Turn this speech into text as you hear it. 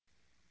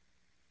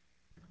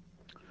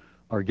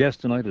Our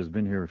guest tonight has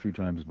been here a few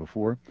times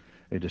before,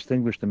 a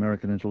distinguished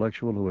American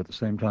intellectual who at the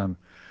same time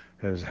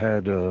has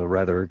had a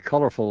rather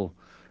colorful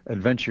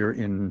adventure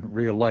in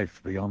real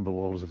life beyond the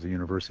walls of the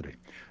university,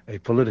 a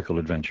political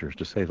adventure,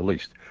 to say the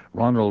least.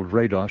 Ronald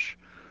Radosh,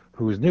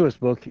 whose newest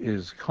book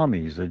is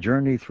Commies, A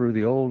Journey Through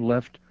the Old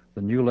Left,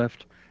 the New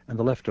Left, and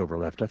the Leftover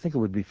Left. I think it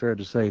would be fair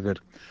to say that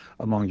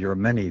among your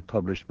many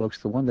published books,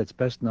 the one that's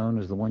best known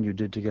is the one you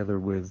did together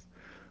with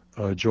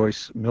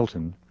Joyce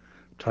Milton,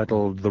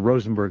 titled The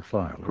Rosenberg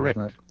File. Correct.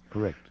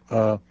 Correct.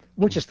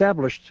 Which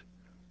established,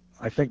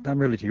 I think, not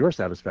merely to your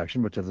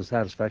satisfaction, but to the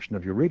satisfaction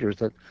of your readers,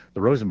 that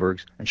the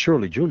Rosenbergs, and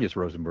surely Julius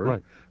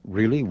Rosenberg,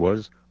 really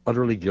was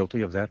utterly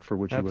guilty of that for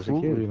which he was accused.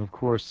 Absolutely, and of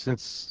course,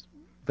 since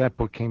that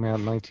book came out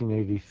in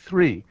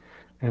 1983,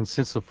 and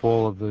since the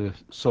fall of the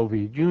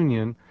Soviet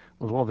Union,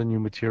 with all the new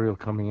material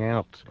coming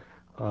out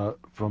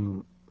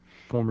from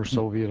former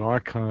Soviet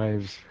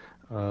archives,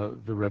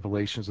 the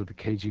revelations of the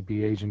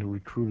KGB agent who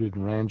recruited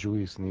and ran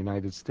Julius in the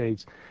United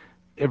States,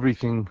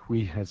 everything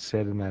we had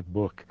said in that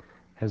book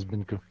has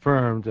been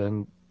confirmed,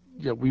 and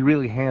we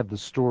really had the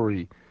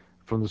story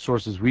from the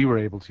sources we were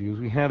able to use.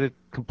 We had it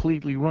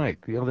completely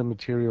right. The other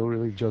material,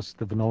 really just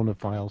the Venona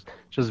files,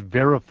 just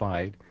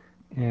verified,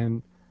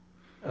 and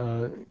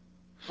on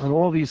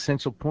all the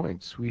essential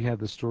points, we had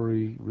the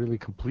story really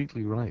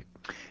completely right.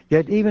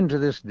 Yet even to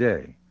this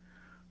day,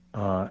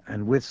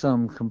 and with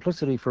some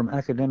complicity from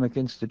academic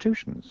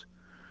institutions,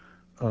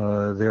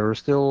 there are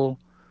still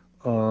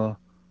a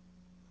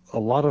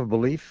lot of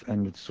belief,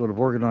 and it's sort of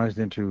organized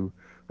into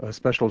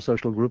special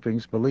social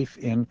groupings, belief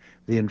in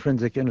the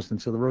intrinsic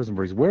innocence of the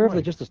Rosenbergs. Where have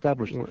they just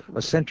established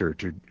a center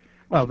to...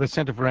 Well, the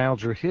Center for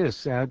Alger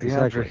Hiss. The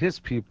Alger Hiss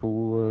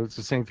people, it's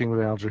the same thing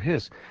with Alger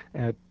Hiss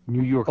at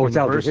New York University. It's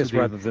Alger Hiss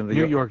rather than the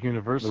New York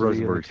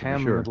University and the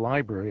Tammany sure.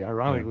 Library.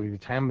 Ironically, the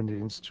Tammany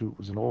Institute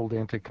was an old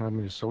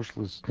anti-communist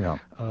socialist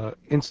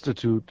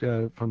institute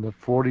from the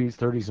 40s,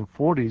 30s, and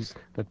 40s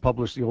that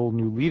published the old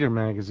New Leader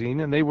magazine,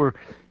 and they were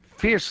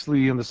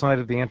fiercely on the side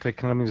of the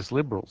anti-communist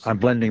liberals. I'm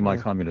blending my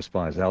communist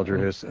spies, Alger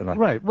Hiss and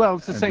right. Well,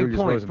 it's the same Julius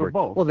point Rosenberg. for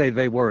both. Well,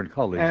 they weren't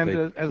colleagues. And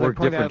they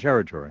worked different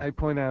territory. I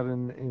point out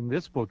in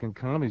this book, in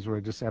Commies, where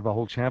I just have a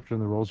whole chapter in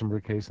the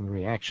Rosenberg case and the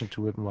reaction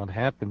to it and what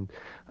happened.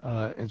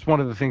 It's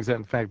one of the things that,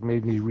 in fact,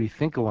 made me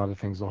rethink a lot of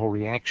things, the whole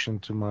reaction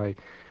to my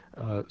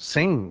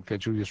saying that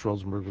Julius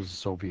Rosenberg was a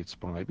Soviet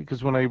spy.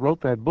 Because when I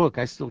wrote that book,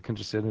 I still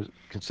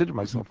consider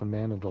myself a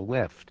man of the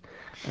left.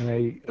 And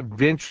I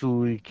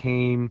eventually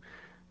came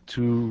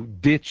to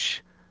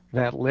ditch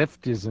that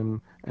leftism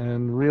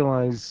and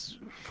realize,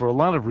 for a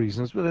lot of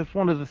reasons, but that's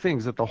one of the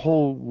things, that the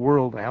whole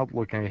world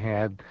outlook I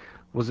had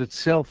was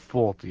itself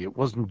faulty. It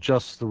wasn't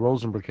just the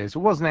Rosenberg case. It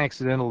wasn't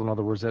accidental, in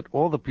other words, that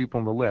all the people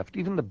on the left,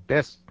 even the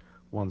best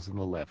ones on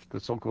the left, the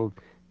so-called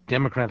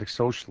democratic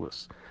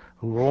socialists,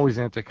 who were always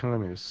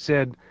anti-communist,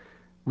 said,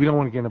 we don't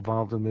want to get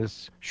involved in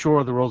this.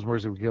 Sure, the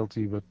Rosenbergs are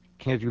guilty, but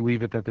can't you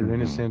leave it that they're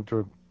innocent?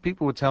 Or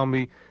people would tell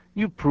me,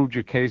 you've proved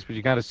your case, but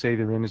you got to say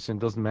they're innocent.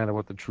 Doesn't matter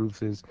what the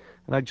truth is.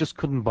 And I just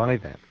couldn't buy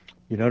that.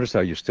 You notice how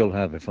you still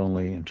have, if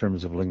only in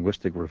terms of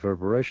linguistic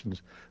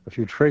reverberations, a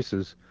few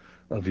traces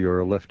of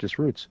your leftist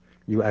roots.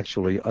 You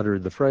actually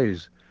uttered the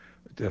phrase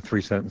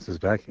 3 sentences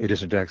back, it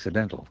isn't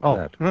accidental.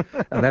 That.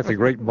 And that's a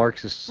great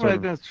Marxist sort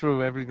of that's true.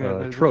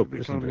 trope, the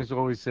isn't communists it?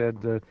 always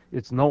said,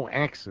 it's no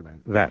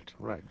accident. That.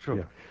 Right, true.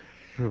 Yeah.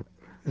 True.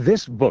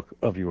 This book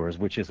of yours,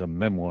 which is a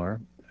memoir,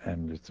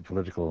 and it's a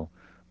political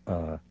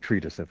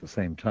treatise at the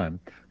same time,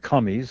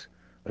 Commies,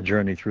 A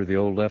Journey Through the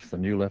Old Left, the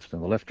New Left,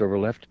 and the Leftover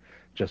Left,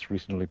 just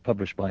recently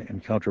published by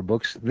Encounter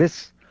Books.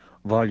 This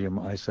volume,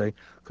 I say,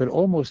 could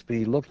almost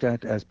be looked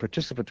at as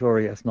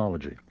participatory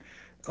ethnology.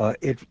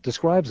 It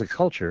describes a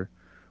culture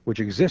which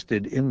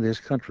existed in this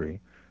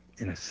country,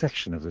 in a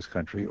section of this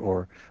country,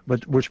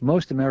 but which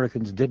most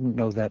Americans didn't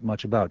know that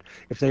much about.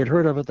 If they had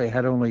heard of it, they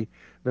had only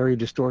very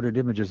distorted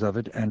images of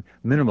it and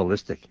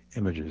minimalistic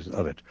images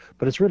of it.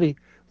 But it's really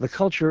the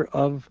culture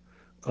of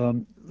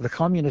the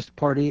Communist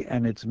Party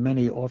and its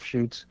many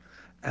offshoots,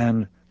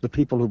 and the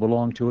people who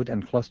belong to it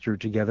and cluster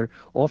together,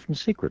 often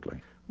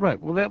secretly. Right.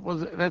 Well,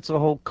 that's a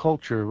whole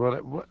culture.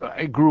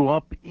 I grew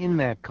up in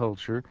that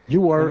culture.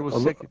 You are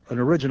an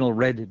original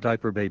red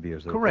diaper baby,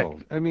 as they're called.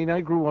 Correct. I mean,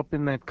 I grew up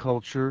in that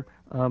culture.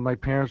 My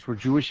parents were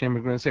Jewish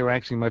immigrants. They were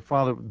actually,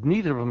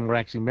 neither of them were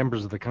actually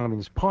members of the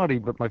Communist Party,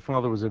 but my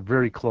father was a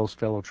very close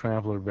fellow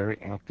traveler, very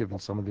active in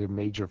some of their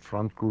major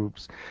front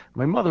groups.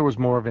 My mother was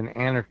more of an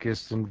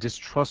anarchist and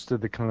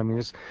distrusted the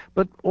communists,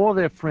 but all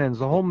their friends,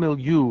 the whole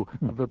milieu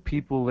of the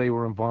people they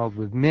were involved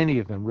with, many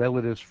of them,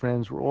 relatives,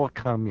 friends, were all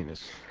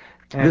communists.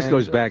 And this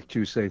goes back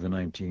to, say, the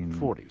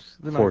 1940s.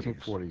 The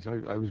 1940s.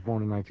 I was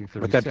born in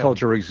 1937. But that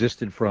culture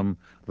existed from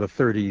the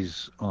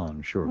 30s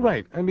on, sure.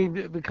 Right. I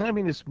mean, the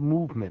communist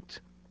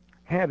movement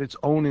had its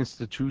own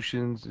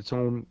institutions, its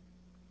own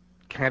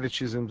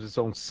catechisms, its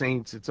own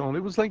saints, it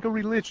was like a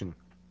religion.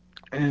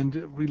 And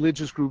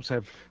religious groups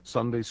have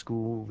Sunday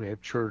school, they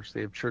have church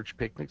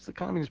picnics. The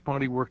Communist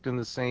Party worked in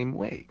the same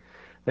way.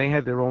 They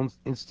had their own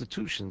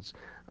institutions.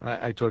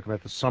 I talk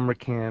about the summer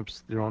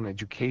camps, their own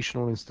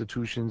educational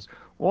institutions,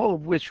 all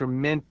of which are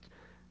meant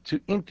to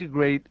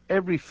integrate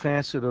every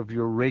facet of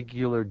your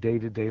regular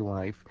day-to-day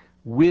life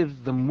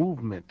with the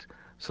movement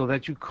so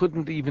that you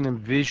couldn't even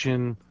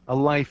envision a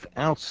life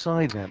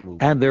outside that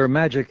movement. And their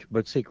magic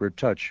but secret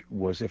touch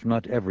was, if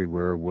not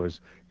everywhere, was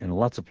in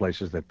lots of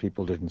places that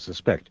people didn't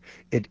suspect.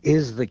 It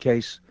is the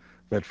case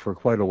that for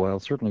quite a while,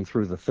 certainly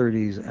through the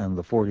 30s and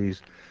the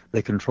 40s,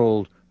 they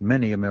controlled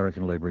many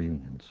American labor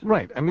unions.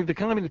 Right. I mean, the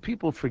communist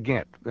people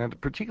forget that,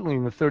 particularly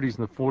in the 30s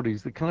and the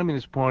 40s, the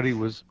Communist Party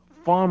was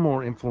far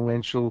more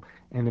influential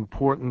and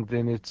important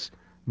than its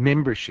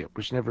membership,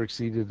 which never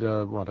exceeded,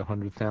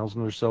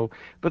 100,000 or so.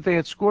 But they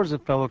had scores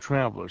of fellow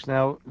travelers.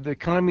 Now, the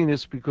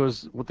communists,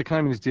 because what the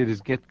communists did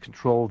is get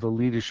control of the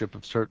leadership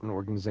of certain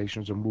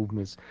organizations or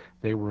movements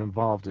they were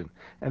involved in.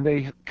 And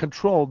they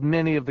controlled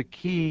many of the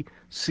key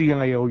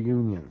CIO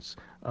unions.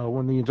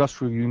 When the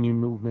industrial union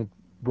movement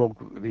broke,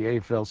 the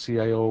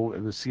AFL-CIO,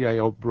 the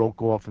CIO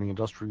broke off, and the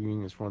industrial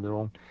unions formed their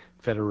own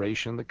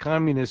federation. The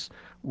communists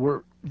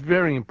were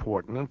very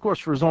important, and of course,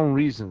 for his own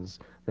reasons.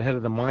 The head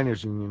of the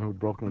miners' union, who had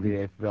broken with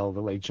the AFL,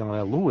 the late John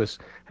L. Lewis,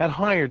 had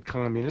hired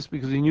communists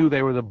because he knew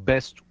they were the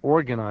best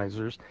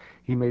organizers.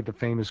 He made the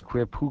famous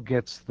quip, "Who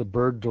gets the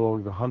bird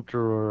dog, the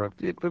hunter?" Or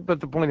but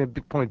the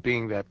point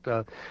being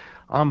that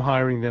I'm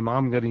hiring them,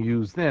 I'm going to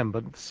use them.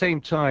 But at the same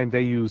time,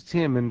 they used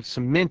him and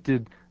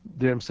cemented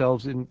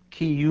themselves in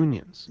key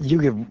unions.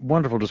 You give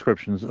wonderful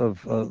descriptions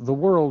of the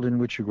world in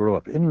which you grew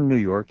up. In New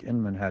York,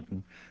 in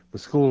Manhattan, the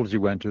schools you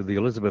went to, the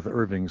Elizabeth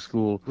Irving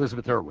School,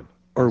 Elizabeth Irwin.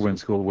 Irwin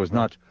School, was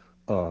not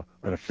an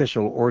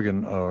official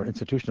organ or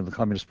institution of the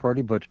Communist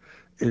Party, but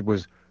it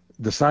was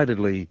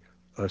decidedly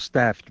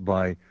staffed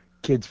by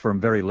kids from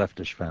very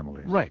leftish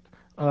families. Right.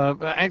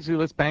 Actually,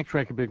 let's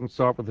backtrack a bit and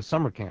start with the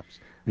summer camps,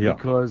 Yeah.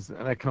 because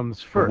that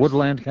comes The first.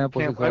 Woodland Camp,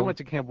 was it I called? went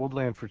to Camp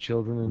Woodland for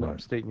children in Right.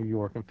 upstate New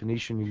York, in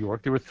Phoenicia, New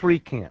York. There were 3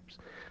 camps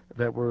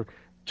that were,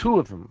 2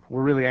 of them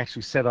were really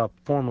actually set up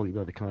formally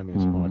by the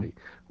Communist Party.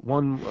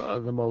 One,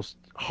 the most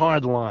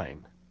hard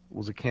line,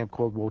 was a camp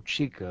called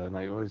Wochika, and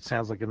it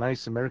sounds like a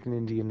nice American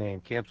Indian name.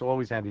 Camps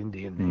always had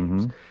Indian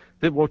names.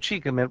 The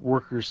Wochika meant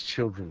Workers'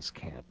 Children's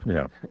Camp.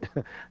 Yeah.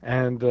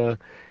 And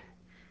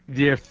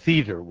their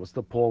theater was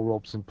the Paul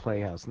Robeson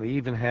Playhouse, and they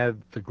even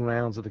had the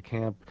grounds of the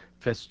camp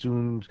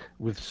festooned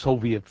with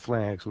Soviet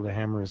flags with a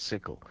hammer and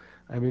sickle.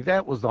 I mean,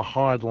 that was the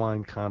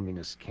hardline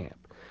communist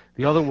camp.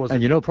 The other was,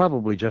 And you know,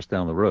 probably just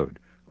down the road,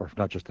 or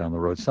not just down the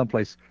road,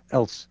 someplace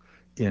else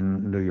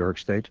in New York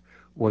State,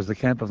 was the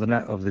camp of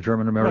the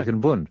German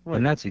American Bund, a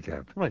right, Nazi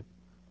camp. right.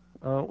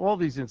 All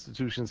these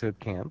institutions had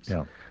camps.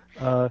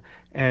 Yeah.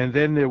 And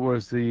then there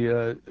was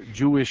the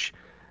Jewish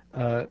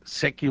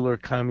secular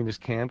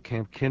communist camp,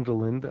 Camp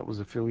Kinderland, that was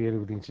affiliated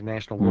with the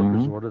International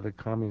Workers' Order, the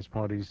Communist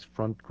Party's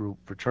front group,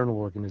 fraternal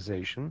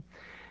organization.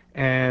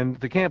 And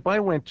the camp I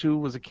went to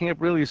was a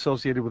camp really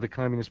associated with the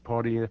Communist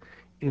Party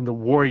in the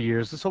war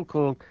years, the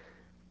so-called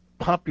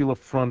Popular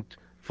Front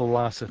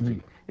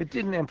philosophy. It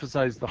didn't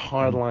emphasize the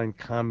hardline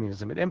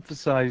communism. It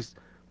emphasized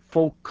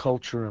folk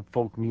culture and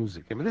folk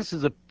music. I mean, this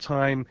is a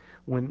time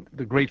when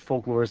the great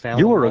folklorist Alan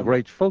You were a Lomax—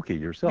 great folkie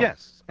yourself.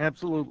 Yes,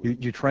 absolutely.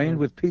 You trained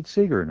with Pete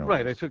Seeger, no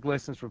Right, I less. took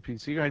lessons from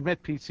Pete Seeger. I'd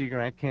met Pete Seeger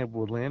at Camp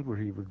Woodland, where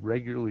he would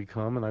regularly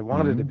come, and I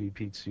wanted to be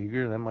Pete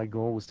Seeger. Then my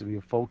goal was to be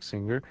a folk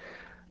singer.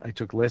 I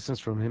took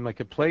lessons from him. I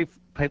could play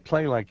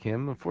like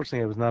him.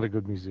 Unfortunately, I was not a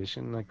good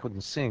musician, and I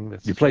couldn't sing.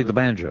 That's You the sort played the of—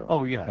 banjo,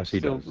 Oh yeah, as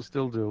he does.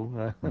 still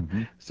do.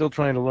 Still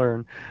trying to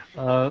learn,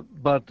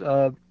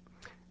 but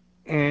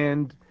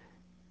and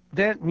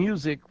that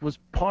music was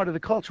part of the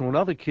culture. When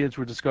other kids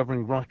were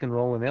discovering rock and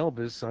roll and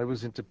Elvis, I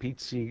was into Pete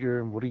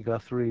Seeger and Woody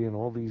Guthrie and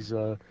all these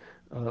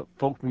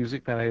folk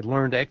music that I had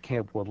learned at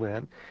Camp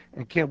Woodland.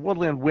 And Camp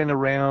Woodland went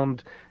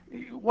around.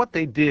 What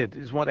they did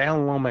is what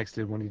Alan Lomax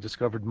did when he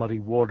discovered Muddy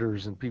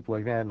Waters and people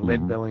like that, and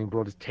Leadbelly, and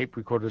brought his tape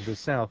recorder to the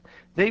South.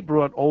 They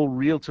brought old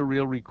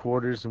reel-to-reel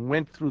recorders and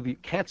went through the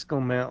Catskill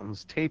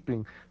Mountains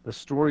taping the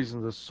stories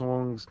and the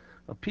songs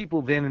of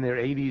people then in their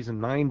 80s and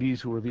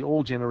 90s who were the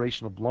old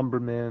generation of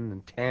lumbermen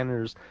and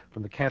tanners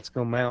from the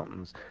Catskill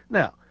Mountains.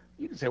 Now,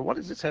 you can say, what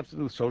does this have to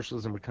do with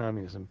socialism or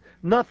communism?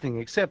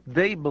 Nothing, except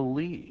they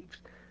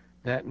believed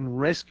that in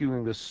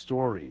rescuing the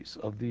stories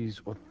of these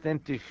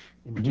authentic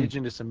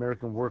indigenous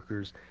American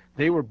workers,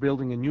 they were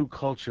building a new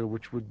culture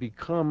which would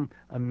become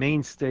a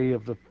mainstay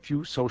of the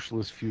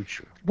socialist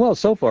future. Well,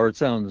 so far it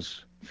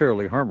sounds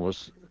fairly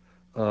harmless.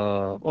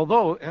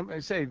 Although, I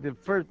say, the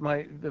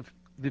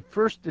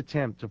first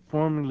attempt to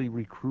formally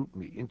recruit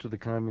me into the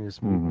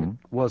communist movement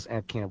was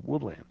at Camp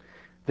Woodland.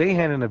 They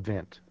had an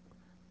event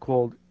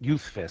called Youth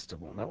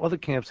Festival. Now, other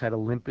camps had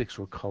Olympics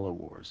or Color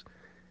Wars.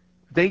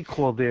 They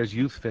called theirs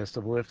Youth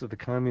Festival after the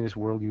Communist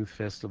World Youth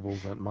Festival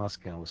that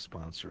Moscow was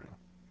sponsoring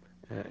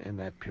in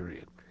that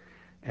period.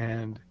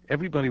 And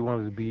everybody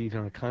wanted to be either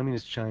in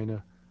Communist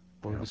China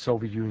or the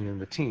Soviet Union,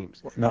 the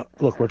teams. Now,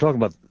 look, we're talking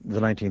about the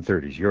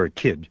 1930s. You're a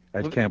kid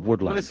at Camp Well,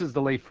 Woodland. this is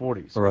the late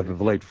 40s. Or rather,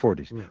 the late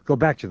 40s. Yeah. Go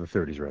back to the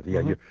 30s, rather.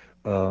 Yeah,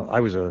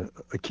 I was a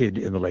kid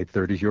in the late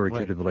 30s. You're a kid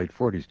Right. in the late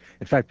 40s.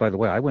 In fact, by the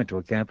way, I went to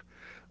a camp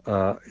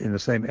in the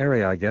same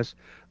area, I guess,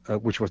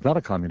 which was not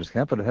a communist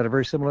camp, but it had a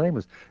very similar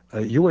name.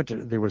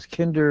 There was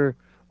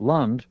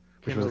Kinderland,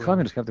 which was a Kinderland.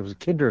 communist camp. There was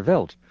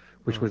Kinderwelt,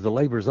 which Uh, was the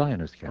labor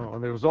Zionist camp. Oh,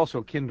 and there was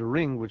also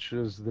Kindering, which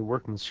is the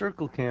Workman's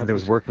Circle And camp, there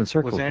was which Workman's was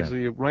Circle camp.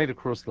 actually right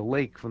across the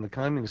lake from the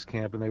communist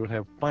camp, and they would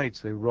have fights.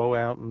 They row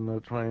out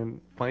and try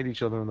and fight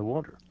each other in the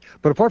water.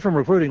 But apart from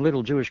recruiting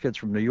little Jewish kids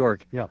from New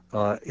York Yeah.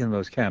 in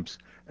those camps,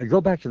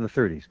 go back to the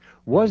 30s.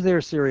 Was there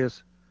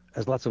serious,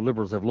 as lots of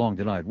liberals have long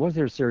denied, was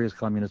there serious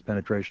communist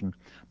penetration,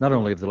 not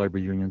only of the labor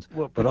unions,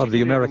 but of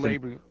the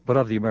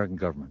American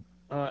government?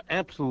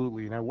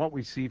 Absolutely. Now, what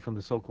we see from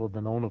the so-called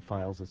Venona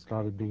files that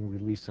started being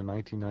released in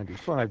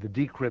 1995, the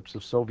decrypts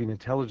of Soviet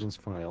intelligence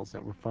files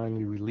that were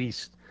finally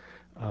released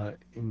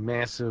in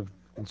massive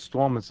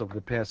installments over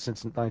the past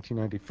since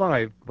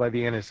 1995 by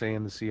the NSA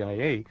and the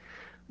CIA,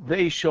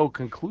 they show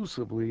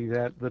conclusively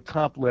that the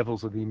top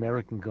levels of the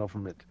American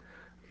government,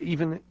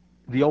 even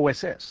the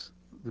OSS,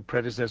 the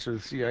predecessor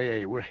of the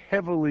CIA, were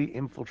heavily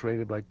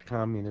infiltrated by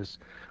communists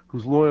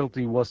whose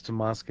loyalty was to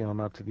Moscow,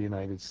 not to the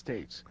United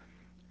States.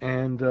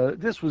 And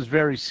this was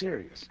very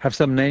serious. Have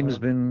some names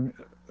been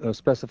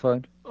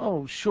specified?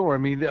 Oh, sure. I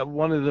mean,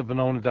 one of the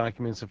Venona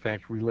documents, in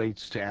fact,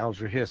 relates to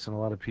Alger Hiss, and a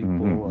lot of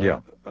people,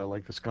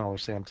 like the scholar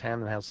Sam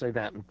Tannenhouse, say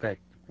that, in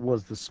fact,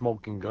 was the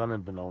smoking gun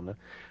in Venona,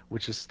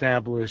 which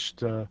established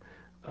the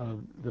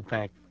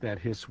fact that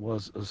Hiss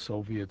was a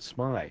Soviet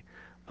spy.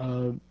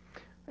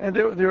 And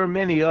there are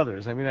many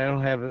others. I mean, I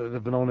don't have the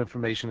Venona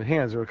information at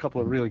hand. There are a couple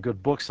of really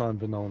good books on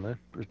Venona,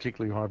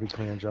 particularly Harvey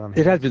Clay and John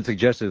It has Hayes. been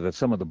suggested that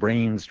some of the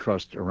brains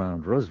trust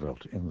around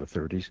Roosevelt in the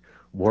 30s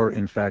were,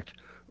 in fact,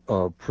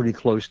 pretty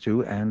close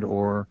to and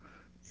or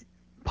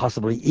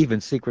possibly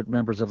even secret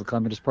members of the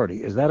Communist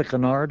Party. Is that a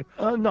canard?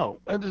 No.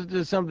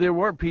 There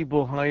were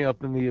people high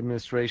up in the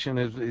administration.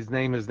 His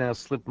name has now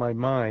slipped my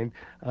mind.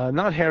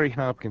 Not Harry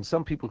Hopkins.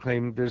 Some people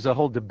claim there's a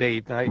whole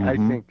debate. I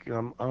think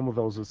I'm of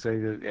those who say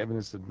that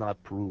evidence did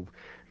not prove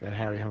that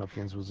Harry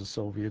Hopkins was a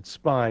Soviet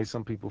spy.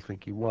 Some people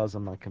think he was.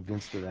 I'm not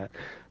convinced of that.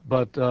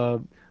 But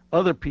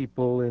other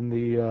people in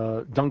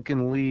the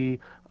Duncan Lee,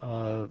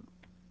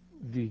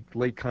 the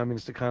late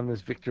communist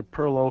economist Victor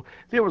Perlow.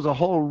 There was a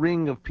whole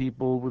ring of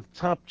people with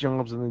top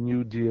jobs in the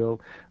New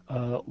Deal.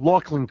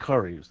 Lachlan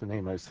Curry was the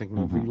name I was thinking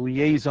of, the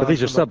liaison. But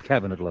these are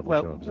sub-cabinet level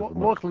jobs.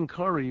 Lachlan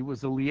Curry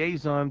was the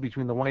liaison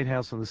between the White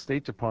House and the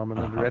State Department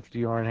under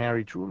FDR and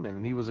Harry Truman,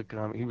 and he was a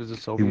Soviet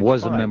spy. He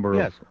was a member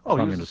yes. of He was a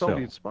Communist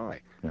Soviet cell.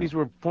 spy. Yeah. These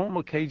were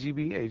former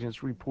KGB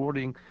agents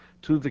reporting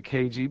to the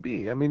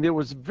KGB. I mean, there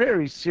was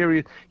very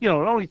serious, it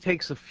only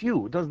takes a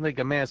few. It doesn't take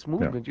a mass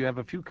movement. You have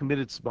a few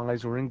committed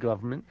spies who are in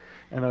government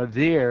and are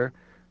there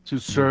to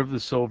serve the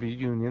Soviet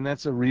Union.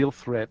 That's a real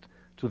threat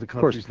to the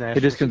country's national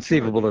security. It is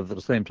conceivable that at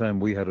the same time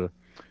we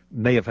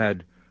may have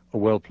had a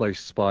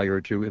well-placed spy or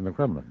two in the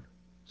Kremlin.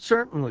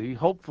 Certainly,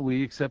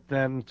 hopefully, except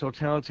that in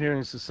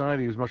totalitarian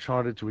society it was much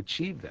harder to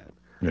achieve that.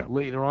 Yeah.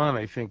 Later on,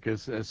 I think,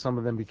 as some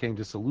of them became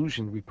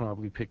disillusioned, we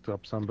probably picked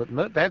up some. But in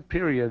that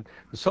period,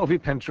 the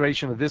Soviet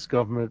penetration of this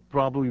government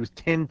probably was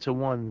 10 to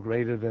 1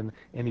 greater than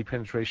any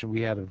penetration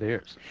we had of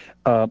theirs.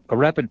 A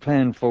rapid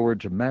pan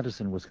forward to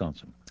Madison,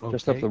 Wisconsin,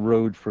 just up Okay. the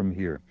road from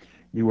here.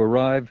 You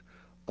arrive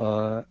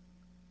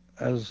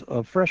as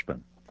a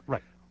freshman.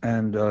 Right.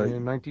 And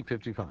in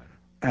 1955.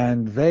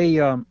 And they,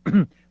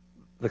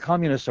 the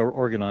communists are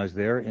organized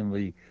there in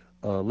the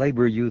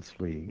Labor Youth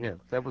League. Yeah,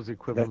 that was the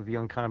equivalent of the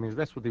Young Communists.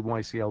 That's what the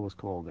YCL was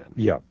called then.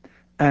 Yeah.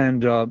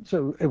 And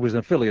so it was an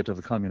affiliate of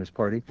the Communist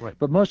Party. Right.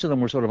 But most of them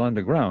were sort of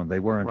underground.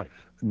 They weren't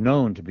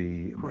known to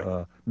be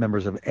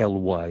members of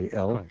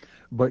LYL. Right.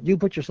 But you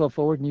put yourself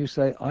forward and you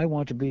say, I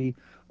want to be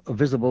a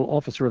visible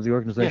officer of the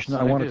organization.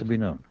 Yes, I want it to be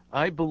known.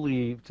 I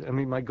believed,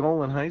 my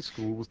goal in high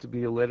school was to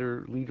be a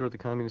leader of the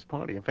Communist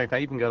Party. In fact, I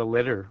even got a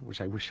letter, which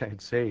I wish I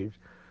had saved,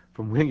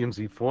 from William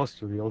Z.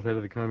 Foster, the old head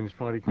of the Communist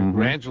Party,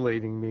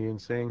 congratulating me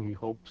and saying he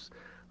hopes,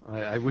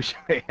 I wish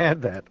I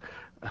had that.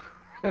 I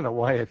don't know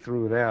why I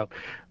threw it out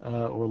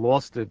or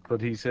lost it, but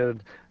he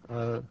said,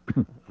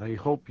 I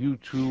hope you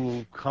two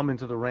will come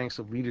into the ranks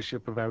of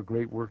leadership of our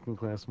great working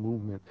class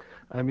movement.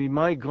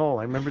 My goal,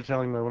 I remember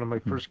telling one of my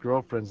first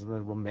girlfriends in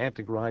the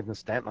romantic ride in the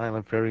Staten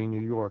Island Ferry in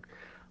New York,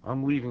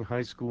 I'm leaving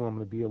high school, I'm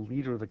going to be a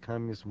leader of the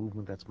communist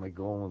movement. That's my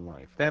goal in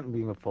life. That and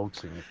being a folk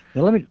singer.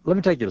 Now let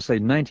me take you to say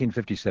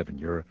 1957.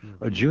 You're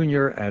a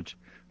junior at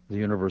the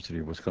University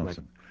of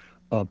Wisconsin.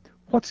 Right.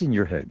 What's in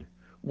your head?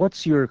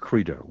 What's your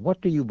credo? What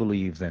do you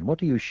believe then? What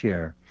do you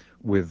share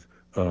with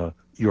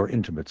your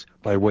intimates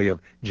by way of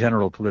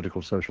general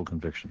political social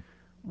conviction?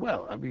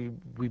 Well,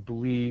 we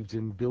believed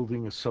in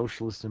building a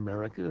socialist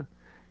America,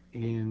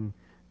 in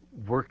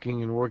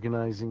working and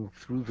organizing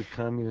through the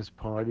Communist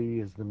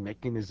Party as the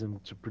mechanism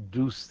to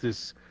produce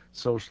this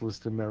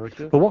socialist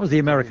America. But what was the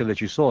America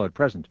that you saw at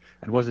present?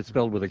 And was it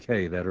spelled with a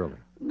K that early?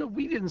 No,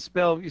 we didn't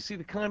spell. You see,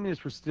 the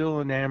communists were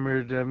still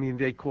enamored.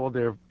 They called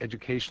their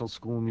educational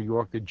school in New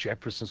York the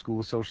Jefferson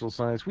School of Social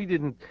Science. We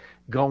didn't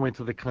go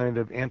into the kind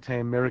of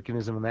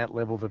anti-Americanism on that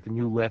level that the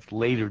New Left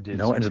later did.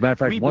 No, and as a matter of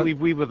fact, we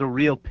believe we were the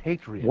real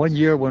patriots. One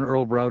year when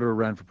Earl Browder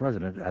ran for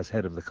president as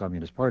head of the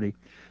Communist Party,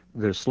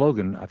 their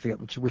slogan, I forget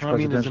which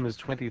Communism presidential, is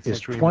 20th is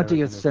century 20th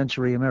Americanism.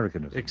 century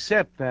Americanism.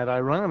 Except that,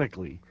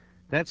 ironically,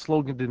 that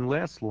slogan didn't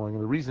last long.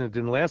 And the reason it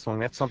didn't last long,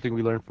 that's something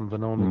we learned from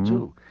Venona, Hmm.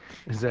 too,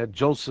 is that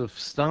Joseph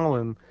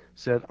Stalin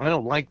said, I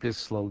don't like this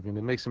slogan.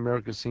 It makes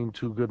America seem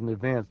too good in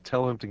advance.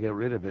 Tell him to get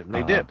rid of it. And they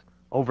Uh-huh. did,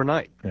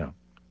 overnight. Yeah.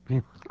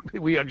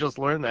 We have just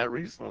learned that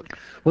recently.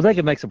 Well, they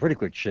can make some pretty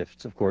quick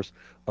shifts, of course,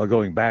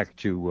 going back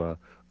to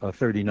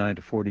 39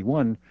 to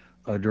 41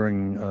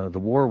 during the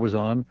war was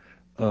on,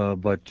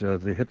 but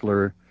the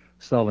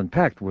Hitler-Stalin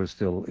Pact was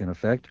still in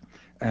effect,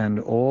 and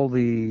all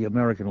the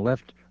American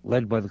left,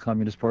 led by the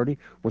Communist Party,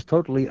 was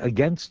totally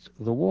against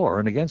the war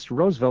and against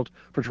Roosevelt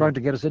for trying Right,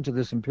 to get us into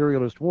this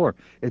imperialist war.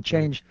 It right,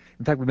 changed.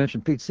 In fact, we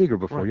mentioned Pete Seeger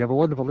before. right. You have a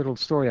wonderful little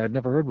story I'd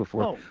never heard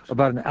before Oh,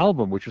 about an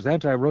album which was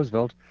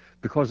anti-Roosevelt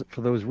because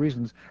for those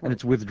reasons, and right.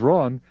 it's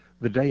withdrawn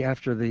the day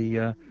after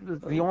The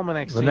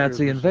Almanac the Singers,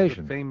 Nazi which is the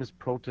invasion. famous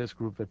protest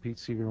group that Pete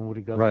Seeger and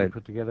Woody Guthrie Right.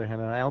 put together, had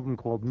an album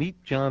called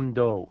Meet John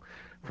Doe.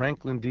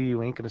 Franklin D.,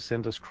 you ain't gonna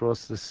send us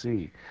across the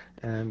sea,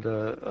 and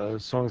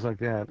songs like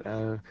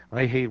that.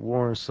 I hate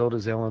war, and so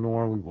does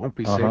Eleanor. We won't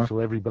be safe Uh-huh.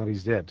 till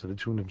everybody's dead, to the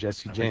tune of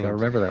Jesse I think I James.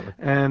 remember that one.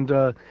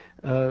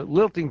 And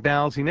lilting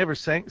ballads. He never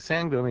sang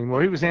them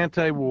anymore. He was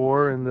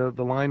anti-war, and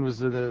the line was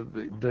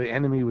the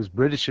enemy was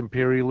British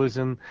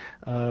imperialism.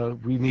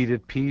 We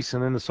needed peace,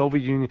 and then the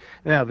Soviet Union.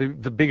 Now the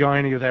big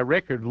irony of that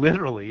record,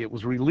 literally, it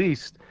was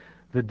released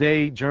the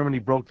day Germany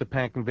broke the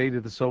pact,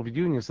 invaded the Soviet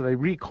Union. So they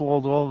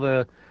recalled all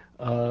the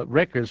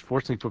records.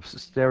 Fortunately for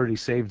posterity,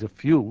 saved a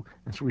few.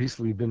 It's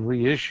recently been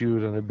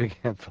reissued in a big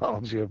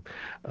anthology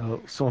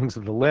of songs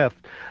of the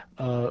left.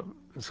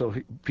 So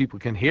people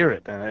can hear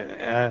it.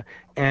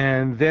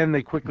 And then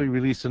they quickly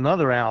released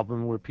another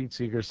album where Pete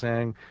Seeger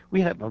sang,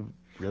 we haven't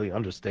really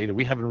understated,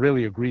 we haven't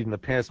really agreed in the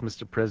past,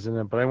 Mr.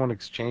 President, but I want to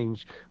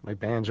exchange my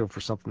banjo for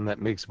something that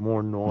makes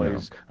more Yeah.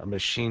 noise, a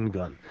machine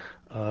gun.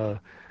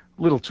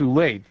 Little too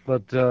late,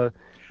 but, you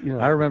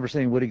I know. remember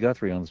seeing Woody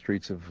Guthrie on the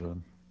streets of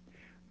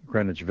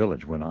Greenwich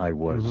Village when I Hmm.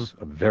 was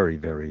a very,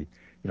 very,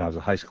 I was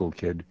a high school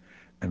kid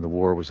and the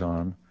war was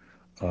on.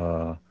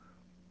 Uh,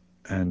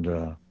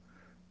 and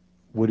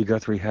Woody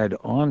Guthrie had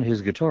on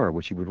his guitar,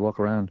 which he would walk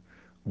around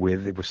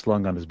with. It was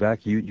slung on his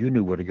back. You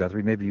knew Woody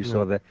Guthrie. Maybe you saw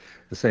Right, that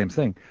the same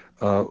thing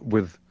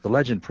with the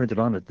legend printed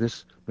on it.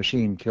 This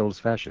machine kills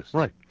fascists.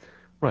 right,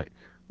 right.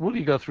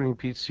 Woody Guthrie and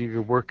Pete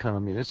Seeger were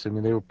communists. I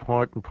mean, they were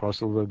part and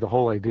parcel of the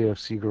whole idea of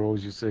Seeger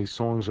always used to say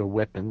songs are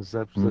weapons.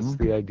 That's Hmm.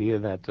 the idea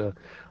that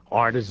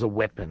art is a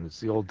weapon. It's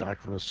the old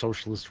doctrine of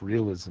socialist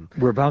realism.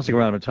 We're bouncing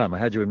And around in time. I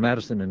had you in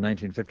Madison in right,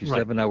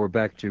 1957. Now we're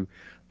back to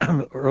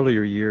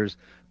earlier years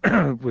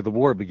with the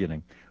war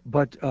beginning.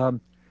 But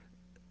I'm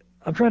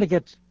trying to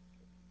get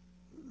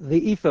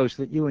the ethos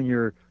that you and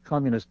your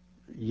communist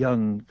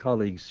young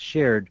colleagues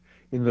shared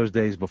in those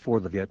days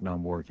before the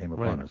Vietnam War came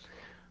right. upon us.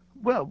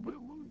 Well,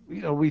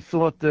 we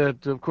thought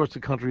that, of course, the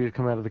country had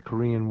come out of the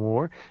Korean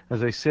War.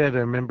 As I said, I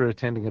remember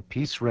attending a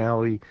peace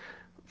rally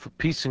for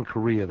peace in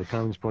Korea. The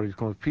Communist Party was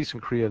calling it Peace in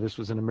Korea. This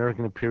was an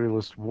American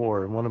imperialist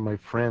war, and one of my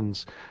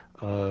friends,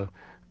 uh,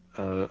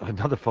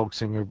 another folk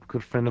singer,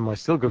 good friend of mine,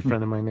 still a good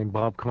friend of mine, named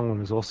Bob Cohen,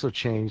 who's also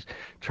changed,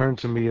 turned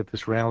to me at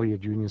this rally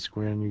at Union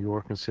Square in New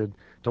York and said,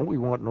 "Don't we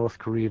want North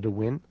Korea to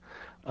win?"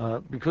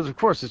 Because, of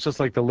course, it's just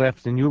like the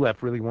left and you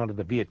left really wanted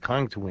the Viet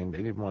Cong to win. They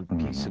didn't want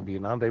peace in Hmm.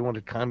 Vietnam. They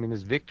wanted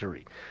communist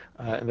victory.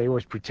 And they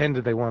always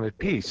pretended they wanted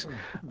peace.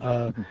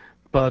 Uh,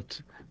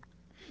 but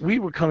we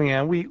were coming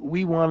out.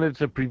 We wanted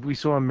to. We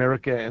saw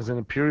America as an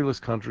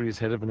imperialist country, as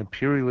head of an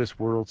imperialist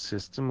world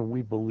system, and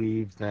we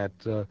believed that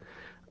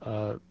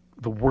uh,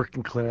 the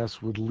working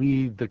class would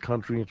lead the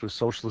country into a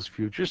socialist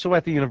future. So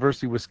at the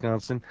University of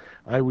Wisconsin,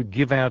 I would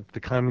give out the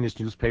communist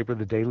newspaper,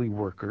 the Daily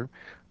Worker,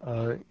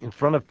 in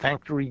front of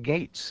factory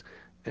gates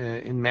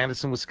in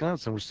Madison,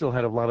 Wisconsin. We still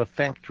had a lot of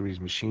factories,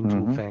 machine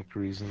tool Hmm.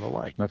 factories and the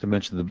like. Not to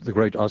mention the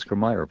great Oscar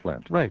Mayer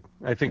plant. Right.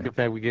 I think, Yeah, in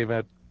fact, we gave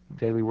out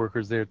Daily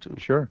Workers there, too.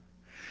 sure.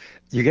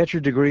 You get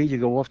your degree, you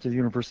go off to the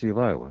University of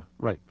Iowa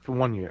Right. For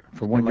 1 year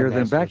for to get one my year,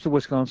 then back master's. to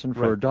Wisconsin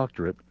for Right. a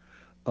doctorate.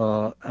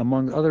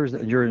 Among others,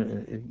 you're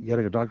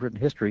getting a doctorate in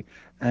history,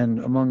 and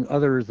among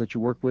others that you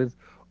work with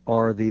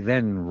are the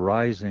then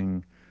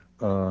rising,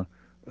 uh,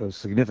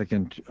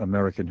 significant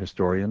American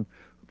historian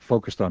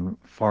focused on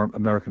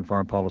American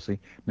foreign policy,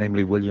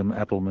 namely William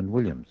Appleman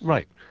Williams.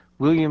 Right.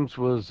 Williams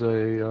was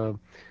a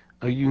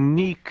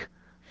unique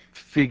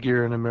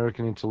figure in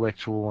American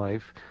intellectual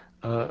life,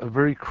 a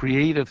very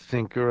creative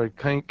thinker.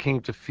 I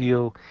came to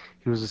feel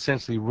he was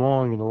essentially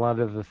wrong in a lot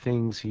of the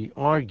things he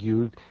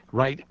argued,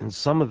 right in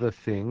some of the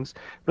things,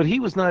 but he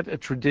was not a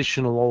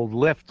traditional old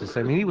leftist.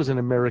 I mean, he was an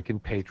American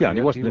Yeah, and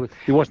he patriot. wasn't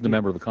he wasn't a He,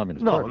 member of the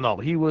Communist no, Party. no,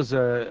 he was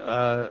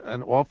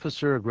an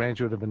officer, a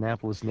graduate of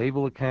Annapolis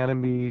Naval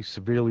Academy,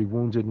 severely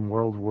wounded in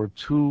World War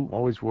II,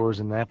 always wore his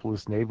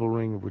Annapolis naval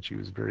ring, of which he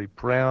was very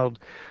proud.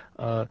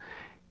 Uh,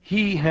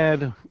 he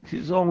had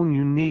his own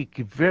unique,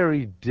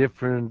 very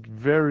different,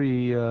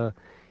 very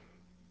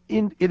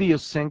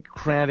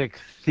idiosyncratic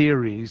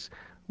theories,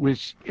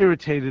 which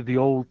irritated the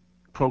old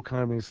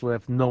pro-communist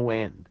left, no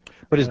end.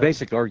 But his Uh,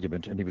 basic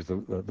argument, and he was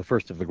the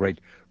first of the great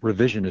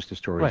revisionist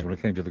historians right. when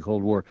it came to the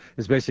Cold War,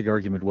 his basic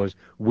argument was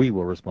we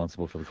were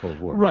responsible for the Cold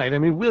War. Right. I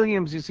mean,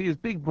 Williams, you see his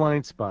big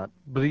blind spot,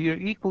 but he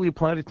equally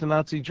applied it to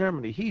Nazi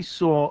Germany. He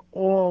saw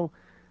all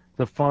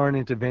the foreign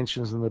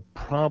interventions and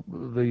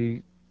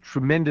the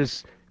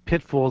tremendous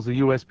pitfalls the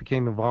U.S.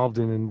 became involved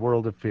in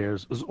world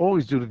affairs was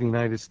always due to the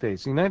United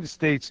States. The United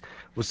States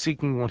was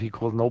seeking what he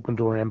called an open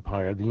door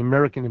empire, the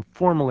American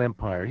informal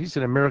empire. He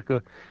said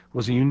America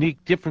was a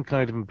unique, different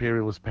kind of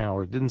imperialist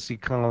power. It didn't see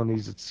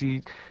colonies. It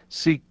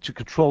seek to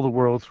control the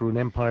world through an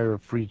empire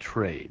of free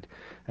trade.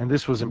 And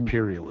this was Hmm.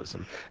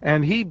 imperialism.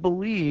 And he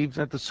believed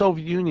that the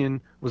Soviet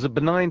Union was a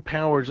benign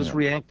power just Yeah,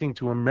 reacting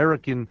to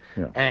American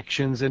yeah.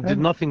 actions and did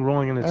And nothing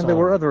wrong in its and there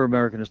were own. other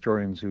American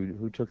historians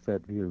who took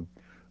that view.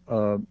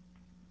 Uh,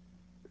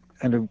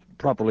 and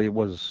properly it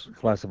was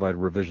classified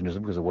revisionism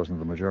because it wasn't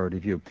the majority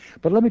view.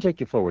 But let me take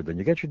you forward then.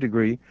 You get your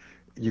degree,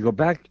 you go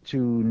back to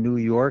New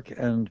York,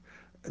 and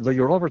though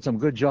you're offered some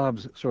good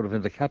jobs sort of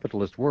in the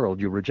capitalist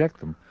world, you reject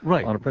them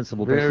Right. on a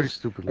principal Very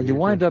basis, and you stupidly.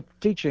 wind up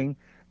teaching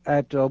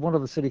at one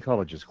of the city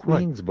colleges,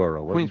 Right.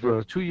 Queensboro, wasn't it?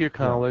 Queensboro, two-year Yeah.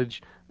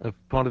 college,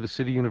 part of the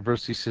city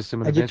university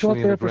system, and And you eventually taught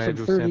in the there for some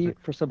graduate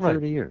center.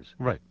 30 Right. years,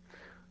 Right.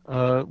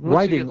 Once you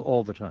writing get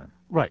all the time.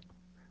 right,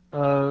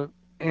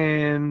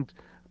 and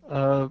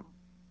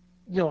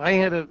I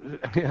had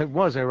it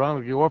was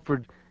ironically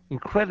offered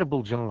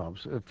incredible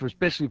jobs,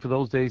 especially for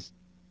those days,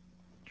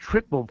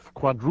 triple,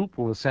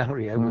 quadruple the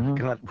salary I Hmm. would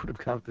have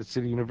got at the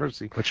city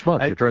university. But schmuck,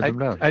 I, you turned I them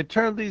down. I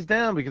turned these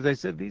down because I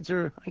said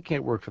I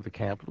can't work for the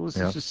capitalists.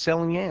 This Yeah. is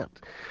selling out.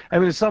 I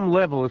mean, at some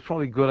level, it's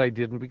probably good I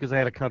didn't because I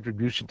had a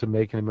contribution to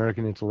make in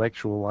American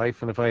intellectual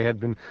life, and if I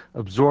had been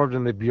absorbed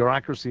in the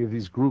bureaucracy of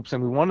these groups, I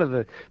mean, one of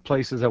the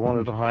places I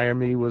wanted to hire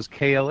me was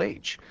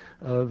KLH,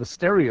 the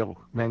stereo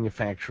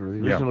manufacturer, the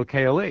Yeah. original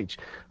KLH.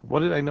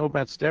 What did I know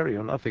about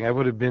stereo? Nothing. I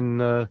would have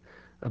been a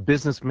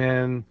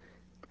businessman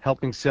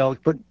helping sell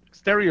But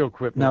stereo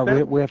equipment. now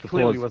That we have to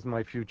clearly pause. wasn't my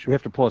We future.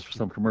 have to pause for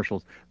some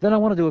commercials. Then I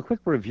want to do a quick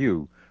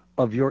review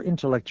of your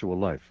intellectual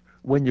life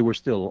when you were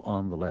still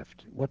on the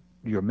left. What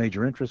your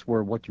major interests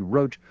were, what you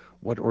wrote,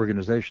 what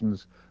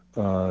organizations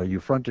you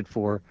fronted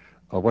for,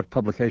 what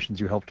publications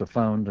you helped to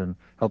found and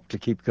helped to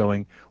keep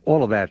going.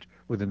 All of that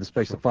within the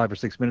space Sure. of 5 or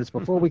 6 minutes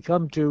before we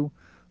come to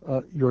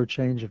your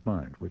change of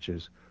mind, which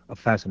is a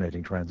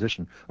fascinating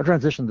transition, a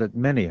transition that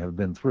many have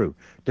been through.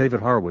 David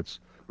Horowitz,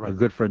 a Right.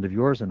 good friend of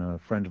yours and a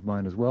friend of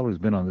mine as well, who's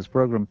been on this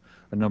program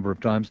a number of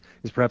times,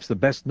 is perhaps the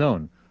best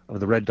known of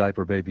the red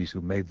diaper babies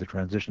who made the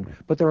transition. Right.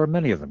 But there are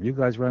many of them. You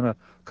guys ran a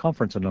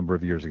conference a number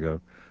of years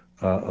ago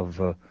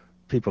of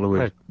people who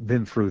had Right.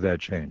 been through that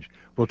change.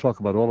 We'll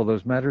talk about all of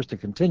those matters to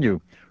continue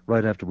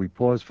right after we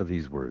pause for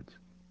these words.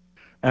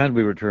 And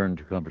we return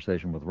to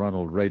conversation with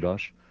Ronald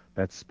Radosh.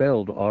 That's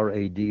spelled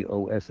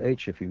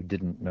Radosh if you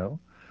didn't know.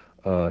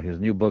 His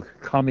new book,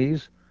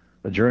 Commies,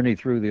 A Journey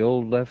Through the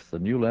Old Left, the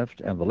New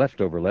Left, and the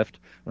Leftover Left,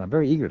 and I'm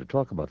very eager to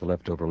talk about the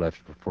leftover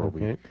left before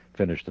we Okay.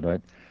 finish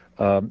tonight,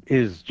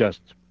 is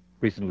just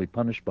recently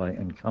published by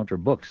Encounter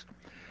Books.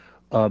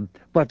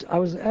 But I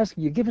was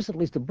asking you, give us at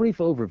least a brief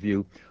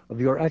overview of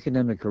your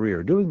academic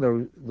career.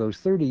 During those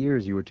 30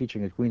 years you were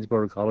teaching at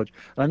Queensborough College,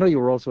 and I know you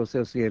were also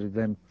associated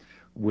then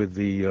with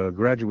the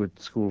graduate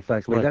school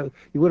faculty. Right. That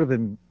you would have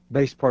been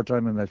based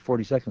part-time in that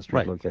 42nd Street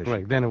Right. location.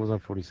 Right. Then it was on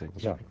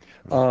 42nd Yeah. Street.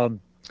 Um,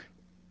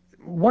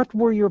 what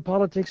were your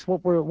politics?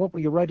 What were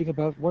you writing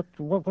about? What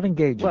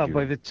engaged Well,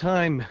 by you? the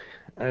time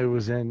I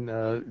was in,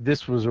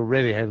 this was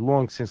already, I had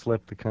long since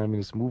left the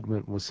communist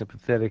movement, was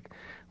sympathetic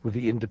with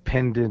the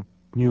independent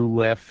New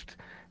Left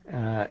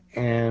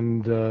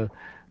and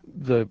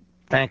the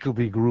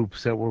faculty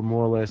groups that were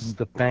more or less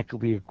the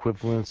faculty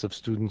equivalents of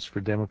Students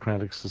for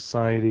Democratic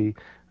Society.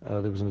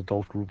 There was an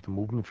adult group, the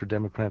Movement for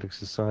Democratic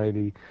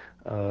Society,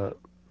 uh,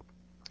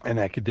 an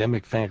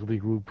academic faculty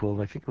group called,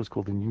 I think it was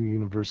called the New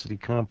University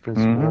Conference,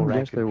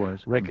 Yes, there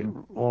was.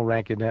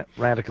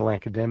 radical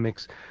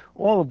academics,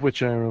 all of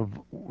which we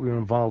were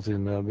involved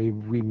in.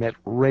 We met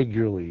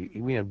regularly.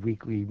 We had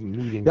weekly Yeah,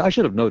 meetings. I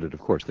should have noted, of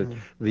course, that Mm.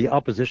 the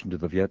opposition to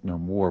the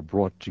Vietnam War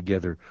brought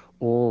together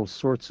all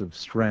sorts of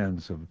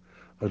strands of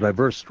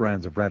diverse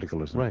strands of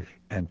radicalism Right.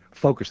 and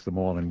focused them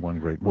all in one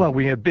great Well,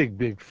 we movement. had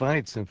big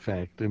fights, in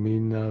fact. I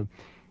mean,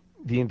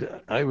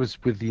 I was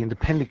with the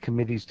independent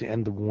committees to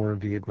end the war in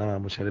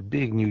Vietnam, which had a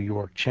big New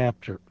York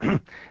chapter.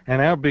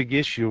 And our big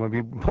issue, I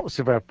mean, most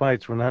of our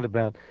fights were not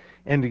about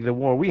ending the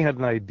war. We had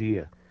an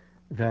idea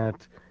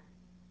that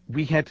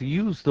we had to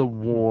use the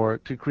war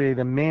to create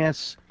a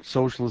mass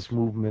socialist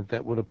movement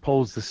that would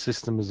oppose the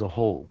system as a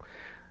whole.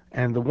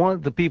 And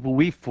the people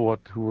we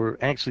fought who were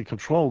actually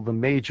controlled the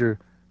major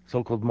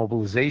so-called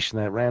mobilization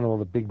that ran all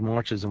the big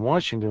marches in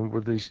Washington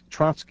were these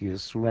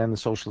Trotskyists who ran the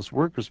Socialist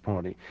Workers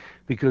Party,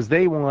 because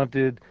they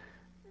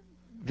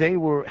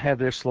had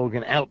their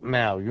slogan "Out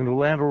now,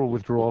 unilateral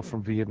withdrawal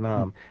from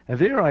Vietnam," and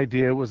their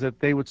idea was that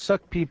they would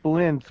suck people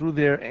in through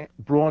their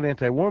broad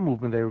anti-war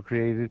movement they were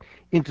created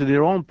into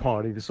their own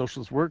party, the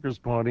Socialist Workers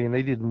Party, and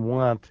they didn't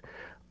want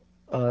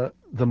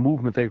the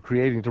movement they were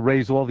creating to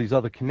raise all these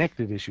other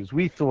connected issues.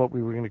 We thought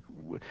we were going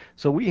to,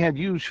 so we had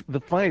huge the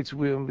fights.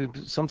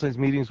 Sometimes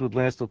meetings would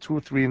last till 2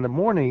 or 3 in the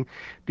morning,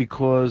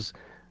 because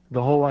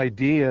the whole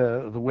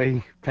idea, the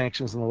way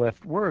factions on the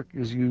left work,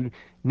 is you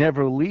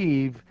never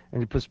leave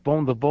and you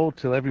postpone the vote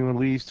till everyone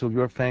leaves, till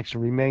your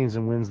faction remains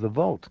and wins the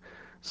vote.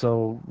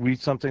 So we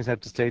sometimes have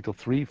to stay till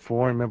 3,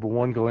 4. I remember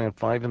one going at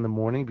 5 in the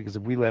morning, because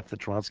if we left, the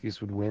Trotskyists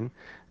would win,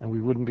 and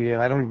we wouldn't be.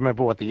 I don't even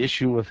remember what the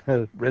issue of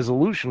the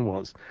resolution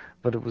was,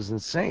 but it was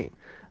insane.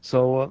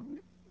 So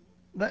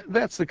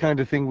that's the kind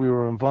of thing we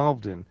were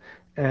involved in,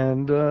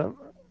 and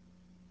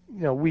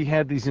we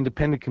had these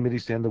independent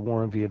committees to end the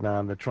war in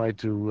Vietnam that tried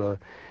to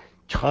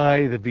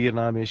tie the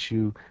Vietnam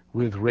issue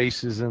with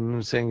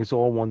racism, saying it's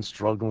all one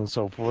struggle and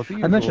so forth. The I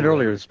usual mentioned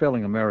earlier rhetoric.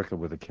 spelling America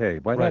with a K.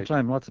 By that Right.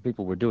 time, lots of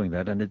people were doing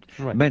that, and it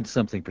Right. meant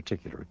something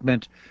particular. It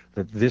meant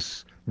that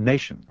this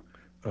nation,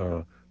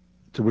 uh,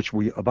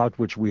 about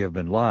which we have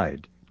been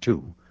lied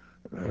to,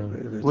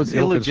 Was ill-constructed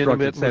illegitimate,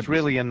 was sentence,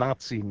 really a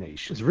Nazi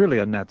nation. is really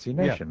a Nazi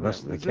Yeah, nation. yeah.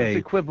 Thus, the It's the K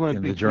equivalent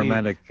in the between,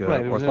 Germanic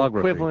right, it was an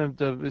orthography.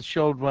 equivalent of, it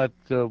showed what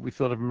we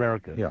thought of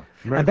America. Yeah,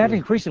 and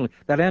America was,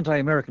 that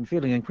anti-American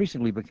feeling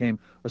increasingly became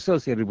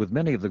associated with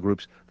many of the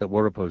groups that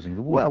were opposing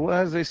the war. well,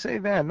 as they say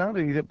that, not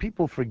only that,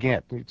 people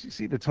forget. You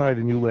see the tie,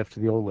 the new left to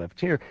the old left.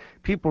 Here,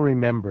 people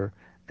remember,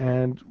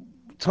 and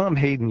Tom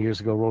Hayden years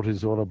ago wrote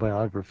his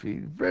autobiography,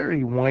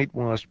 very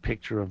whitewashed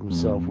picture of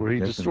himself, where he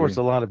Yes, distorts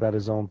indeed. a lot about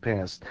his own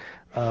past,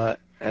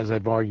 as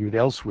I've argued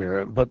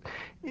elsewhere. But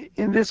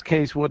in this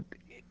case, what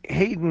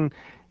Hayden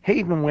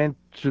Hayden went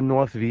to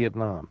North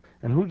Vietnam.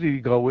 And who did he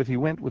go with? He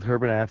went with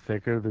Herbert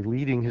Afthaker, the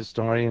leading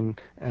historian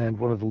and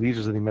one of the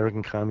leaders of the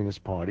American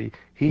Communist Party.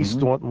 He's Hmm.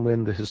 Thornton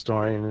Lynn, the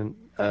historian,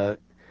 and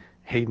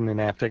Hayden and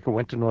Afthaker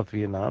went to North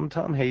Vietnam.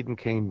 Tom Hayden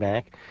came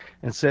back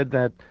and said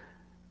that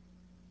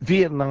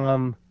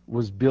Vietnam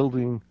was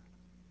building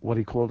what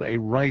he called a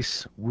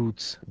rice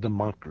roots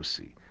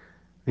democracy.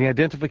 The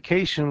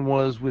identification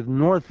was with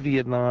North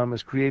Vietnam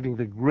as creating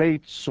the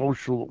great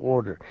social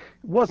order.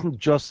 It wasn't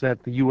just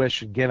that the U.S.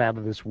 should get out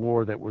of this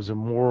war that was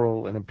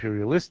immoral and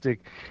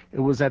imperialistic. It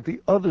was that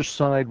the other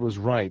side was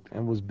right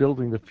and was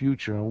building the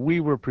future, and we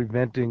were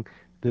preventing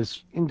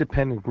this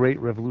independent, great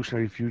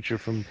revolutionary future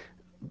from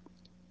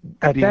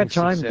At being that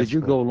time, did you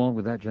successful. go along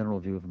with that general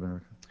view of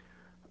America?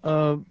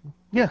 Uh,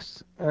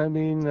 yes, I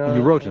mean, And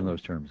you wrote in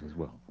those terms as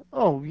well.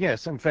 oh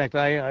yes. In fact,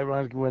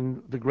 ironically,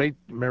 when the great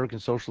American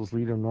socialist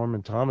leader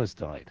Norman Thomas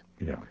died,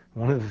 Yeah.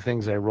 one of the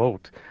things I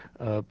wrote,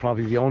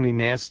 probably the only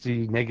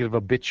nasty negative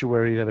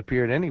obituary that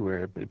appeared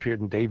anywhere, it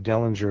appeared in Dave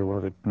Dellinger, one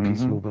of the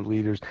peace Hmm. movement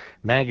leaders,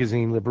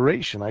 magazine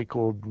Liberation. I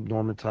called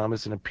Norman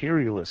Thomas an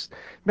imperialist.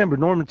 Remember,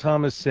 Norman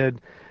Thomas said,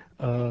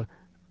 uh,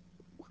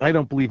 I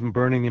don't believe in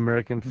burning the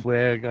American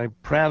flag. I'm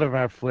proud of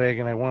our flag,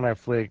 and I want our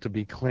flag to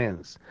be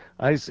cleansed.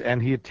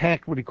 And he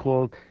attacked what he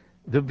called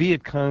the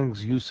Viet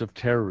Cong's use of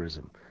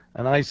terrorism.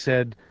 And I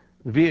said,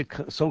 the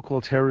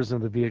so-called terrorism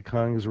of the Viet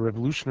Cong is a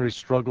revolutionary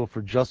struggle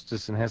for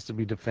justice and has to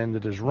be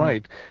defended as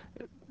right.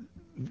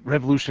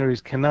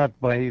 Revolutionaries cannot,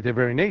 by their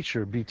very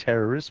nature, be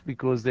terrorists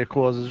because their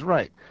cause is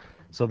right.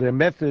 So their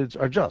methods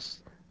are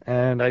just.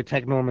 And I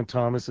attacked Norman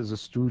Thomas as a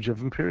stooge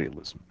of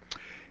imperialism.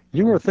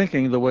 You were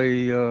thinking the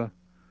way uh,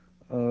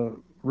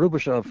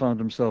 Rubishov found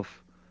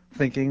himself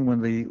thinking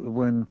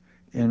when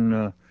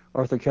in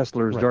Arthur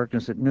Kessler's Right,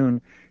 Darkness at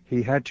Noon,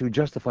 he had to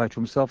justify to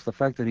himself the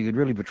fact that he had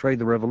really betrayed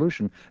the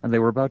revolution and they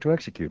were about to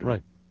execute him.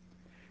 right,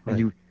 And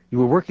right. you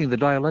were working the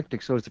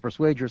dialectic so as to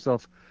persuade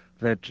yourself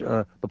that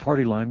the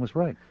party line was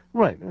right.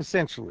 Right,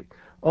 essentially.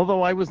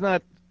 Although I was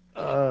not,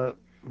 uh,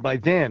 by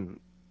then,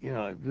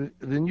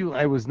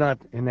 I was not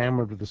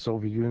enamored with the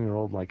Soviet Union or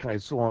old like I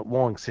saw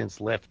long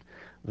since left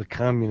the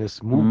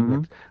communist Hmm.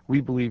 movement.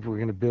 We believe we're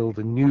going to build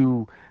a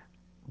new,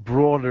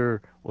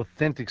 broader,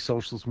 authentic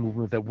socialist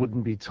movement that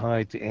wouldn't be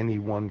tied to any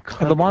one And the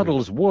country.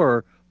 models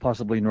were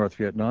possibly North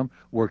Vietnam,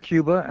 were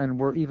Cuba, and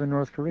were even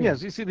North Korea.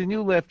 Yes, you see, the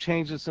new left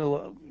changed its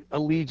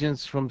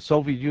allegiance from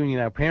Soviet Union.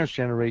 Our parents'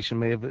 generation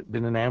may have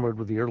been enamored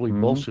with the early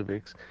Hmm.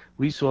 Bolsheviks.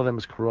 We saw them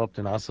as corrupt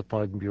and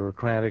ossified and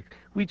bureaucratic.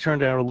 We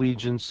turned our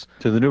allegiance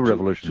To the new to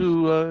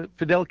revolutions.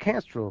 Fidel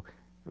Castro,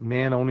 a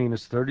man only in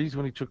his 30s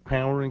when he took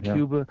power in Yeah.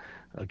 Cuba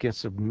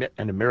against an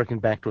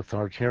American-backed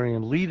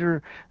authoritarian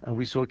leader.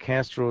 We saw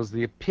Castro as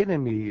the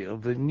epitome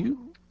of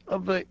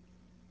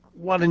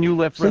what a new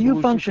left So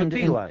revolution should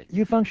be like.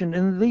 you functioned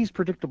in these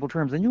predictable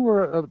terms, and you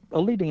were a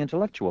leading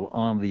intellectual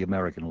on the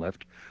American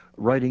left,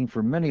 writing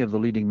for many of the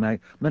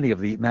many of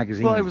the Well, I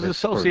magazines was that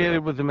spurred it associated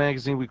up. with the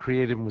magazine we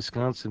created in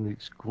Wisconsin,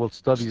 it's called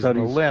Studies on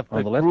the Studies Left,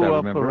 on the that left, I grew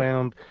up remember.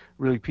 around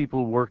really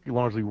people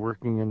largely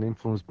working and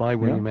influenced by Yeah.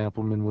 William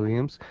Appleman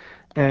Williams.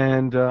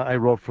 And I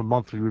wrote for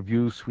Monthly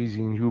Review, Sweezy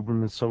and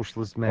Huberman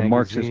Socialist A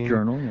Marxist magazine.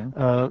 journal.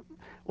 Yeah. Uh,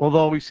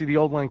 Although we see the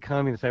old line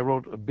communists, I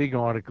wrote a big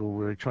article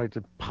where I tried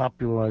to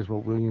popularize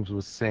what Williams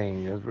was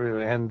saying.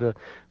 And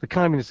the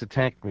communists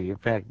attacked me. In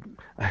fact,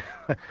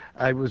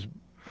 I was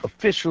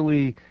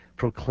officially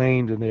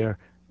proclaimed in their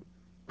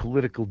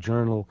political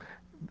journal,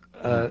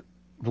 uh,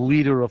 the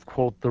leader of,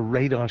 quote, the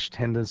Radosh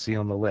tendency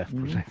on the left,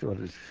 which Hmm. I thought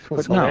was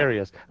But now,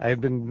 hilarious. I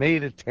have been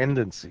made a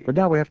tendency. but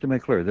now we have to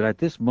make clear that at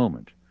this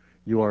moment,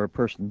 you are a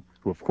person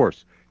who, of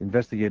course,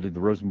 investigated the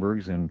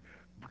Rosenbergs and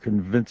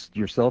convinced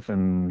yourself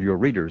and your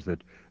readers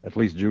that at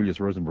least Julius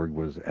Rosenberg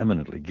was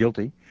eminently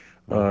guilty.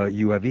 Mm.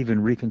 You have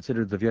even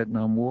reconsidered the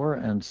Vietnam War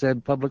and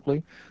said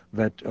publicly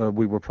that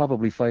we were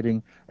probably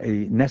fighting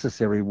a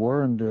necessary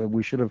war and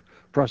we should have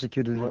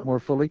prosecuted it Well, more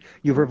fully.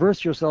 You've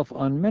reversed yourself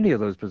on many of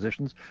those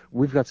positions.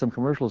 We've got some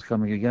commercials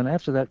coming again.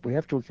 After that, we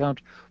have to account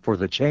for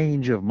the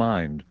change of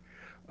mind,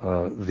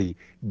 the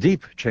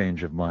deep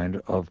change of mind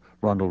of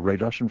Ronald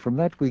Radosh. And from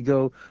that, we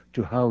go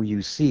to how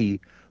you see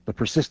the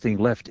persisting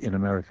left in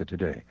America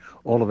today.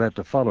 All of that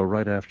to follow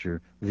right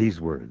after these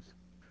words.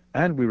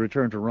 And we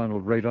return to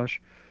Ronald Radosh,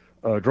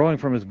 drawing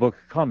from his book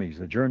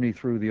Commies, A Journey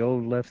Through the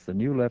Old Left, the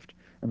New Left,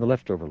 and the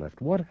Leftover Left.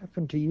 What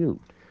happened to you?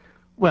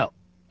 well,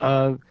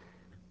 uh,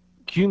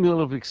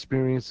 cumulative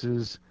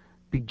experiences,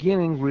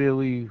 beginning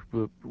really,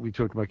 we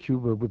talked about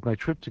Cuba, with my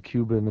trip to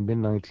Cuba in the mid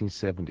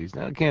 1970s.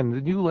 Now, again,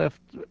 the New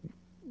Left,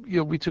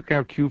 we took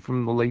our cue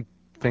from the late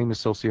famous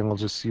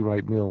sociologist C.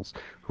 Wright Mills,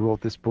 who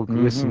wrote this book,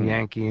 Listen Mm-hmm.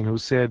 Yankee, and who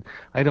said,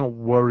 I don't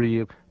worry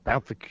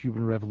about the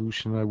Cuban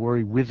Revolution, I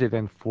worry with it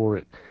and for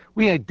it.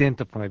 We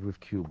identified with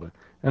Cuba.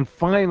 And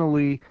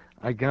finally,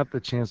 I got the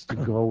chance to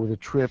go with a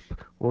trip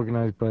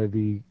organized by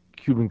the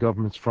Cuban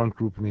government's front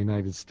group in the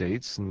United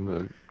States, and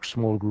a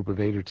small group of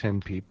 8 or 10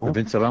 people. The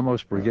Vince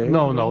Ramos Brigade?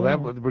 No, no,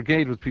 Oh, the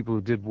brigade was people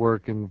who did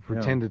work and yeah.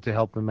 pretended to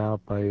help them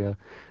out by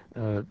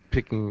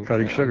picking.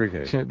 Cutting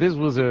sugarcane. This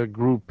was a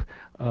group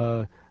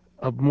uh,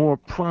 of more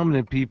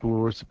prominent people who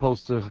were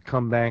supposed to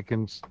come back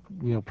and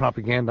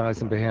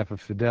propagandize on behalf of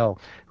Fidel.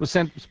 It was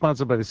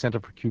sponsored by the Center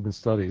for Cuban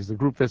Studies, the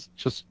group that's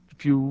just a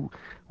few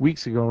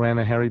weeks ago ran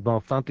a Harry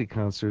Belafonte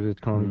concert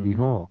at Carnegie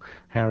Mm-hmm. Hall.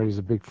 Harry is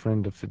a big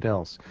friend of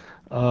Fidel's.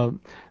 Uh,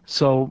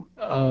 so.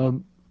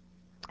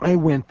 I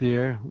went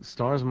there,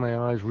 stars in my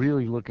eyes,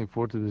 really looking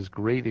forward to this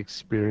great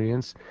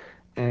experience,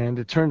 and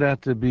it turned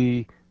out to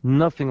be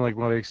nothing like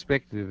what I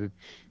expected.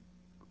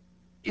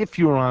 If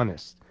you're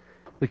honest,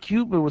 the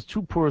Cuba was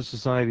too poor a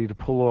society to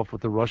pull off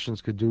what the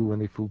Russians could do when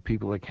they fooled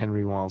people like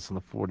Henry Wallace in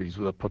the 40s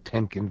with a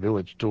Potemkin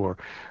village tour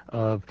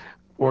of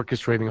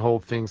orchestrating whole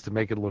things to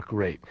make it look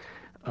great.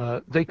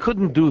 They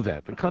couldn't do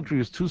that. The country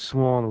was too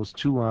small and it was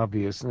too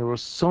obvious, and there were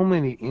so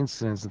many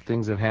incidents and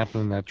things that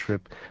happened on that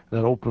trip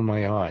that opened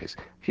my eyes.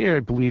 Here I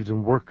believed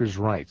in workers'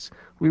 rights.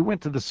 We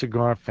went to the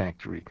cigar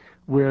factory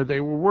where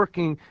they were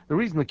working. The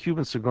reason the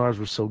Cuban cigars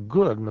were so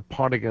good in the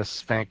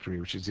Partagas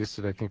factory, which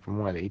existed, I think, from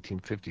what,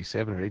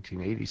 1857 or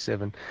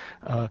 1887,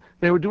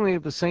 they were doing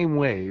it the same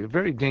way.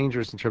 Very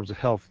dangerous in terms of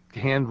health,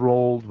 hand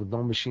rolled with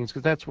no machines,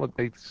 because that's what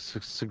makes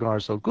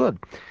cigars so good.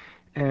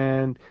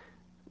 And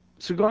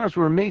cigars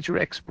were a major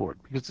export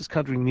because this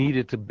country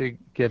needed to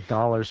get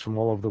dollars from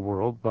all over the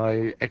world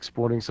by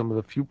exporting some of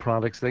the few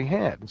products they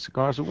had, and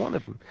cigars were one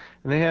of them.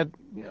 And they had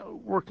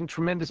worked in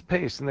tremendous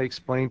pace, and they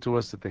explained to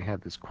us that they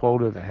had this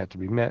quota that had to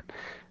be met.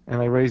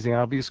 And I raised the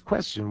obvious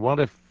question: what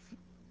if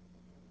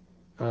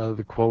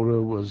the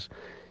quota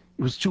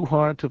was too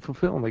hard to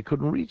fulfill and they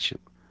couldn't reach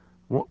it?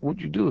 What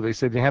would you do? They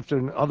said you have to,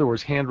 in other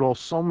words, hand roll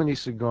so many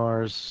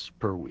cigars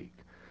per week.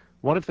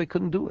 What if they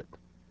couldn't do it?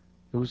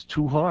 It was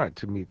too hard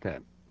to meet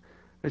that.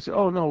 They said,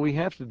 oh, no, we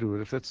have to do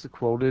it. If that's the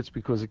quota, it's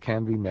because it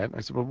can be met.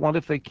 I said, well, what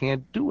if they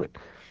can't do it?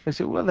 They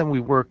said, well, then we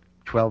work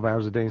 12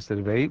 hours a day instead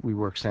of 8. We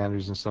work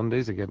Saturdays and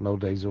Sundays. They get no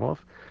days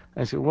off.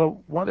 I said,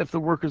 well, what if the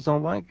workers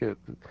don't like it?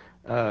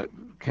 Uh,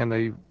 can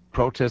they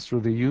protest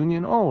through the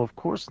union? Oh, of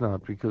course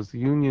not, because the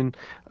union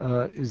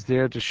is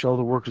there to show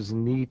the workers a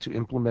need to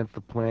implement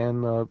the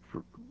plan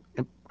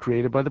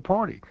created by the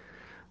party.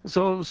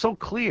 So it was so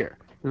clear.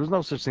 There was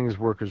no such thing as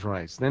workers'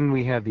 rights. Then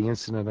we had the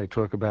incident I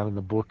talk about in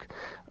the book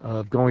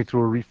of going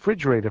through a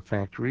refrigerator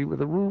factory where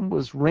the room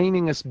was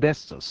raining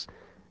asbestos.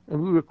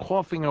 And we were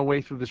coughing our way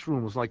through this room.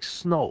 It was like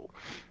snow.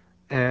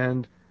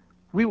 And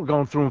we were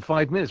going through in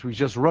 5 minutes. We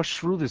just rushed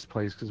through this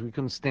place because we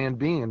couldn't stand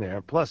being in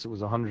there. Plus, it was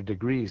 100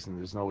 degrees and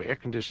there's no air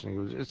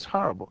conditioning. It's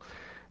horrible.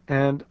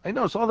 And I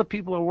noticed all the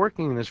people are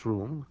working in this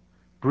room,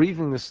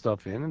 breathing this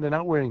stuff in, and they're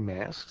not wearing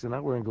masks. They're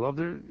not wearing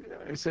gloves.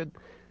 I said,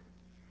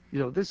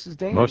 this is Most of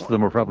dangerous.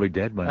 them are probably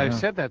dead by I now.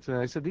 said that to them.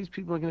 I said, these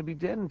people are going to be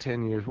dead in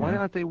 10 years. Why Yeah.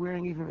 aren't they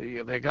wearing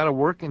even, they got to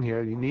work in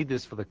here. You need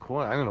this for the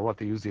coil. I don't know what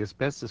they use the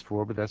asbestos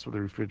for, but that's what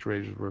the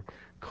refrigerators were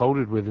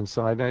coated with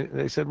inside.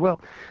 They said,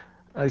 well,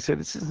 I said,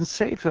 this isn't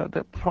safe. They'll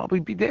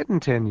probably be dead in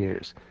 10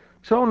 years.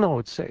 So, oh, no,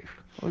 it's safe.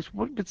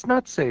 Well, it's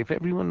not safe.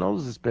 Everyone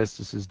knows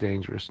asbestos is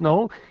dangerous.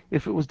 No,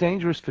 if it was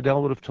dangerous,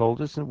 Fidel would have told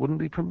us and it wouldn't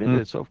be Mm.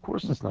 permitted. So, of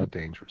course, it's not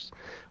dangerous.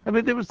 I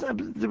mean, there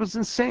was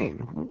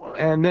insane.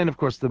 And then, of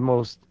course, the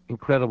most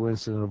incredible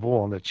incident of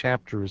all, and the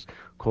chapter is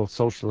called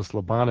Socialist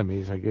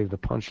Lobotomies. I gave the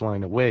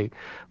punchline away.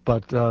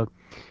 But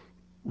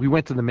we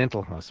went to the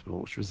mental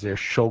hospital, which was their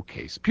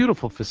showcase.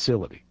 Beautiful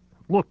facility.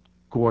 Looked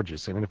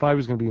gorgeous. I mean, if I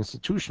was going to be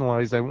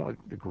institutionalized,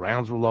 the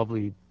grounds were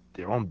lovely,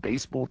 their own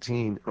baseball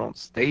team, their own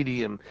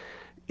stadium,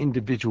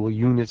 individual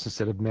units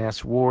instead of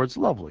mass wards.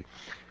 Lovely.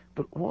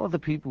 But all of the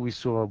people we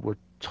saw were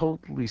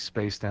totally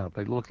spaced out.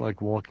 They looked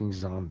like walking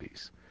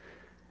zombies.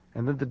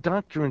 And then the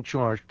doctor in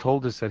charge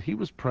told us that he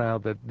was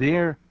proud that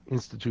their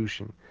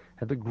institution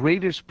had the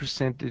greatest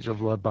percentage of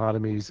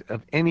lobotomies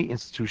of any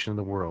institution in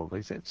the world.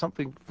 They said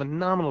something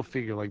phenomenal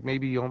figure, like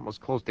maybe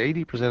almost close to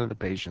 80% of the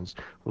patients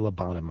were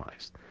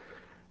lobotomized.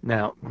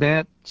 Now,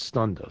 that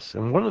stunned us.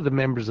 And one of the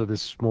members of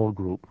this small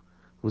group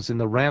was in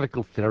the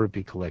Radical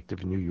Therapy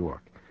Collective in New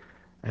York.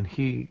 And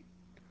he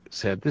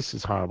said, this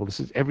is horrible. This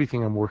is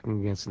everything I'm working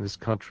against in this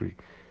country.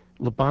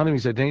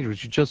 Lobotomies are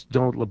dangerous. You just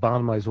don't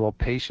lobotomize all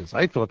patients.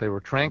 I thought they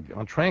were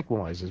on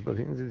tranquilizers, but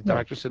the No,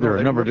 doctor said, there no, are a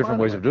they number were of different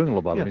ways of lobotomized. doing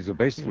Yeah, lobotomies. So yeah,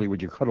 basically,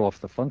 would you cut off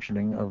the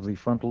functioning of the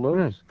frontal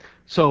yeah. lobes,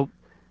 So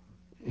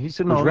he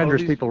said, which no, no,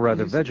 renders people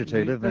rather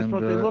vegetative that's and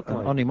what they look like.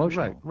 Right,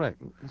 unemotional. right.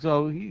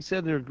 So he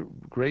said there are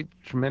great,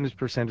 tremendous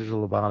percentage of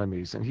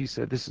lobotomies. And he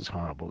said, this is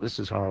horrible. This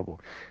is horrible.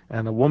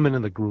 And a woman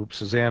in the group,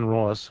 Suzanne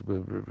Ross,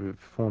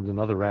 formed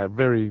another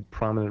very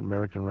prominent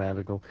American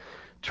radical,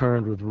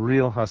 turned with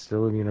real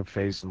hostility in her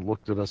face and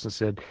looked at us and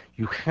said,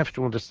 you have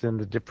to understand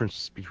the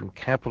difference between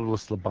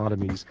capitalist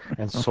lobotomies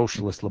and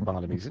socialist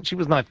lobotomies. And she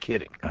was not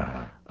kidding.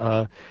 Uh,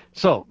 Uh,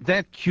 so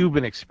that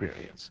Cuban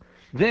experience.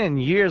 Then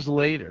years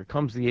later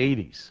comes the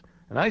 80s.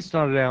 And I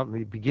started out in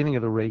the beginning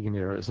of the Reagan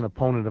era as an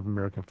opponent of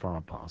American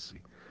foreign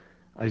policy.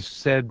 I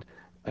said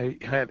I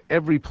had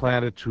every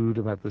platitude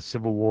about the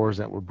civil wars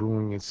that were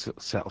brewing in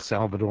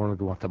Salvador and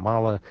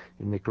Guatemala,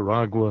 in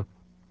Nicaragua.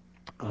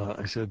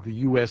 I said the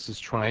U.S. is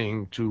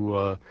trying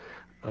to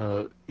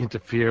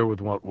interfere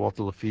with what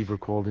Walter Lefevre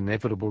called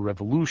inevitable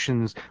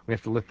revolutions. We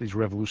have to let these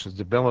revolutions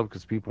develop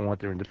because people want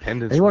their and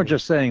independence. you weren't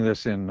just saying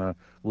this in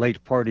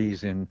late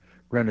parties in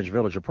Greenwich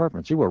Village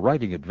apartments. You were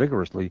writing it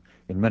vigorously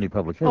in many Oh,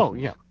 publications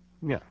yeah,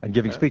 yeah. and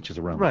giving speeches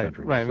around the Right,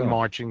 country right, and yourself.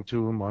 marching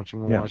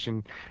in Yeah.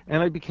 Washington.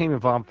 And I became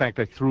involved. In fact,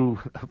 I threw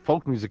a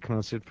folk music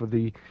concert for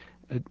the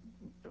uh,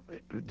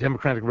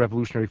 Democratic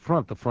Revolutionary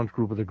Front, the front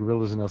group of the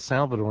guerrillas in El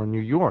Salvador in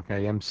New York.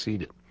 I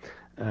emceed it.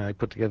 I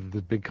put together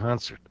this big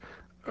concert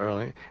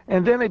early.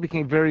 And then I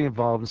became very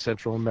involved in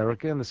Central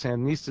America, and the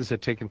Sandinistas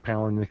had taken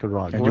power in And you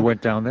Nicaragua.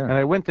 went down And there.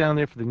 I went down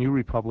there for the New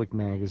Republic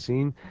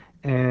magazine,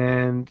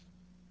 and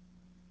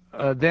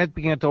that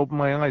began to open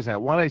my eyes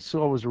out. What I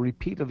saw was a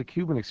repeat of the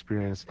Cuban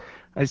experience.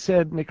 I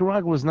said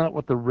Nicaragua was not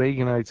what the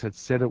Reaganites had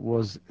said it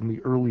was in the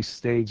early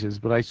stages,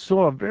 but I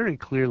saw very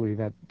clearly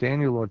that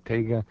Daniel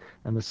Ortega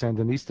and the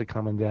Sandinista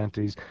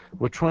comandantes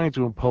were trying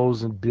to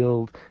impose and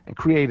build and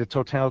create a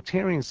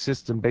totalitarian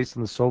system based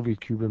on the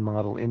Soviet-Cuban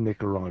model in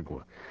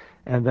Nicaragua.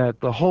 And that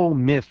the whole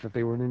myth that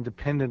they were an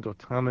independent,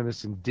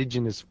 autonomous,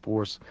 indigenous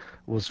force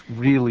was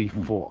really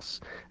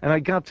false. And I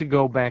got to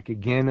go back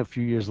again a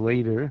few years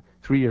later,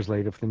 3 years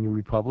later, for the New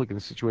Republic, and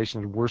the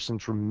situation had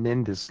worsened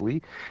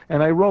tremendously.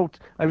 And I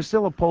was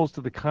still opposed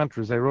to the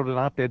Contras. I wrote an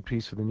op-ed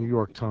piece for the New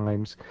York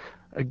Times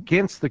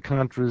against the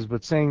Contras,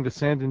 but saying the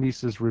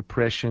Sandinistas'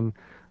 repression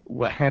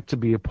had to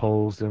be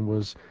opposed and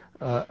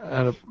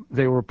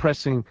they were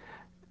oppressing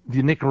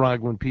the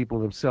Nicaraguan people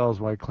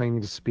themselves while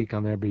claiming to speak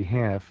on their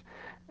behalf.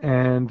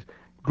 And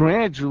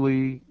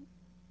gradually,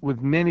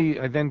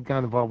 I then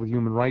got involved with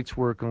human rights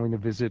work, going to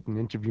visit and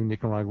interview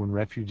Nicaraguan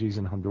refugees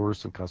in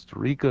Honduras and Costa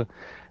Rica,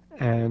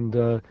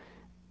 and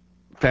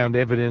found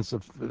evidence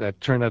that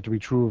turned out to be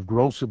true of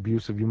gross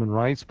abuse of human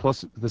rights.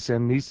 Plus, the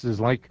Sandinistas,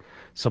 like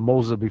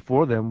Somoza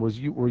before them,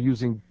 were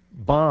using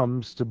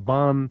bombs to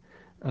bomb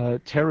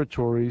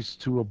territories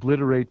to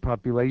obliterate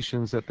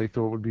populations that they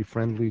thought would be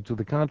friendly to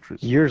the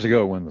Contras. Years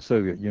ago, when the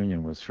Soviet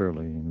Union was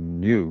fairly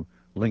new,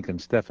 Lincoln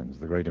Steffens,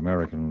 the great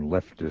American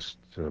leftist,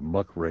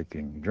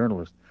 muckraking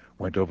journalist,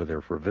 went over there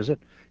for a visit.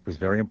 He was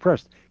very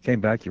impressed. Came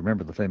back, you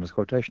remember the famous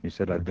quotation. He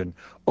said, I've been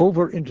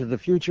over into the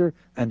future,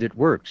 and it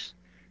works.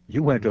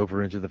 You went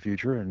over into the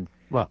future, and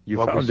Well, you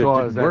what we found it saw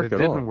is didn't that work it at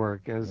didn't all.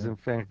 work, as Yeah. in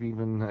fact,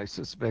 even I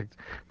suspect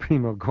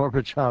Primo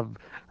Gorbachev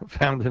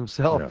found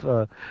himself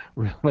Yeah.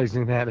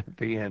 realizing that at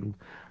the end.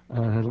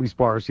 At least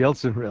Boris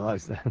Yeltsin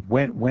realized that.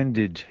 When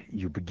did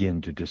you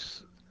begin to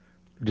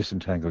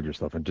disentangle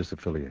yourself and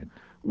disaffiliate?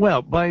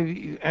 Well,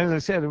 as I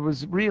said, it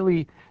was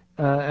really,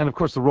 and of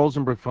course the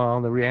Rosenberg file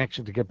and the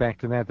reaction, to get back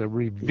to that, the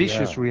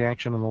vicious Yeah.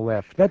 reaction on the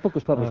left. That book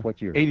was published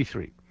what year?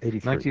 83.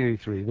 83.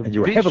 1983. The And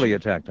you were heavily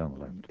attacked on the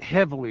left.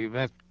 heavily,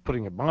 that's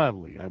putting it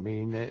mildly. I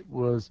mean,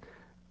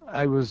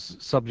 I was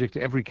subject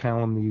to every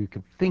calumny you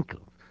could think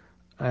of.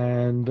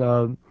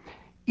 And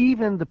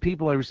even the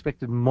people I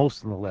respected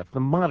most on the left, the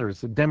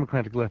moderates, the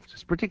Democratic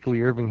leftists,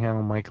 particularly Irving Howe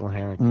and Michael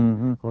Harrington,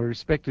 Mm-hmm. who I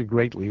respected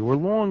greatly, were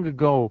long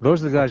ago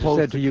Those are the guys who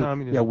opposed said to you, yeah,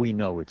 communism. we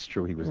know it's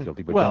true he was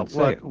guilty, but Well, don't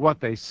say it. what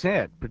they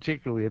said,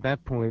 particularly at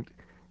that point,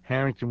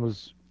 Harrington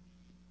was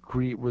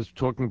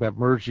talking about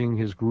merging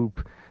his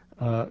group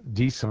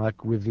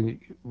DSOC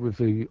with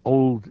the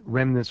old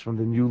remnants from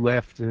the New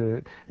Left, Yeah.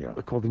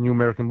 called the New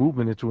American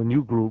Movement, into a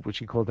new group which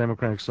he called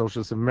Democratic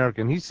Socialists of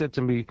America. And he said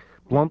to me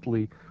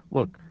bluntly,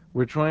 "Look,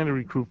 we're trying to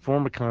recruit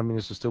former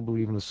communists who still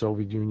believe in the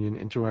Soviet Union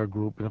into our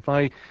group. And if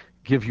I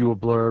give you a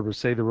blurb or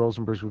say the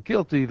Rosenbergs were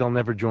guilty, they'll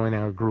never join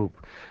our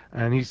group.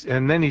 And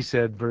then he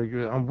said, very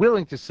good, I'm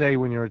willing to say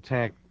when you're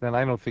attacked that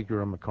I don't think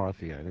you're a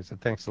McCarthyite. I said,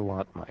 thanks a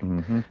lot, Mike.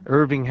 Mm-hmm.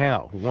 Irving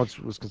Howe, who once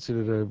was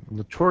considered a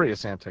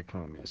notorious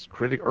anti-communist,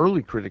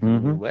 early critic of the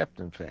Mm-hmm. New Left,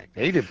 in fact,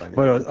 hated by the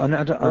New Well,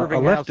 Left.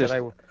 Irving Howe said,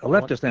 a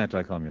leftist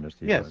anti-communist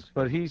he yes, was.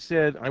 but he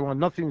said, I want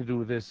nothing to do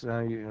with this.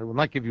 I will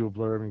not give you a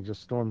blurb, and he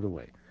just stormed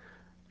away.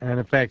 And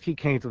in fact, he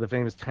came to the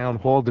famous town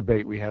hall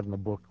debate we had in the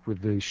book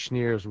with the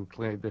Schneers, who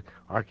claimed the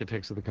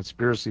architects of the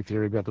conspiracy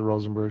theory about the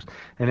Rosenbergs.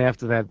 And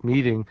after that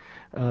meeting,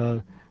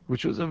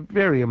 which was a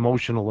very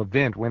emotional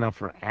event, went on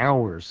for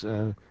hours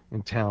in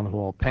town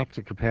hall, packed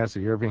to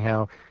capacity. Irving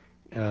Howe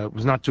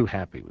was not too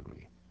happy with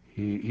me.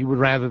 He would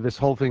rather this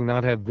whole thing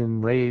not have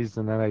been raised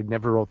and that I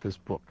never wrote this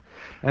book.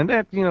 And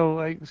that,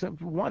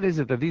 what is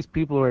it that these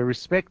people who I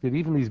respected,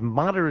 even these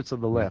moderates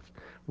of the left,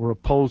 were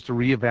opposed to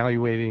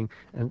reevaluating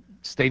and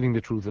stating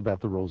the truth about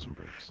the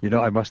Rosenbergs?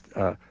 I must.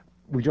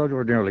 We don't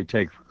ordinarily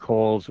take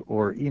calls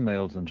or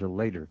emails until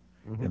later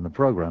in the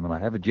program, and I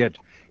haven't yet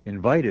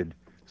invited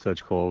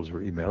such calls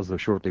or emails, though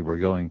shortly we're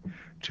going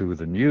to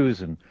the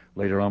news, and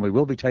later on we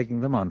will be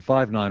taking them on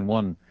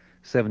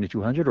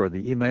 591-7200 or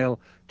the email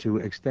to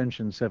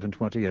extension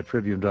 720 at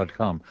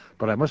tribune.com.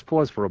 But I must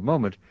pause for a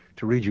moment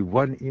to read you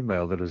one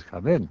email that has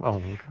come in.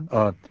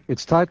 Oh,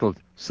 It's titled,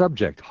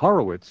 Subject,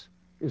 Horowitz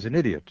is an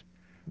Idiot.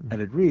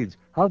 And it reads,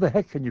 how the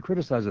heck can you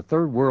criticize a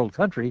third world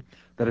country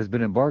that has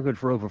been embargoed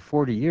for over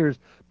 40 years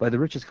by the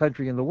richest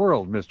country in the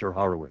world, Mr.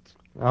 Horowitz?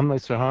 I'm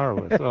Mr.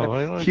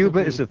 Horowitz.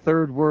 Cuba is a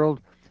third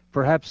world,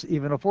 perhaps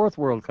even a fourth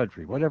world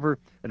country. Whatever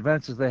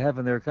advances they have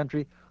in their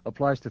country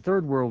applies to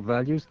third world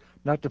values,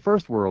 not to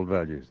first world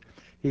values.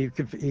 He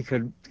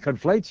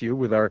conflates you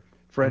with our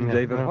friend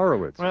David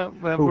Horowitz, who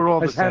we're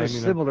all has the had a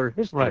same, similar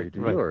history Right, to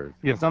right. yours.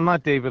 Yes, I'm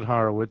not David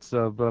Horowitz,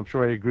 but I'm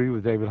sure I agree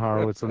with David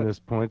Horowitz on this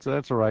point, so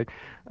that's all right.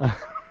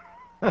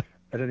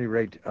 At any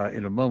rate,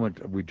 in a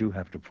moment, we do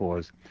have to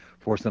pause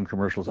for some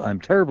commercials. I'm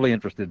terribly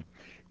interested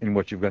in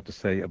what you've got to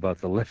say about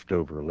the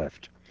leftover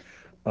left.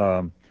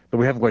 But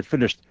we haven't quite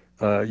finished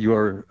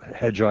your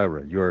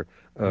hegira,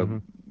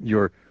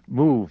 your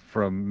move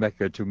from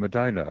Mecca to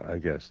Medina, I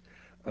guess.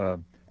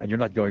 And you're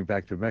not going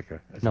back to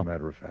Mecca, as a No.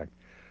 matter of fact.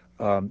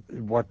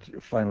 What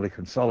finally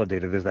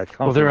consolidated is that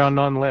conference. Well, there are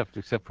none left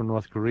except for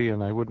North Korea,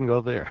 and I wouldn't go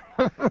there.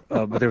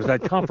 But there was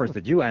that conference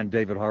that you and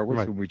David Horowitz,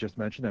 Right. whom we just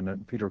mentioned,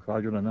 and Peter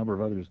Collier and a number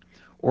of others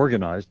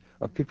organized,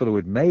 of people who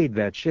had made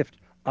that shift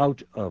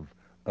out of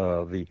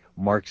the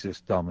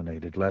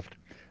Marxist-dominated left.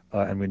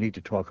 And we need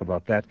to talk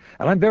about that.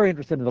 And I'm very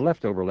interested in the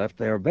leftover left.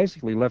 They are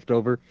basically left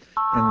over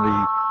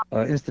in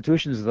the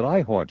institutions that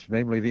I haunt,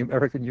 namely the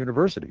American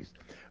universities,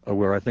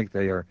 where I think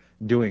they are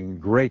doing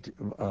great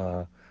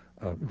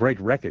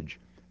wreckage.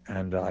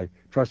 And I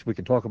trust we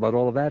can talk about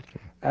all of that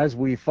as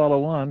we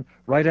follow on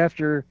right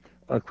after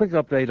a quick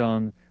update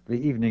on the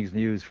evening's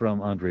news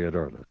from Andrea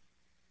Darla.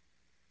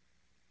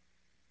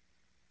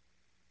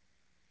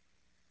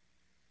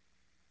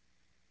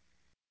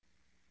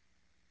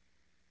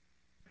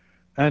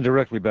 And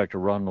directly back to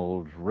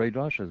Ronald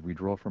Radosh as we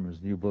draw from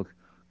his new book,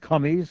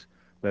 Commies,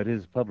 that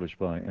is published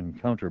by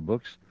Encounter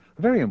Books,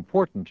 a very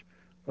important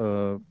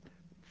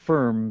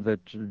firm that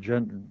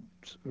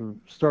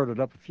started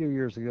up a few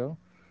years ago.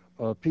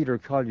 Peter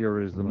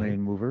Collier is the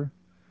main mover.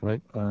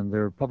 Right. And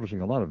they're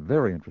publishing a lot of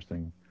very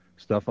interesting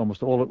stuff,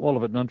 almost all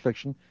of it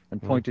nonfiction,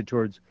 and pointed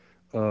towards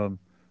the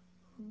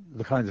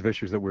kinds of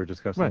issues that we're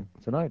discussing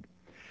tonight.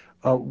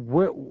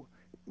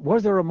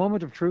 Was there a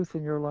moment of truth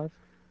in your life?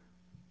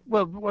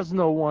 Well, there was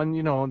no one.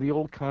 In the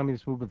old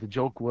communist movement, the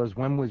joke was,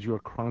 when was your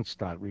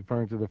Kronstadt?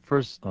 Referring to the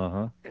first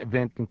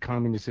event in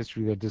communist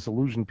history that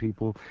disillusioned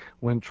people,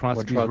 when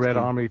Trotsky's Red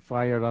Army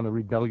fired on the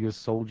rebellious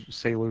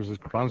sailors at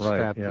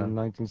Kronstadt in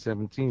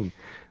 1917.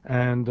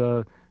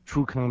 And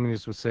true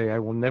communists would say, I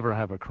will never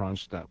have a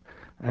Kronstadt.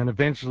 And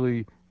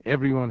eventually,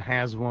 everyone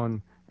has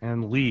one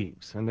and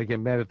leaves. And they get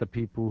mad at the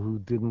people who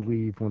didn't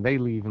leave when they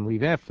leave and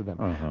leave after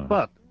them.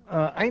 But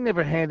I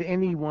never had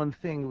any one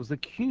thing. It was the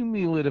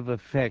cumulative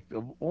effect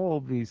of all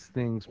these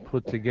things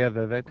put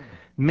together that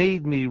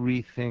made me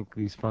rethink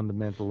these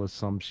fundamental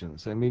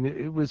assumptions. I mean,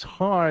 it was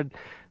hard.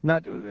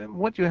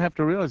 What you have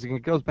to realize, and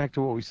it goes back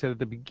to what we said at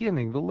the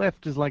beginning, the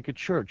left is like a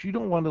church. You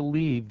don't want to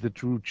leave the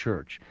true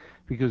church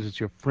because it's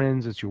your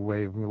friends, it's your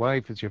way of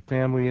life, it's your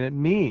family, and it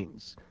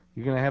means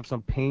you're going to have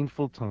some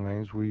painful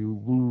times where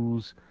you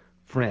lose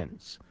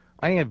friends.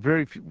 I have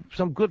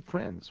some good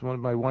friends. One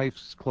of my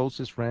wife's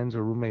closest friends,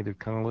 a roommate at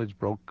college,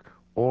 broke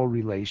all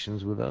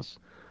relations with us,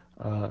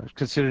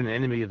 considered an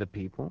enemy of the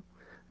people.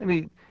 I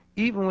mean,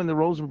 even when the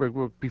Rosenberg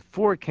book,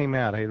 before it came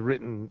out, I had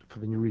written for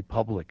the New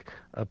Republic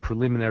a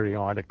preliminary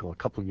article a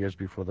couple of years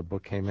before the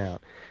book came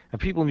out,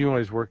 and people knew I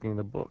was working in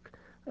the book.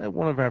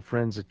 One of our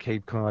friends at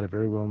Cape Cod, a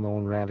very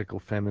well-known radical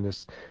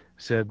feminist,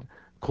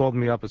 called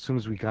me up as soon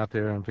as we got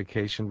there on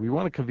vacation. We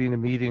want to convene a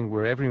meeting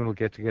where everyone will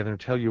get together and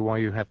tell you why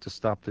you have to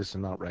stop this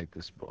and not write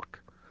this book.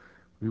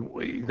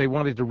 They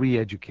wanted to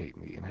re-educate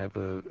me and have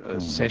a Hmm.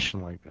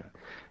 session like that.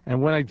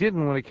 And when I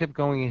didn't, when I kept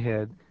going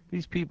ahead,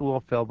 these people all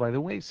fell by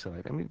the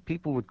wayside. I mean,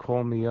 people would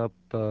call me up.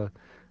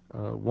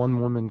 One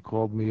woman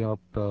called me up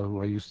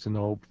who I used to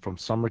know from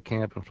summer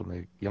camp and from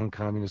the Young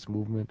Communist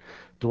Movement,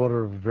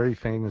 daughter of a very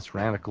famous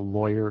radical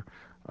lawyer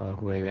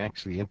who I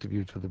actually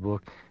interviewed for the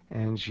book.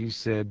 And she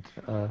said,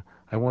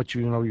 I want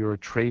you to know you're a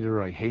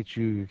traitor. I hate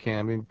you. You can't.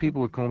 I mean,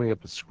 people would call me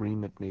up and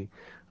scream at me.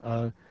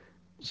 Uh,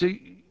 so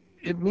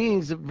it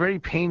means a very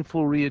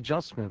painful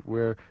readjustment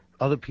where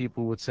other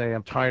people would say,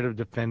 I'm tired of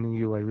defending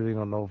you. I really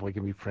don't know if I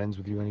can be friends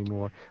with you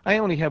anymore. I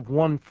only have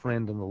one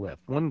friend on the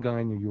left, one guy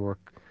in New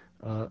York,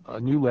 a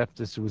new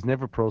leftist who was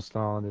never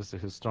pro-Stalinist, a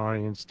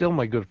historian, still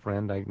my good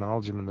friend. I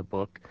acknowledge him in the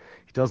book.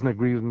 He doesn't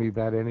agree with me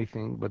about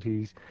anything, but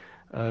he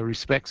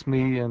respects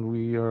me, and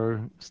we are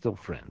still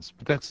friends.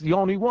 But that's the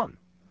only one.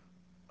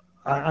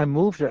 I'm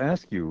moved to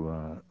ask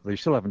you, they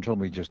still haven't told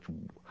me just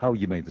how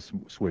you made the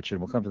switch, and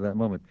we'll come to that in a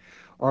moment.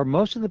 Are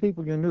most of the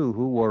people you knew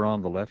who were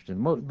on the left,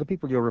 and the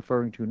people you're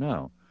referring to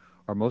now,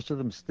 are most of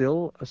them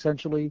still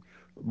essentially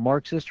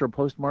Marxist or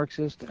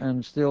post-Marxist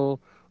and still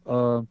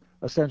uh,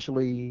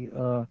 essentially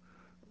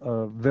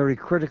very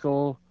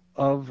critical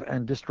of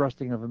and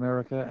distrusting of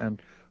America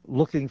and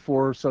looking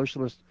for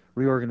socialist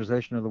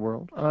reorganization of the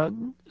world? Uh,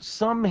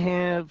 some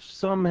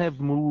have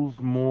moved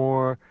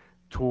more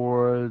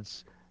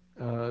towards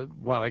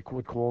what I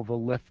would call the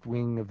left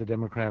wing of the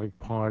Democratic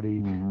Party.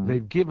 Hmm.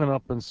 They've given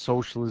up on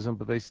socialism,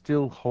 but they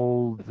still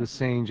hold the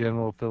same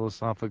general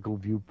philosophical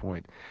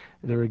viewpoint.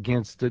 They're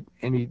against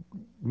any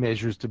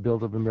measures to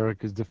build up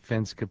America's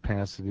defense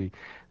capacity.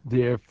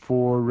 They're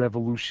for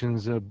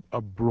revolutions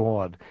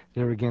abroad.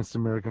 They're against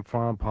American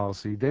foreign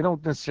policy. They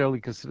don't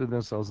necessarily consider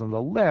themselves on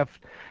the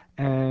left,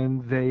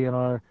 and they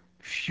are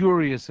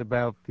furious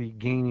about the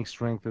gaining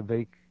strength of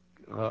the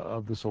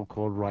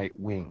so-called right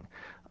wing.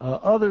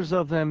 Others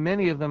of them,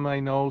 many of them I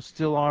know,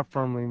 still are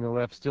firmly in the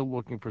left, still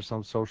looking for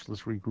some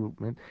socialist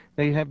regroupment.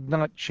 They have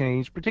not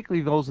changed,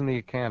 particularly those in the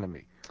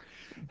academy.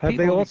 Have they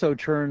People in the also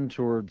turned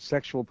toward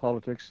sexual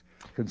politics,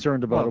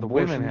 concerned about well, the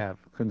women abortion, have,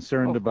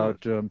 concerned of course.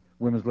 about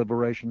women's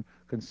liberation,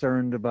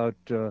 concerned about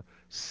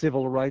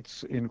civil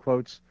rights, in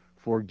quotes,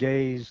 for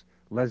gays,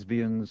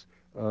 lesbians,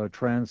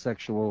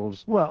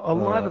 transsexuals, Well, a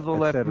lot of the et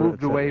left cetera, et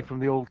moved away cetera? from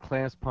the old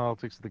class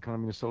politics of the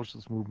communist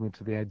socialist movement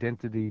to the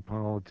identity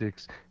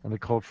politics and the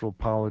cultural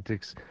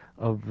politics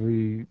of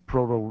the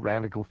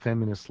proto-radical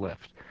feminist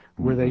left,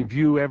 where they Mm-hmm.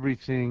 view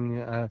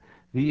everything,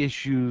 the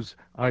issues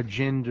are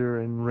gender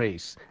and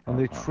race, and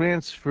they Uh-huh.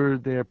 transfer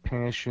their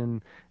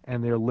passion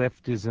and their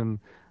leftism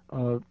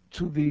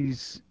to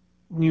these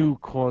new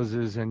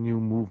causes and new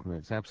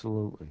movements.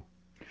 Absolutely.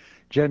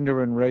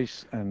 Gender and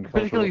race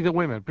Particularly the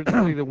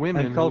and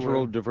women who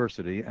cultural are.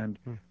 diversity, and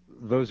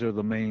those are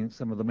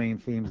some of the main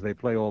themes they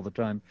play all the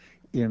time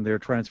in their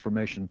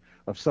transformation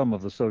of some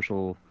of the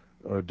social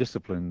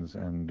disciplines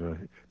and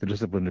the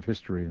discipline of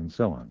history and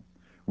so on.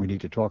 We need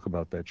to talk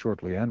about that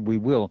shortly, and we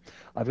will.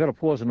 I've got to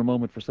pause in a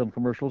moment for some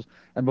commercials,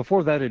 and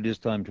before that, it is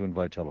time to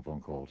invite telephone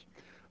calls.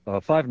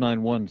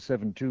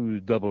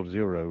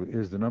 591-7200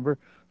 is the number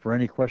for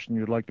any question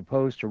you'd like to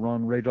pose to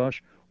Ron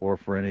Radosh or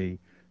for any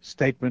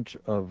statement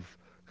of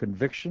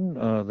conviction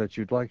that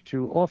you'd like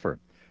to offer.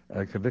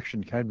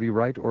 Conviction can be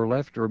right or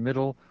left or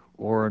middle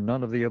or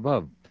none of the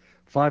above.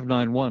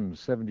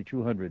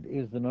 591-7200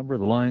 is the number.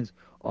 The lines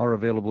are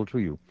available to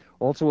you.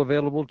 Also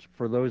available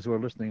for those who are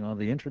listening on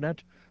the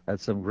internet at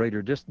some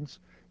greater distance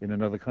in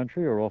another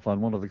country or off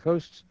on one of the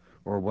coasts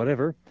or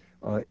whatever,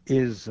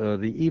 is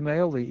the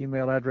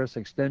email address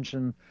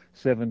extension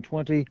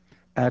 720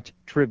 at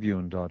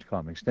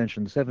tribune.com,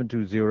 extension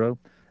 720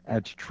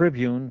 at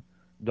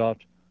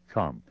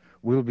tribune.com.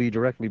 We'll be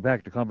directly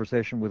back to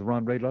conversation with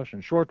Ron Radosh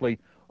and shortly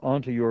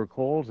on to your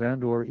calls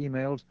and or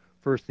emails.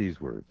 First,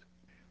 these words.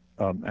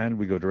 And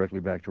we go directly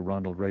back to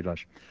Ronald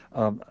Radosh.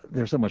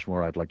 There's so much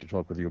more I'd like to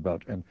talk with you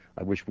about, and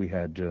I wish we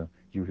had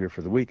you here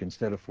for the week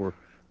instead of for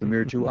the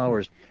mere 2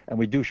 hours. And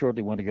we do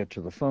shortly want to get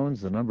to the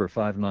phones, the number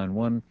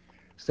 591-7200.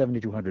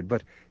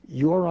 But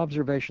your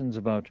observations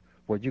about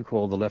what you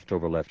call the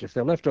leftover left, if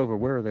they're left over,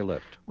 where are they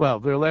left? Well,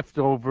 they're left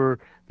over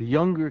the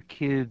younger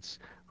kids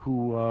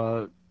who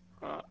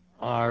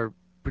are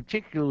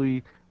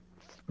particularly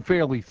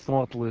fairly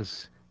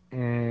thoughtless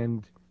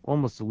and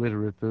almost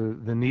illiterate.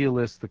 The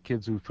nihilists, the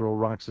kids who throw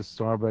rocks at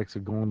Starbucks or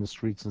go in the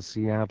streets in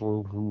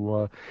Seattle,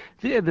 who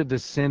they're the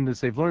descendants.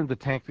 They've learned the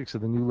tactics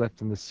of the New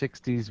Left in the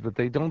 '60s, but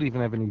they don't even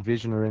have any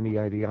vision or any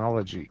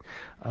ideology,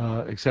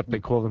 except they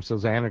call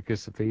themselves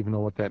anarchists, if they even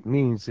know what that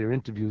means. Their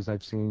interviews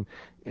I've seen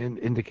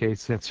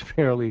indicates that's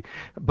fairly.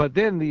 But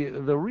then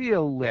the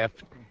real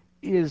left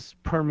is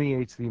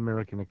permeates the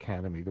American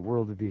academy, the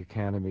world of the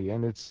academy,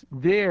 and it's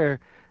there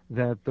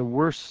that the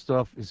worst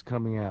stuff is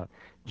coming out.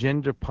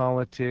 Gender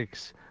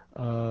politics,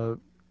 uh,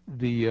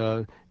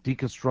 the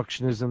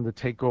deconstructionism, the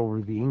takeover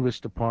of the English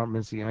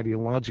departments, the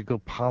ideological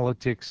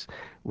politics,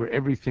 where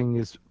everything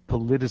is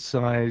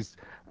politicized.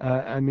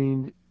 I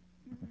mean,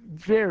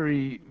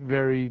 very,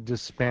 very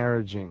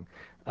disparaging.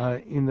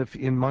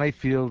 In my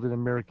field in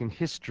American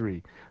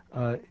history,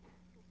 uh,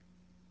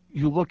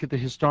 you look at the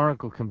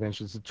historical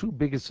conventions, the two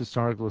biggest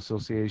historical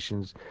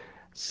associations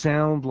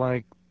sound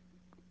like,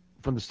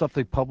 from the stuff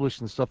they published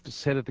and the stuff that's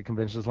said at the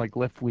conventions, like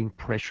left-wing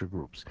pressure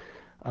groups.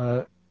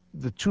 Uh,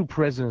 the two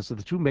presidents of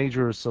the two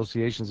major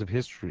associations of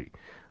history,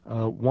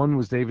 one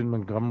was David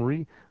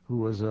Montgomery, who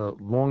was a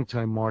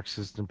longtime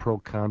Marxist and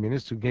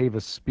pro-communist, who gave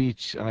a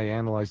speech I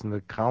analyzed in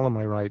the column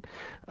I write,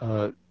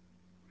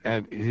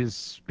 at his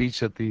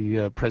speech at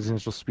the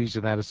presidential speech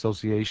of that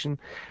association,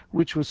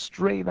 which was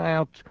straight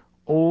out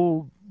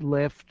old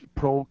left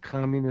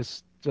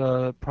pro-communist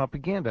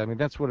propaganda. I mean,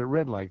 that's what it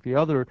read like. The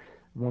other,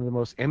 one of the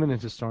most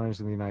eminent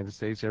historians in the United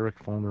States, Eric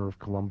Foner of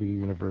Columbia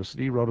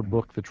University, wrote a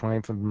book, The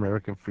Triumph of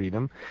American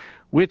Freedom,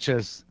 which,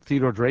 as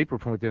Theodore Draper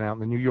pointed out in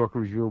the New York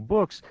Review of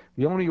Books,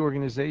 the only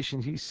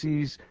organization he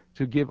sees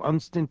to give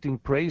unstinting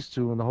praise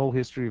to in the whole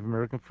history of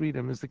American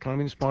freedom is the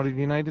Communist Party of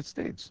the United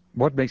States.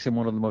 What makes him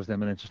one of the most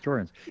eminent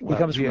historians? He Well,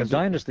 comes from a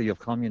dynasty of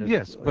communist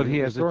yes, but he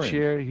has a historians.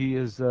 chair. He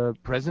is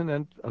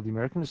president of the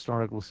American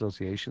Historical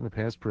Association, the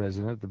past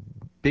president, the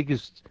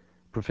biggest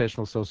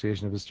professional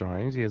association of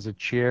historians. He has a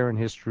chair in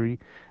history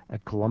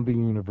at Columbia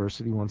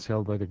University, once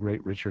held by the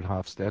great Richard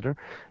Hofstadter.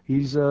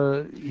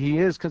 He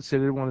is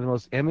considered one of the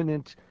most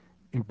eminent,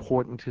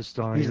 important He's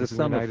the historians in the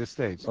son United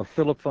States. of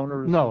Philip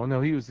Foner. No,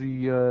 he was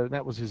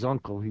that was his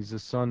uncle. He's the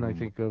son, I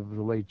think, of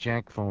the late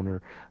Jack Foner.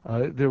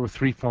 There were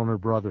three Foner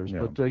brothers,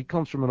 Yeah. but he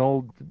comes from an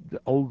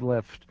old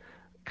left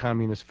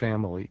communist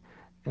family,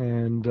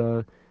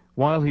 and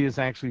while he has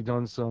actually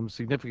done some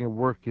significant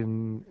work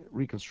in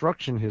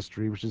Reconstruction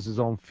history, which is his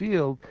own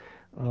field,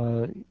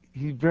 uh,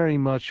 he very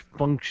much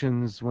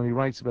functions when he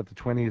writes about the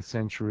 20th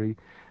century.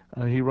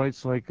 He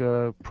writes like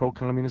a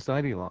pro-communist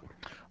ideologue.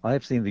 I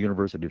have seen the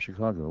University of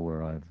Chicago,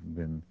 where I've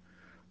been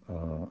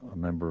a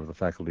member of the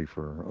faculty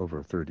for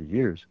over 30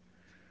 years.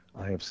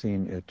 I have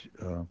seen it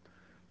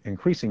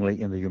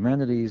increasingly in the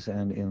humanities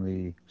and in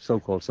the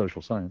so-called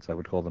social science, I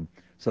would call them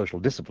social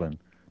discipline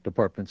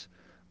departments,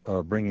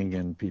 bringing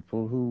in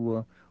people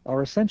who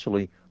are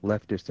essentially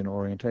leftist in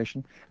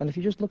orientation. And if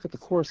you just look at the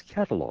course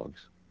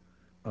catalogs,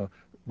 uh,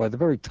 by the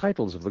very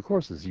titles of the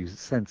courses, you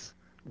sense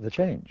the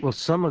change. Well,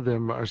 some of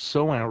them are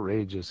so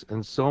outrageous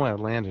and so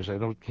outlandish. I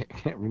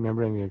can't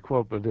remember any to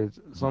quote, but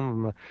some of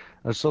them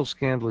are so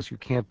scandalous you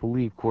can't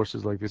believe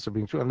courses like this are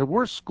being true. And the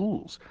worst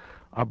schools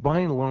are, by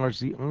and large,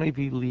 the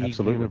Ivy League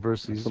Absolutely.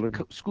 universities,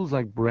 Absolutely. schools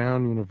like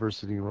Brown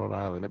University in Rhode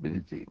Island. I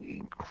mean, it's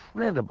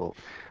incredible.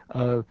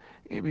 I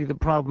mean, the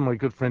problem my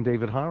good friend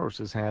David Horowitz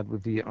has had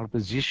with the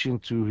opposition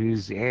to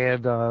his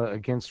ad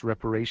against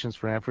reparations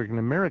for African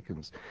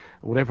Americans.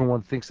 Whatever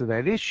one thinks of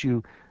that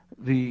issue,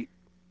 the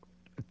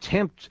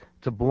attempt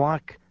to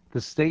block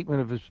the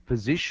statement of his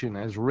position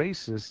as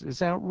racist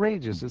is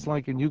outrageous. It's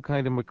like a new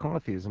kind of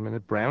McCarthyism. And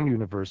at Brown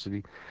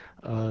University,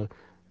 uh,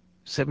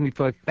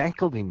 75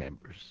 faculty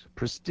members,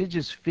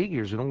 prestigious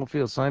figures in all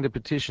fields, signed a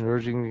petition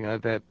urging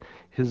that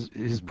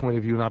his point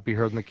of view not be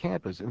heard on the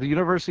campus. At the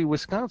University of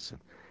Wisconsin,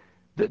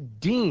 the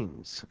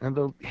deans and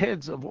the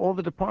heads of all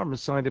the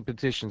departments signed a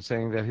petition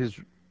saying that his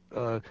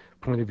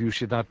point of view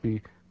should not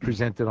be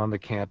presented on the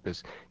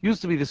campus.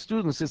 Used to be the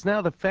students, it's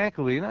now the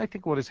faculty. And I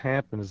think what has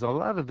happened is a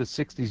lot of the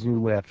 60s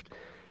new left,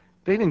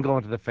 they didn't go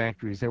into the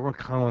factories. They weren't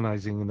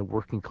colonizing in the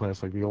working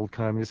class like the old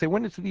communists. They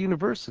went into the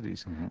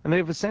universities, and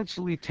they've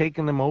essentially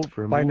taken them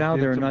over. And By now,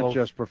 moved they're into not both.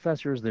 just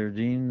professors, they're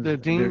deans. They're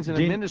deans and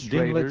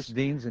administrators. Deanlets,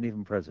 deans, and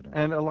even presidents.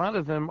 And a lot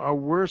of them are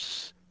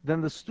worse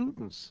than the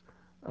students.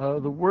 The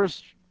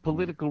worst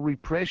political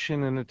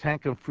repression and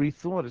attack of free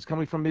thought is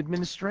coming from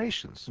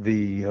administrations.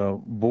 The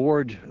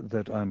board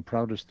that I'm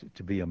proudest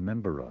to be a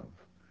member of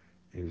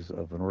is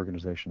of an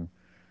organization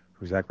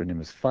whose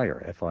acronym is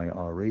FIRE,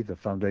 F-I-R-E, the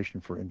Foundation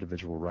for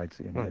Individual Rights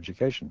in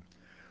Education.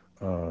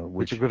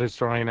 Which a good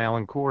historian,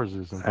 Alan Kors,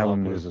 is involved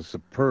Alan with. is a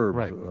superb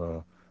Right.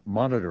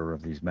 monitor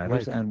of these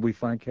matters, Right. and we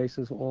find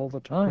cases all the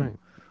time Right.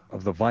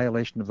 of the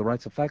violation of the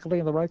rights of faculty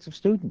and the rights of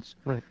students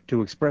Right.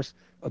 to express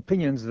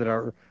opinions that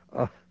are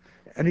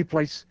any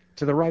place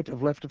to the right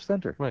of left of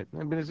center. Right.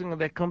 I mean,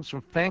 that comes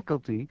from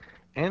faculty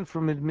and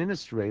from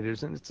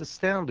administrators, and it's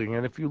astounding.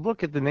 And if you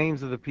look at the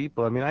names of the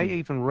people, I mean, I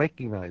even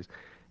recognize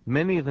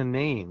many of the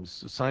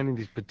names signing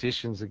these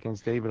petitions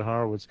against David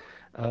Horowitz.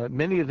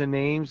 Many of the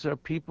names are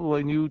people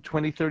I knew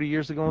 20, 30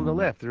 years ago on the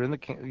left. They're in the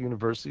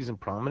universities in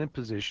prominent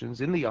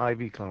positions, in the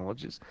Ivy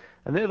colleges,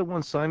 and they're the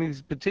ones signing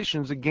these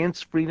petitions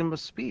against freedom of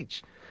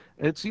speech.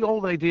 It's the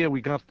old idea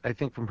we got, I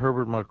think, from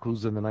Herbert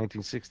Marcuse in the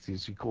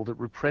 1960s. He called it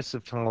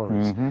repressive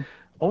tolerance.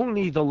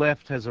 Only the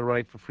left has a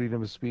right for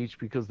freedom of speech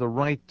because the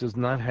right does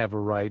not have a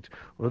right,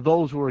 or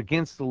those who are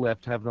against the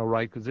left have no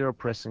right because they're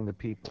oppressing the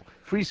people.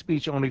 Free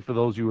speech only for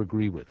those you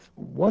agree with.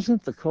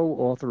 Wasn't the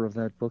co-author of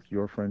that book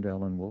your friend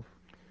Alan Wolf?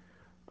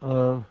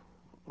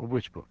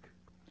 Which book?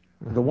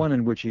 The one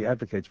in which he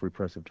advocates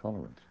repressive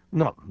tolerance.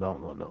 No.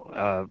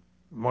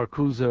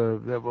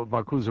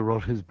 Marcuse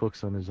wrote his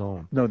books on his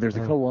own. No, there's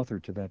a co-author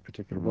to that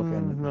particular book.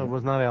 And no, it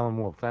was not Alan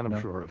Wolf. That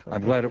I'm sure of.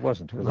 I'm glad it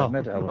wasn't, because I've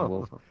met Alan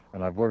Wolf,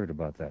 and I've worried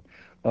about that.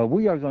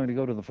 We are going to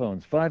go to the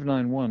phones.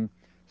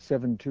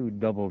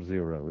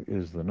 591-7200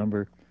 is the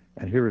number.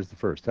 And here is the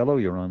first. Hello,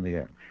 you're on the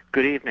air.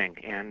 Good evening,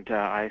 and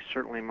I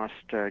certainly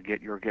must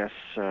get your guest's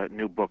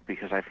new book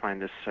because I find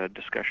this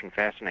discussion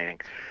fascinating.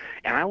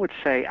 And I would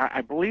say,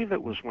 I believe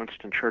it was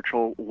Winston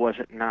Churchill, was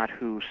it not,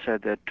 who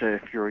said that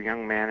if you're a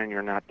young man and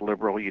you're not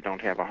liberal, you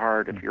don't have a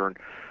heart. If you're an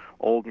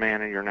old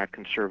man and you're not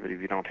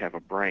conservative, you don't have a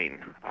brain.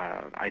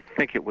 I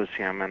think it was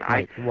him, and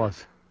Right, it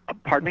was.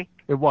 Pardon me?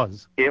 It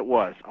was. It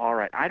was. All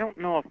right. I don't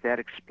know if that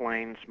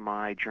explains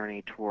my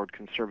journey toward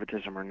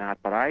conservatism or not,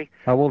 but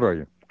How old are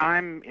you?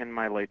 I'm in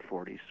my late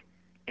 40s.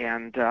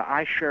 And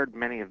I shared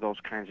many of those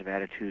kinds of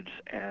attitudes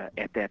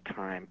at that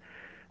time.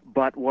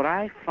 But what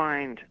I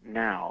find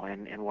now,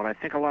 and what I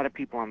think a lot of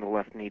people on the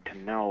left need to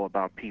know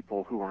about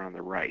people who are on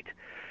the right,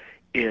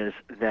 is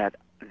that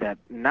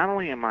not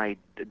only am I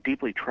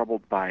deeply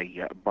troubled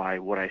by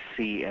what I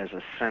see as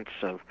a sense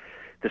of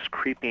this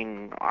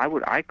creeping, I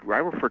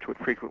refer to it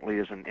frequently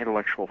as an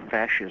intellectual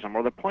fascism,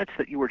 or the points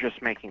that you were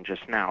just making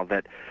just now,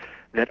 that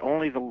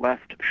only the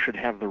left should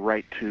have the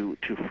right to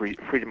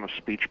freedom of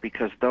speech,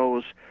 because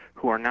those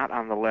who are not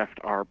on the left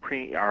are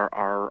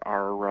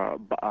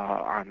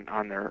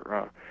on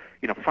their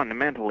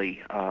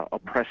fundamentally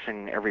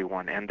oppressing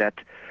everyone, and that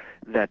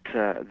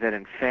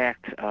in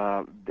fact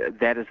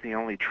that is the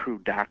only true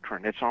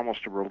doctrine. It's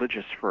almost a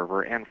religious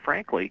fervor, and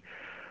frankly,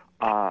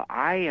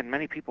 I and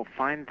many people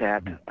find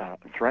that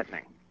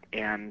threatening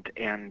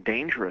and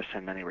dangerous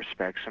in many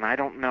respects. And I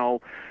don't know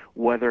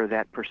whether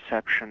that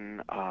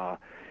perception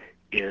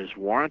is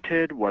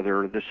warranted,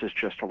 whether this is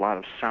just a lot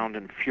of sound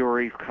and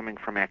fury coming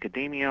from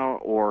academia,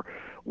 or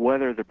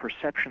whether the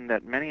perception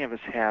that many of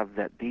us have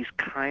that these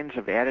kinds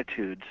of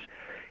attitudes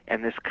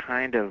and this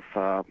kind of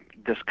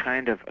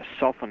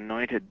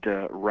self-anointed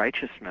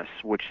righteousness,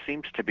 which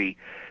seems to be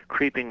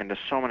creeping into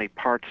so many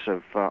parts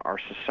of our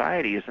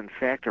society, is in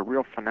fact a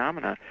real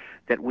phenomena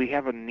that we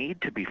have a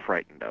need to be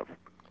frightened of.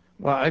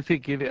 Well, I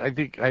think I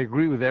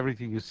agree with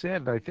everything you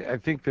said. I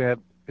think that,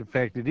 in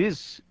fact, it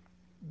is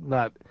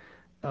not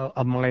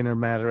a minor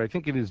matter. I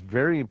think it is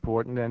very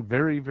important and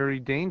very, very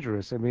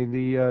dangerous. I mean,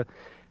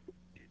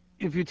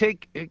 if you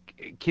take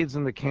kids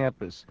on the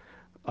campus,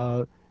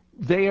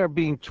 they are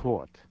being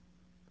taught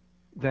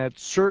that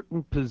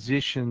certain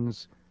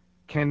positions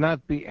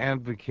cannot be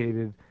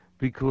advocated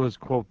because,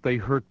 quote, they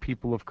hurt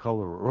people of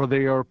color, or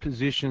they are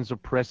positions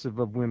oppressive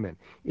of women.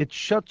 It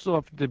shuts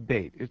off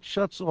debate. It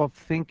shuts off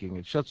thinking.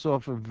 It shuts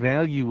off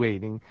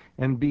evaluating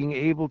and being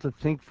able to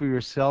think for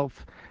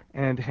yourself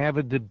and have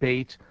a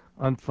debate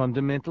on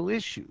fundamental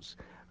issues.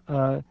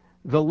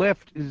 The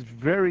left is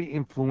very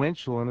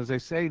influential, and as I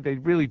say, they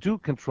really do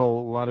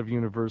control a lot of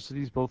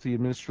universities, both the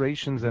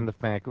administrations and the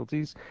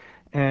faculties.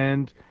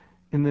 And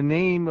in the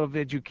name of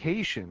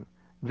education,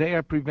 they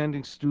are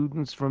preventing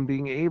students from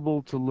being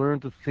able to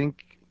learn to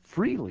think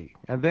freely.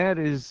 And that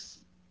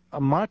is a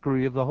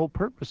mockery of the whole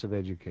purpose of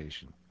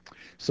education.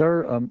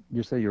 Sir,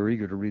 you say you're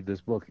eager to read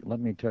this book.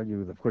 Let me tell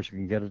you, of course, you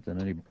can get it in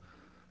any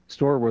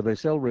store where they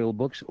sell real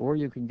books, or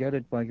you can get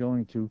it by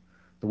going to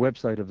the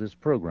website of this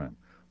program.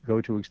 Go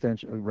to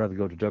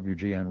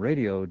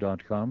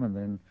WGNradio.com and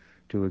then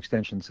to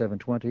extension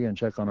 720 and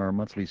check on our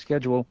monthly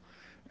schedule.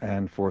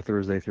 And for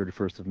Thursday,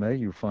 31st of May,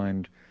 you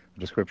find a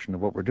description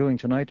of what we're doing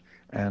tonight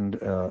and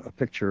a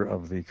picture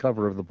of the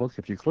cover of the book.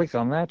 If you click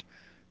on that,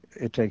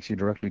 it takes you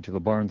directly to the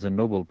Barnes &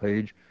 Noble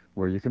page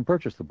where you can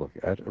purchase the book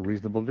at a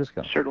reasonable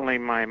discount. Certainly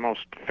my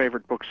most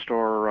favorite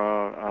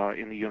bookstore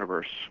in the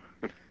universe.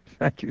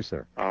 Thank you,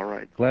 sir. All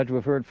right. Glad to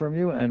have heard from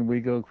you, and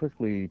we go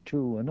quickly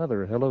to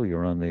another. Hello,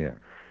 you're on the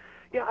air.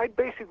 Yeah, I'd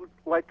basically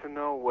like to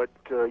know what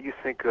you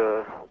think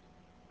of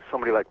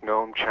somebody like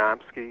Noam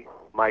Chomsky,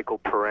 Michael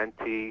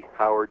Parenti,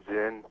 Howard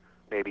Zinn,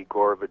 maybe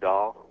Gore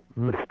Vidal,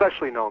 but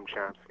especially Noam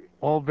Chomsky.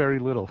 All very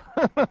little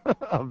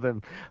of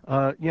them.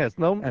 Yes,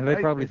 Noam. And they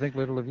probably think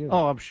little of you.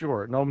 Oh, I'm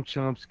sure. Noam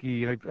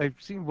Chomsky. I've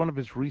seen one of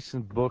his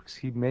recent books.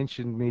 He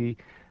mentioned me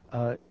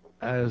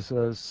as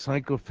a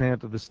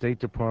sycophant of the State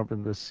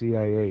Department, the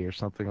CIA, or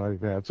something like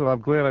that. So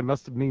I'm glad I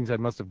must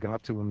have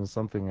got to him in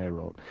something I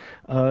wrote.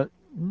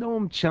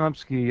 Noam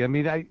Chomsky. I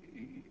mean, I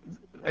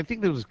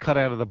think that was cut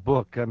out of the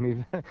book. I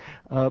mean,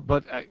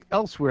 but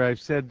elsewhere I've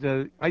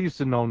said I used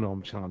to know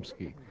Noam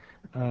Chomsky.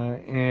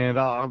 And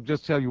I'll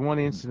just tell you one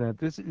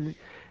incident.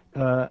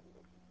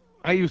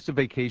 I used to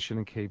vacation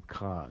in Cape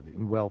Cod,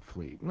 in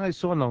Wellfleet, and I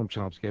saw Noam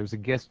Chomsky. I was a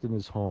guest in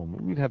his home.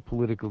 We'd have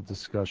political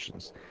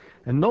discussions.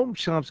 And Noam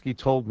Chomsky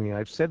told me,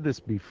 I've said this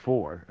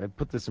before, I've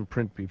put this in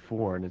print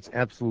before, and it's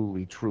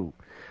absolutely true.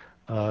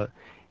 Noam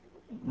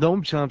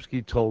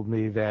Chomsky told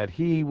me that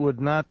he would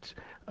not,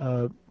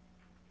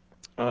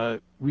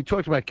 we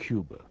talked about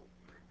Cuba.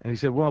 And he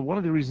said, well, one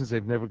of the reasons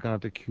I've never gone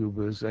to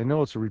Cuba is I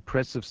know it's a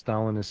repressive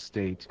Stalinist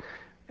state,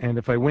 and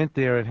if I went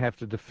there, I'd have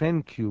to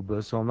defend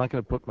Cuba, so I'm not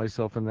going to put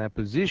myself in that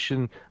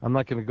position. I'm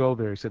not going to go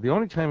there. He said, the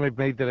only time I've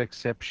made that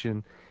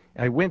exception,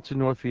 I went to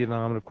North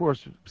Vietnam, and of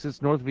course,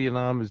 since North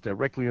Vietnam is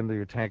directly under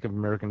the attack of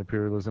American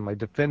imperialism, I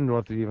defend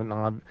North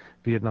Vietnam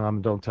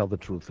and don't tell the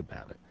truth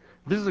about it.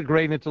 This is a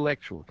great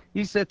intellectual.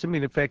 He said to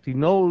me, in fact, he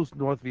knows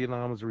North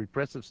Vietnam is a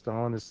repressive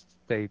Stalinist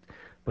state,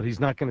 but he's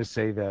not going to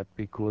say that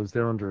because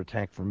they're under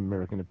attack from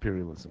American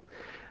imperialism.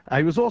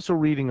 I was also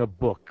reading a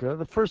book,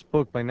 the first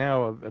book by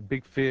now a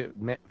big figure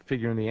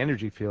in the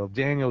energy field,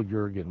 Daniel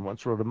Yergin,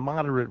 once wrote a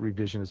moderate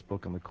revisionist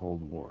book on the Cold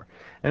War.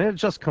 And it had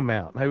just come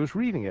out, and I was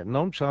reading it. And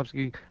Noam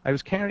Chomsky, I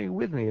was carrying it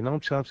with me, and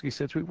Noam Chomsky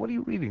said to me, "What are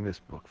you reading this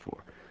book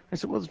for?" I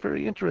said, "Well, it's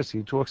very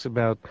interesting. He talks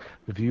about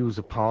the views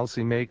of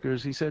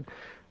policymakers." He said,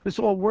 "It's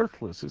all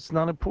worthless. It's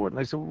not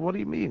important." I said, "Well, what do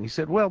you mean?" He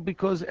said, "Well,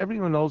 because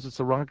everyone knows it's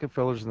the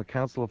Rockefellers and the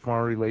Council of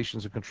Foreign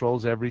Relations who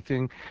controls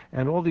everything,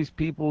 and all these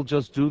people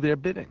just do their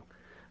bidding."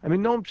 I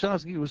mean, Noam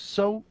Chomsky was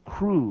so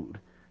crude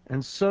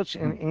and such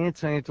an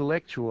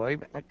anti-intellectual. I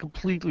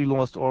completely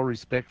lost all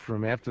respect for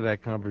him after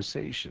that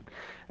conversation.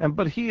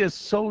 But he is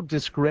so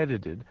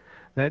discredited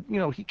that,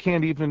 he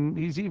can't even,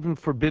 he's even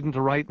forbidden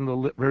to write in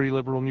the very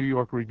liberal New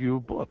York Review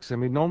of Books. I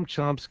mean, Noam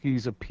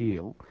Chomsky's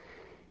appeal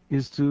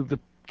is to the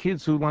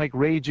kids who like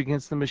Rage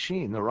Against the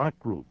Machine, the rock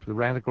group, the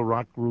radical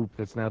rock group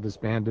that's now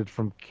disbanded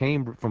from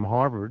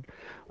Harvard,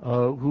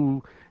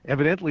 who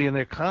evidently in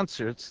their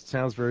concerts, it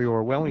sounds very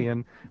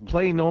Orwellian,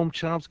 play Noam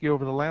Chomsky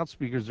over the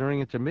loudspeakers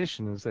during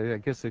intermission. And I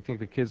guess they think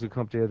the kids who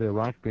come to their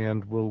rock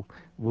band will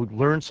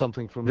learn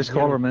something from This him.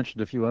 caller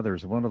mentioned a few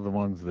others. One of the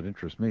ones that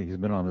interests me, he's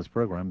been on this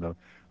program, though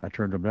I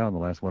turned him down the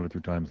last one or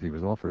two times he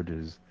was offered,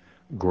 is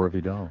Gore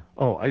Vidal.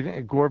 Oh, I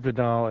think Gore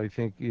Vidal, I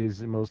think, is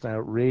the most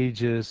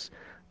outrageous,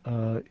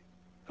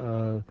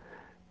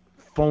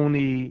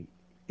 phony,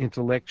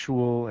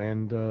 intellectual,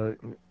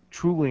 and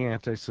truly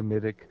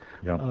anti-Semitic.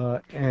 Yeah.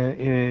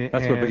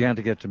 That's what began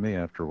to get to me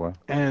after a while.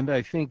 And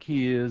I think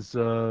he is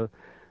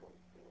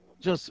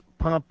just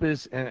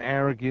pompous and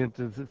arrogant.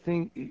 The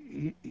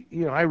thing,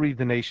 I read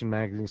The Nation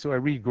magazine, so I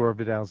read Gore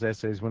Vidal's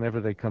essays whenever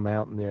they come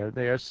out, and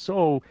they are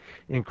so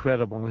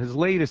incredible. And his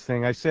latest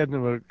thing, I said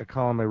in a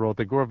column I wrote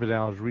that Gore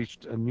Vidal has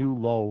reached a new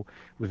low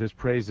with his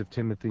praise of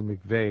Timothy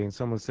McVeigh, and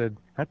someone said,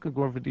 "How could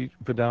Gore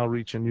Vidal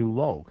reach a new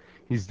low?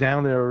 He's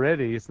down there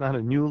already. It's not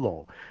a new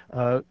low."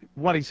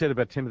 What he said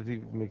about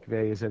Timothy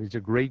McVeigh is that he's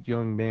a great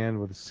young man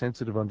with a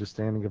sensitive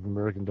understanding of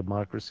American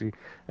democracy.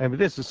 And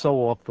this is so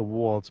off the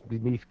wall, it's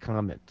beneath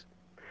comment.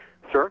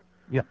 Sir?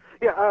 Yeah.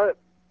 Yeah,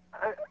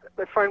 I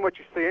find what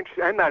you say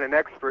interesting. I'm not an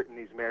expert in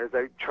these matters.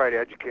 I try to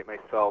educate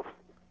myself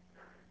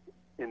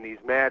in these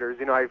matters.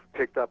 I've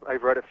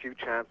read a few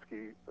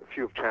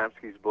of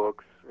Chomsky's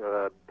books,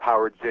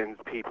 Howard Zinn's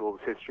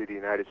People's History of the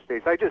United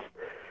States.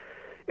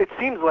 It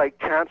seems like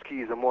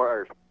Chomsky is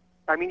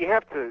you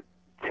have to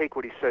take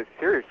what he says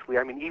seriously.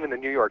 I mean, even the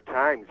New York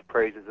Times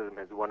praises him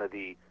as one of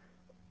the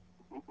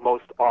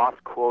most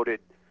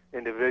oft-quoted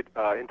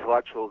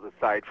intellectuals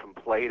aside from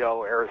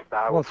Plato,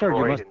 Aristotle, well, sir,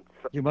 Freud.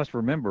 You must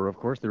remember, of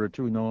course, there are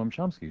two Noam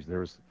Chomskys.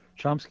 There's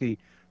Chomsky,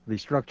 the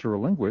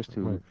structural linguist,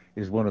 who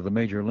is one of the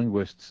major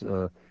linguists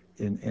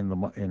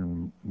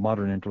in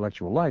modern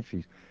intellectual life.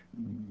 He's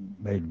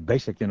made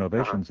basic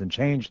innovations and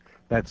changed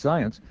that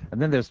science.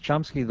 And then there's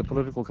Chomsky, the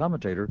political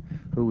commentator,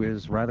 who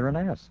is rather an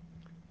ass.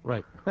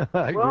 Right.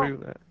 I agree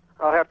with that.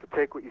 I'll have to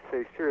take what you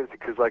say seriously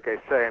because, like I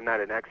say, I'm not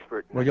an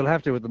expert. Well, you'll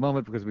have to at the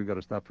moment because we've got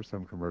to stop for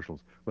some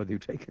commercials, whether you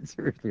take it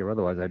seriously or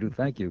otherwise. I do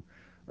thank you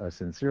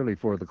sincerely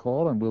for the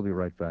call, and we'll be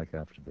right back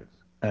after this.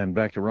 And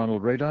back to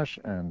Ronald Radosh,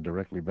 and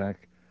directly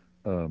back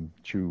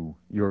to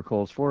your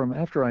calls for him,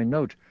 after I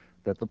note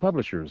that the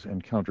publishers,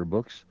 Encounter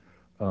Books,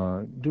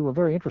 do a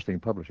very interesting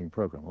publishing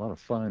program, a lot of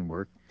fine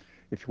work.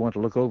 If you want to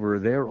look over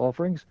their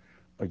offerings,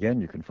 again,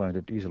 you can find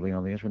it easily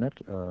on the internet.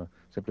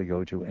 Simply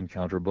go to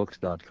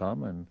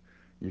encounterbooks.com, and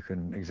you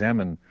can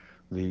examine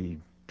the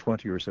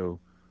 20 or so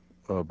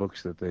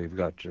books that they've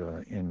got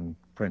in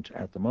print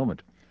at the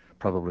moment.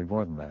 Probably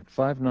more than that.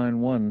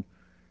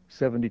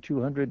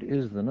 591-7200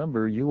 is the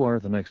number. You are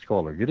the next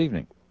caller. Good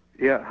evening.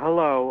 Yeah,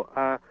 hello.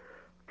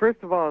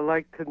 First of all, I'd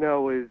like to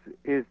know, is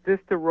this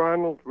the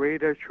Ronald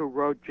Radosh who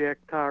wrote Jack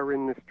Tar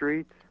in the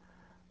Streets?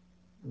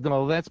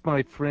 No, that's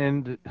my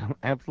friend.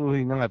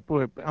 Absolutely not.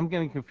 Boy, I'm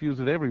getting confused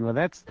with everyone.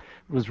 That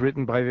was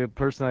written by the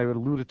person I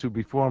alluded to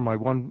before, my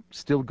one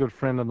still good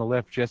friend on the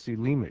left, Jesse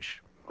Leamish.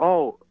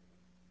 Oh,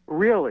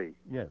 really?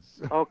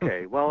 Yes.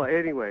 Okay. Well,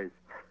 anyways,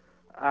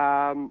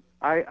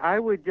 I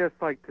would just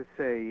like to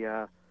say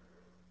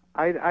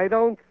I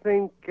don't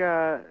think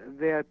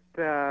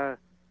that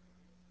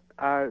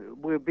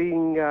we're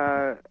being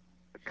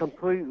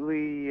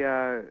completely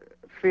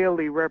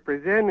fairly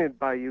represented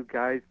by you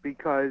guys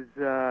because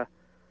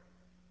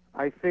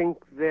I think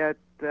that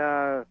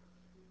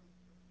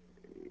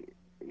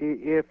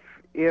if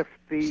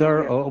the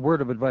Sir, a word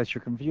of advice: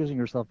 you're confusing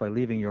yourself by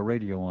leaving your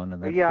radio on,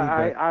 and that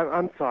feedback.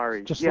 I'm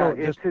sorry. Just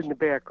it's in the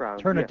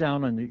background. Turn it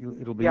down, and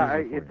it'll be easier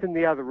for it's you. in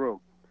the other room.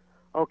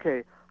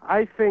 Okay,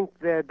 I think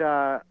that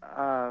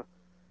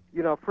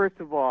first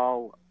of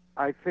all,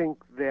 I think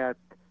that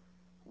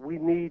we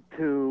need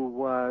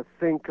to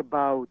think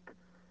about,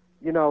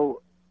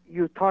 you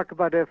talk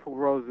about Ethel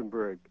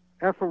Rosenberg.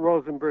 Ethel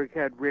Rosenberg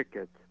had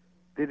rickets.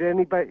 Did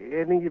any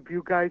of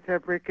you guys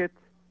have rickets?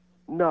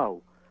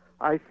 No.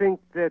 I think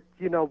that,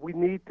 we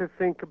need to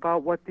think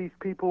about what these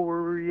people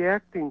were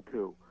reacting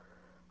to.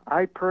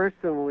 I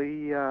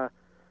personally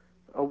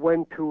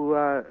went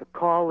to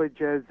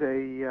college as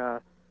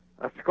a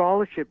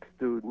scholarship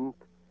student,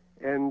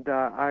 and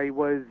I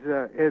was.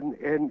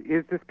 And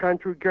is this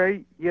country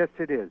great? Yes,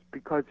 it is,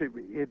 because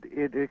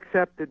it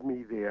accepted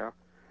me there,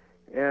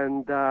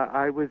 and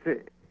I was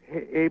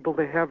able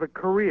to have a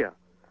career.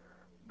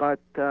 But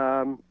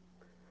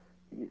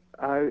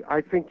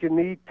I think you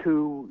need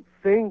to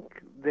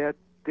think that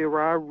there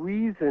are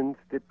reasons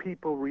that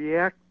people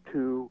react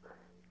to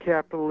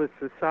capitalist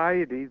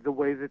society the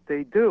way that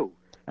they do.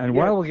 And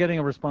while we're getting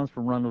a response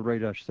from Ronald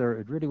Radosh, sir,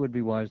 it really would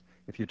be wise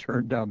if you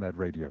turned down that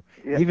radio,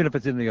 even if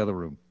it's in the other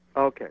room.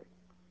 Okay.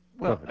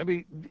 Well, I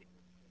mean,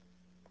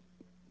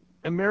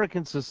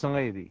 American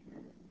society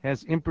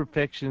has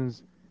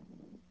imperfections,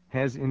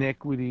 has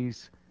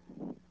inequities,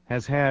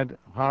 has had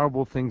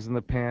horrible things in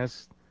the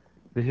past.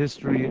 The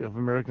history of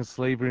American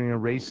slavery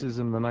and racism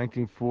in the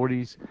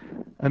 1940s.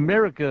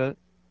 America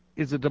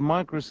is a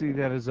democracy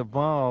that has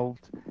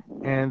evolved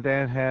and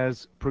that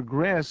has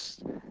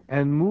progressed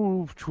and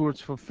moved towards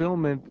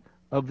fulfillment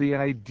of the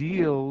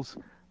ideals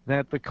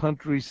that the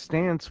country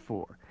stands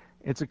for.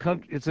 It's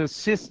a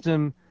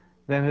system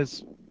that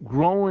has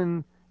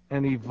grown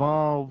and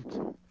evolved,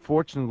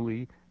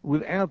 fortunately,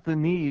 without the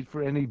need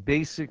for any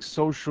basic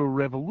social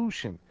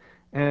revolution.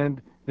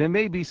 And there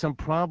may be some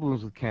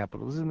problems with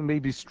capitalism, there may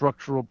be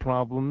structural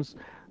problems,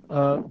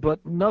 but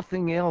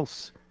nothing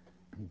else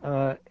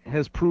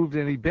has proved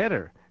any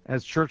better.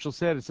 As Churchill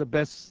said, it's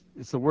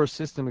the worst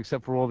system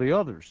except for all the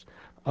others.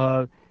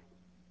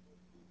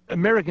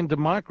 American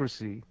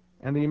democracy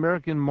and the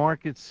American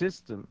market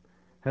system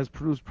has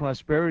produced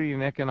prosperity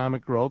and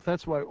economic growth.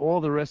 That's why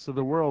all the rest of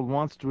the world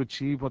wants to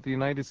achieve what the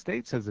United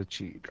States has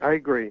achieved. I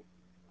agree.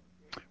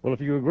 Well,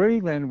 if you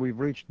agree, then we've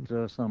reached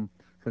some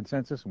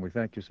consensus, and we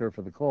thank you, sir,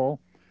 for the call,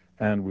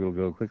 and we'll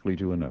go quickly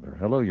to another.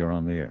 Hello, you're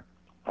on the air.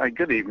 Hi,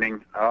 good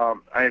evening. I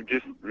have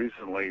just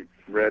recently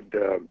read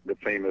the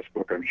famous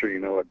book, I'm sure you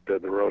know it, The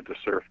Road to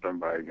Serfdom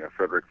by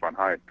Friedrich von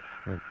Hayek,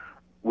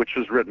 which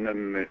was written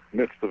in the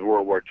midst of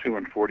World War II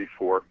in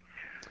 1944.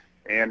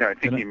 And I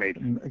think he made...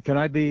 Can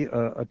I be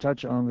a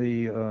touch on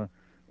the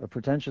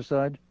pretentious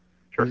side?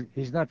 Sure.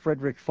 He's not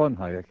Friedrich von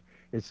Hayek.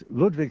 It's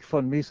Ludwig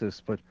von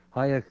Mises, but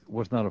Hayek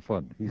was not a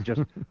fun. He's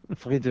just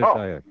Friedrich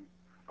Hayek.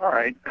 All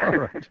right. All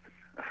right.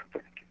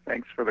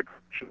 Thanks for the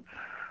question.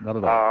 Not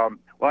at all.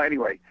 Well,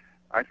 anyway,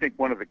 I think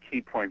one of the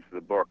key points of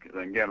the book,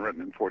 again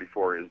written in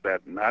 1944, is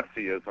that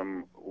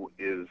Nazism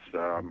is,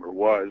 or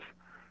was,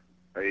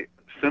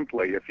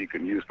 simply, if you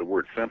can use the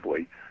word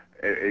simply,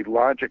 a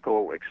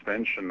logical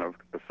extension of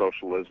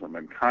socialism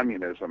and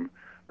communism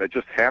that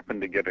just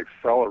happened to get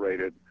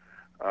accelerated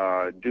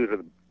due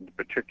to the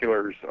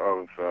particulars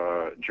of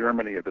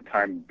Germany at the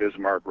time,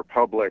 Bismarck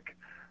Republic,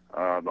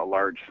 the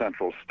large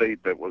central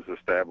state that was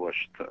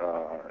established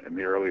in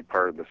the early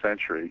part of the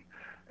century,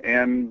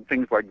 and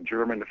things like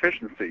German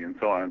efficiency and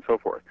so on and so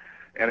forth.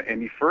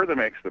 And he further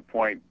makes the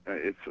point,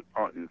 it's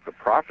a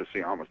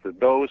prophecy almost, that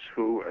those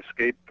who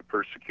escaped the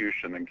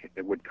persecution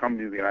and would come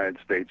to the United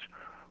States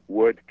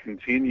would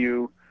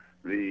continue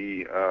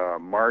the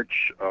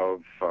march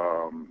of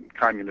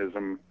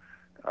communism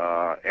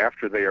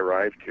after they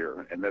arrived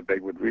here, and that they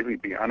would really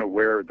be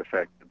unaware of the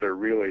fact that they're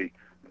really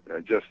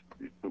just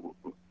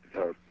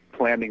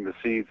planting the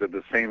seeds of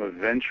the same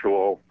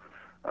eventual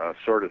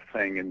sort of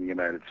thing in the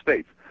United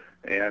States.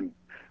 And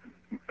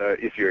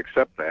if you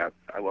accept that,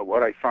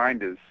 what I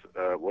find is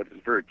what is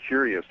very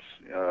curious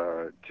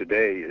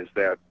today is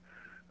that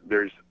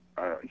there's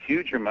a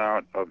huge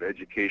amount of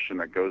education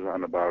that goes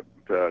on about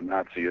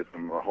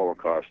Nazism, the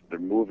Holocaust. There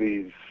are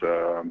movies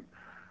from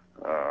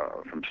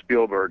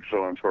Spielberg,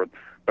 so on and so forth,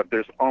 but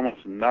there's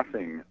almost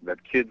nothing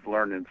that kids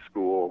learn in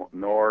school,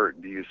 nor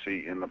do you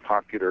see in the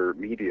popular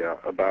media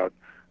about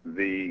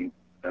the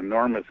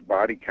enormous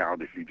body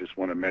count, if you just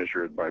want to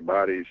measure it by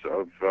bodies,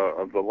 of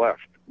the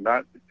left.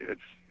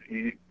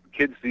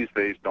 Kids these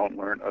days don't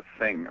learn a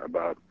thing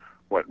about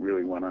what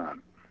really went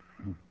on.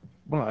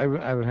 Well,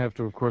 I would have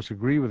to, of course,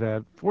 agree with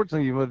that.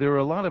 Fortunately, there are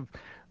a lot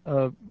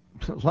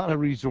of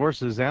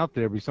resources out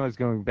there besides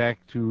going back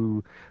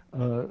to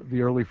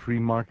the early free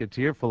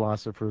marketeer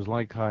philosophers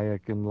like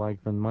Hayek and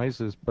like von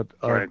Mises. But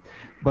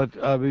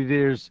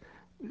there's,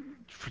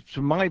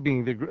 to my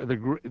being,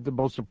 the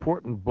most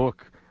important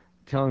book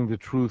telling the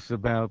truth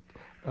about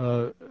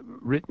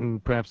written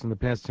perhaps in the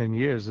past 10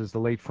 years is the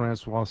late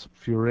Francois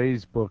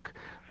Feure's book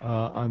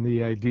on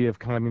the idea of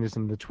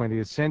communism in the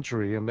 20th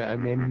century, a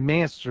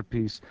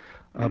masterpiece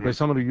by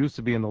someone who used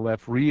to be in the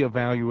left,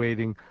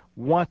 reevaluating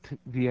what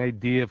the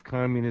idea of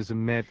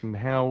communism meant and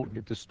how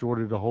it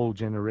distorted a whole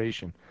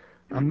generation.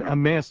 A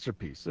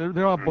masterpiece.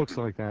 There are books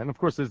like that. And, of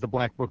course, there's the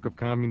Black Book of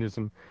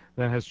Communism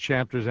that has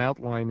chapters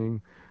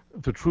outlining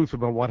the truth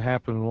about what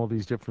happened in all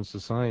these different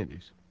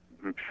societies.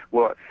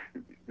 Well,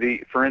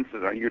 for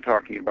instance, you're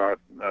talking about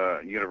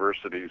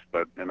universities,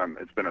 and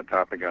it's been a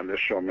topic on this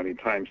show many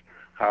times.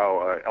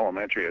 how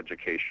elementary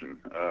education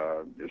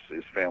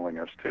is failing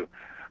us too.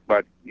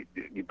 But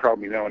you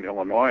probably know in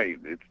Illinois,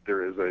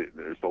 there's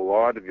a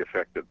law to the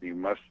effect that you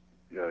must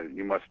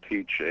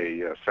teach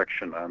a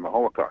section on the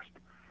Holocaust.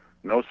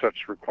 No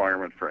such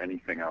requirement for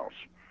anything else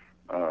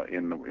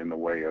in the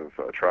way of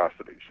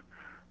atrocities.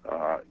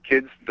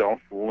 Kids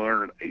don't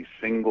learn a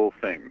single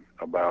thing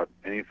about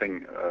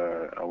anything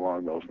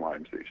along those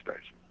lines these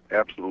days.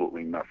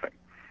 Absolutely nothing.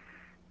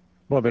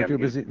 Well, they're too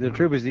busy. They're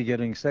too busy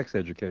getting sex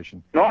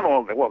education.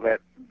 No. Well, that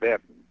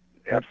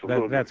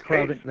absolutely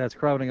that's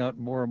crowding out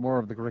more and more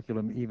of the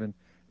curriculum, even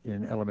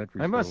in elementary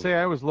schools. I must say,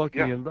 I was lucky.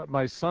 Yeah. In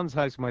my son's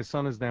high school. My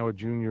son is now a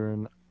junior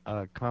in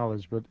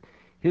college, but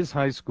his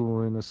high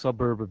school in a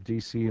suburb of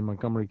D.C. in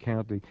Montgomery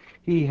County,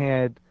 he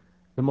had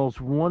the most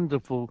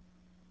wonderful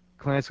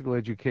classical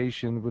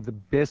education with the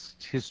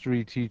best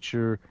history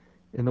teacher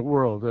in the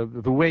world,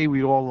 the way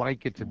we all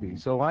like it to be.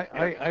 So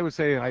I would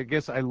say, I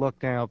guess I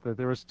lucked out that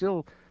there are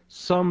still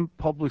some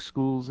public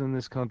schools in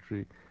this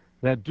country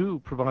that do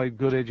provide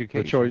good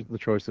education. The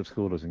choice of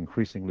school is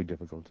increasingly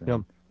difficult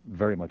and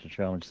very much a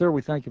challenge. Sir,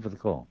 we thank you for the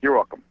call. You're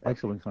welcome.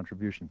 Excellent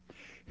contribution.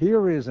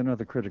 Here is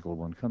another critical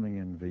one coming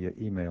in via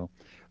email.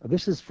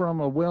 This is from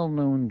a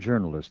well-known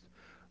journalist,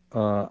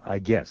 I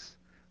guess.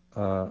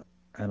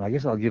 And I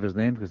guess I'll give his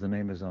name because the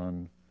name is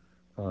on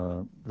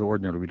the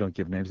ordinary. We don't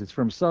give names. It's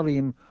from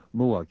Salim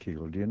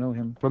Muwakil. Do you know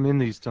him? From In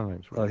These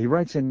Times. Right. He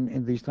writes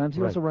in These Times.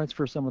 He also writes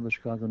for some of the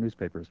Chicago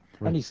newspapers.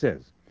 Right. And he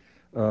says,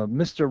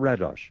 Mr.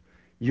 Radosh,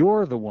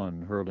 you're the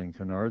one hurling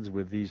canards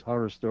with these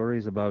horror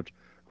stories about,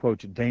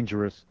 quote,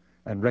 dangerous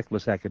and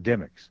reckless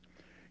academics.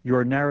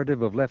 Your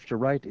narrative of left to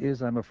right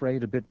is, I'm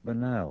afraid, a bit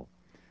banal.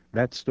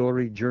 That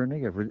story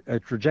journey, a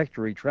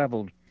trajectory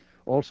traveled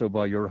also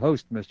by your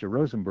host, Mr.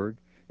 Rosenberg,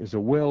 is a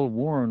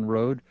well-worn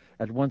road,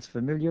 at once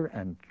familiar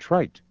and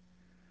trite.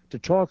 To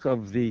talk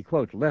of the,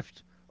 quote,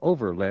 left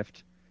over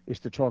left is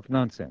to talk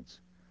nonsense.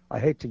 I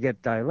hate to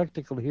get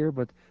dialectical here,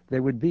 but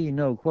there would be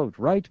no, quote,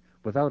 right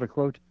without a,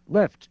 quote,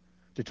 left.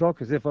 To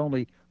talk as if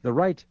only the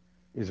right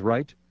is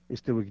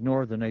to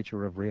ignore the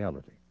nature of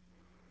reality.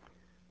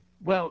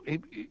 Well,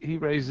 he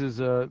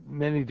raises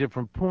many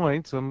different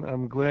points.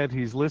 I'm glad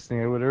he's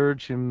listening. I would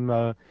urge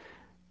him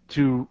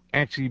to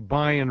actually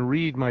buy and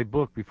read my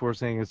book before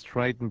saying it's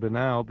trite and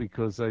banal,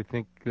 because I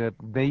think that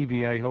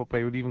maybe, I hope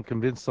I would even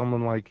convince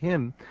someone like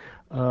him.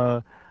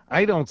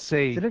 I don't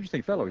say... He's an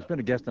interesting fellow. He's been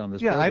a guest on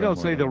this program. Yeah, I don't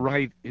say the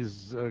right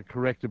is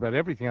correct about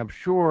everything. I'm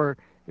sure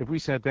if we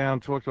sat down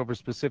and talked over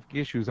specific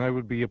issues, I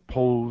would be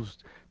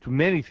opposed to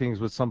many things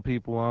what some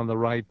people on the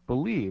right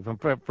believe.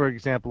 For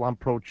example, I'm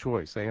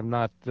pro-choice. I am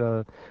not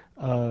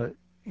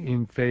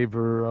in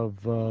favor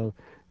of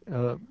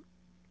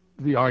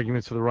the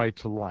arguments for the right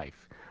to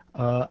life.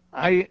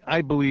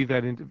 I believe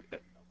that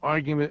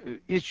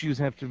issues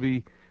have to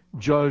be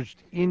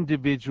judged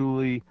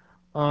individually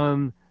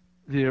on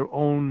their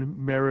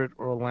own merit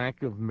or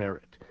lack of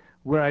merit.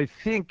 Where I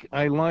think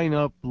I line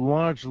up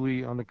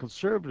largely on the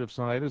conservative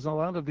side is a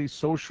lot of these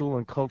social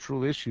and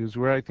cultural issues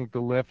where I think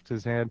the left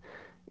has had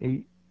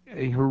a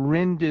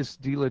horrendous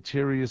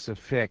deleterious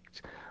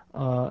effect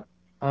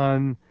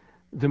on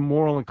the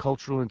moral and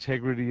cultural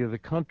integrity of the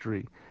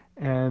country,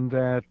 and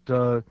that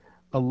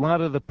a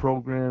lot of the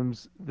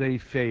programs they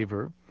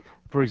favor.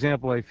 For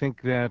example, I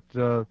think that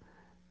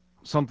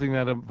something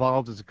that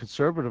evolved as a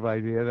conservative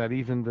idea that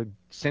even the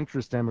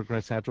centrist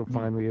Democrats had to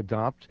finally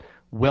adopt,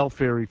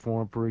 welfare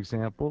reform, for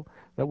example,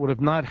 that would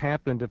have not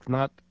happened if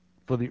not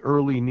for the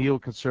early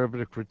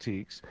neoconservative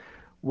critiques,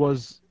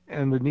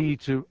 and the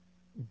need to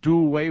do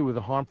away with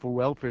a harmful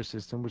welfare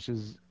system, which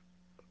is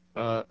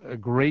a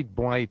great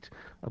blight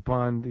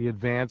upon the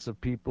advance of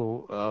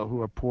people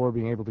who are poor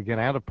being able to get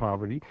out of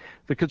poverty.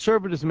 The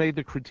conservatives made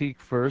the critique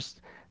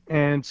first,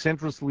 and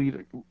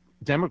centrist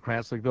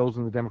Democrats, like those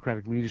in the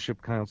Democratic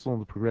Leadership Council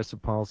and the Progressive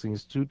Policy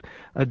Institute,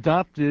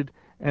 adopted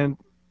and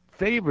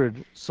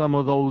favored some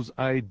of those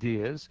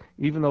ideas,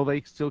 even though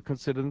they still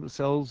consider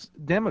themselves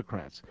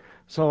Democrats.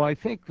 So I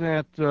think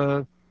that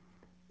the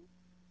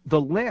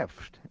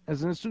left,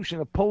 as an institution,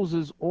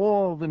 opposes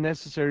all the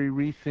necessary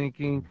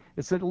rethinking.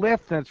 It's the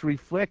left that's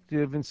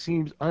reflective and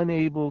seems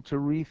unable to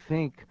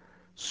rethink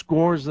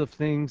scores of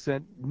things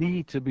that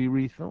need to be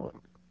rethought.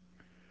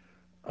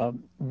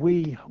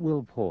 We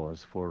will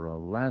pause for a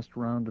last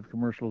round of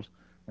commercials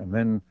and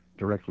then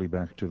directly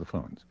back to the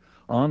phones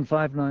on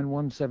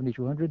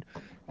 591-7200.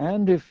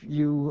 And if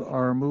you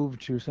are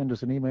moved to send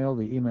us an email,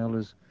 the email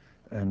is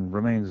and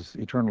remains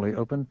eternally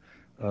open,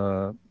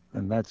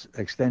 and that's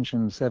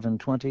extension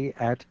 720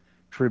 at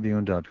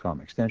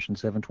tribune.com. Extension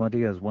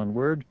 720 as one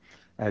word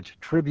at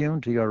tribune,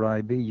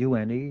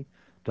 TRIBUNE.com.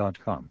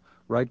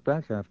 Right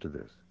back after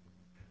this.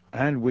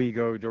 And we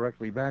go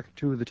directly back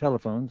to the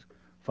telephones,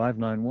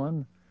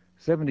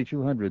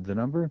 591-7200, the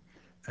number.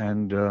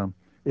 And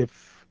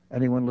if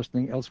anyone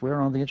listening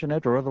elsewhere on the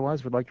internet or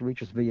otherwise would like to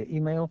reach us via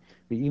email,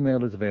 the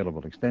email is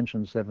available,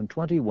 extension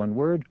 720, one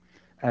word,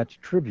 at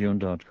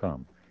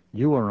tribune.com.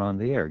 You are on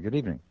the air. Good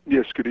evening.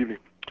 Yes, good evening.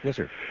 Yes,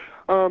 sir.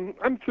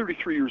 I'm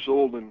 33 years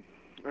old, and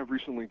I've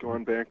recently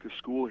gone back to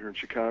school here in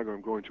Chicago.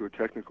 I'm going to a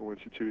technical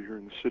institute here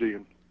in the city,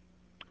 and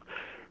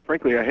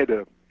frankly, I had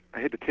to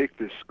take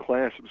this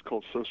class. It was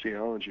called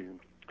sociology, and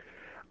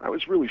I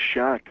was really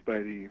shocked by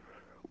the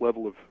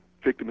level of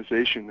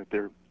victimization that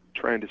they're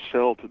trying to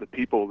sell to the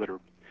people that are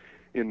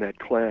in that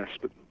class.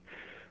 But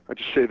I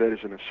just say that as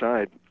an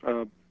aside.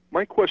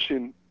 My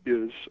question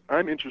is,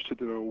 I'm interested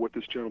to know what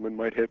this gentleman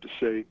might have to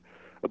say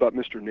about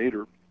Mr.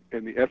 Nader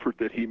and the effort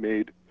that he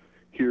made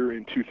here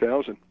in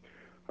 2000.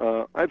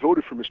 I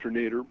voted for Mr.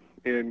 Nader,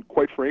 and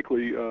quite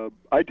frankly,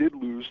 I did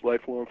lose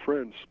lifelong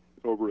friends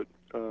over it.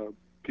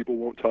 People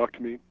won't talk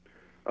to me.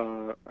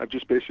 I've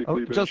just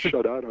basically been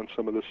shut out on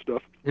some of this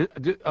stuff.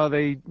 Are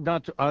they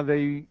not? Are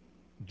they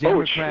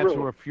Democrats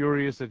who are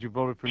furious that you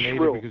voted for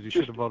Nader because you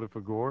should have voted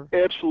for Gore?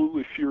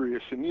 Absolutely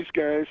furious. And these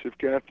guys have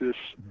got this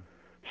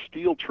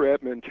steel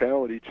trap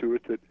mentality to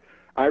it that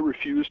I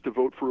refuse to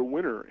vote for a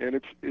winner,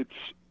 and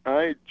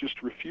I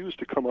just refuse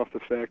to come off the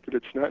fact that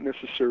it's not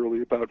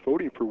necessarily about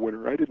voting for a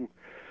winner. I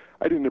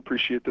didn't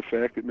appreciate the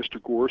fact that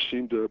Mr. Gore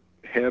seemed to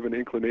have an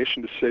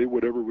inclination to say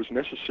whatever was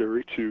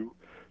necessary to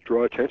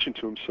draw attention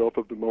to himself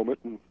of the moment.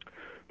 And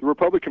the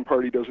Republican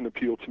Party doesn't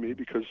appeal to me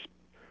because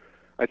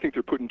I think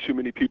they're putting too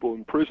many people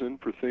in prison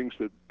for things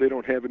that they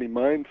don't have any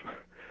mind.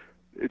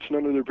 It's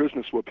none of their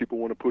business what people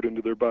want to put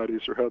into their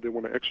bodies or how they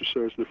want to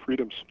exercise their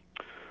freedoms.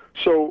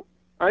 So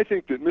I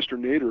think that Mr.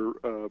 Nader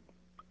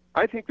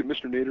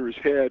has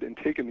had and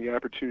taken the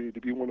opportunity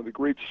to be one of the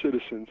great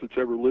citizens that's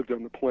ever lived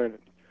on the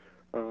planet.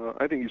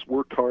 I think he's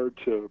worked hard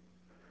to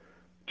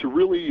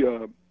really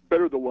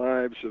better the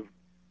lives of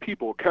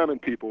people, common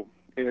people,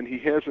 and he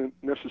hasn't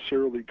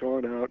necessarily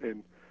gone out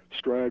and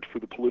strived for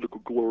the political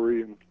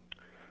glory. And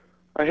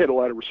I had a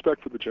lot of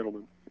respect for the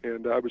gentleman,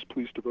 and I was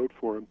pleased to vote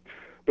for him.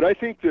 But I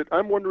think that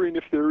I'm wondering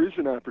if there is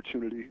an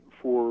opportunity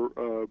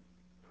for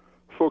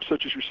folks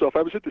such as yourself.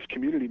 I was at this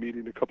community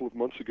meeting a couple of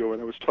months ago,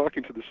 and I was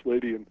talking to this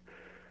lady, and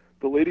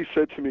the lady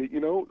said to me,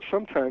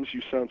 sometimes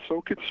you sound so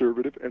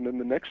conservative, and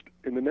then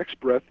in the next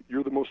breath,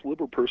 you're the most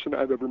liberal person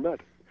I've ever met.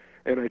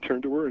 And I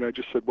turned to her and I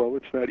just said, well,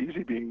 it's not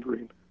easy being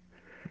green.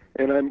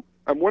 And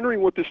I'm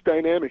wondering what this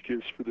dynamic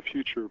is for the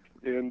future,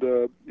 and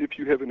if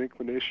you have an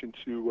inclination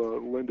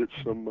to lend it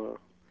some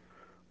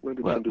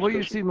discussion. Well,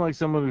 you seem like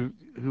someone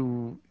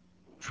who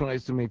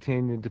tries to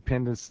maintain an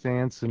independent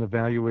stance and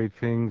evaluate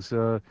things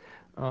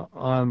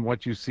on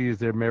what you see as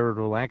their merit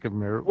or lack of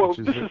merit. Well,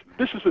 this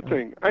is the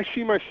thing. I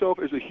see myself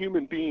as a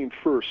human being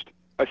first.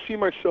 I see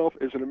myself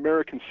as an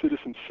American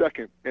citizen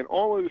second, and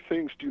all other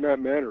things do not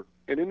matter.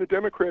 And in the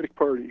Democratic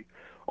Party,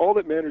 all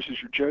that matters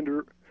is your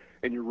gender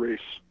and your race.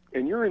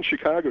 And you're in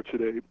Chicago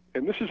today,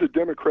 and this is a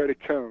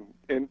Democratic town,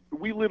 and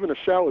we live in a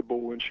salad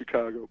bowl in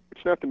Chicago.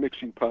 It's not the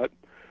mixing pot.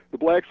 The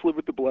blacks live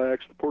with the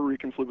blacks, the Puerto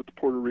Ricans live with the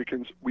Puerto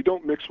Ricans. We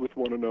don't mix with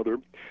one another,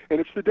 and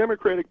it's the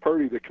Democratic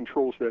Party that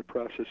controls that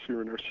process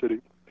here in our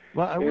city.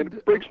 Well,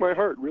 it breaks my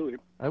heart, really.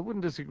 I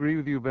wouldn't disagree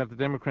with you about the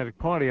Democratic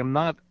Party. I'm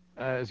not,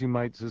 as you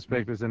might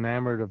suspect, as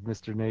enamored of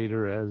Mr.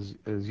 Nader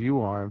as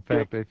you are. In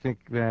fact, I think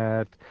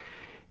that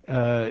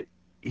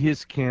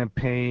his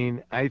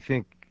campaign,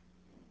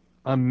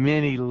 on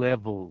many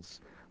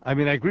levels. I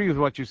mean, I agree with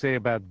what you say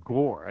about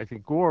Gore. I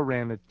think Gore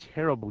ran a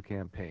terrible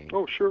campaign.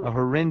 Oh, sure. A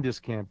horrendous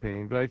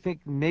campaign. But I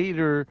think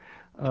Nader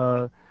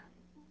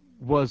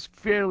was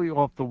fairly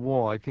off the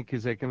wall. I think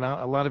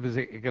a lot of his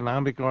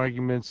economic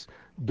arguments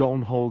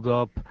don't hold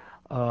up.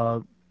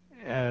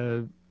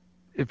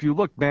 If you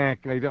look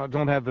back, I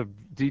don't have the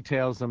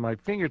details on my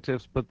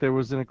fingertips, but there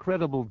was an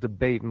incredible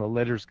debate in the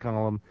letters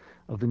column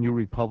of the New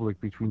Republic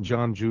between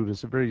John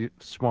Judas, a very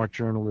smart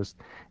journalist,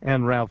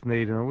 and Ralph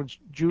Nader, in which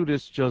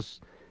Judas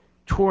just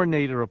tore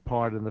Nader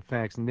apart in the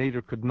facts.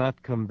 Nader could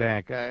not come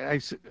back.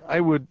 I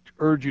would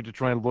urge you to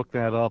try and look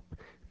that up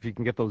if you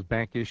can get those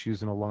back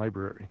issues in a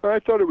library. I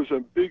thought it was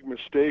a big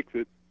mistake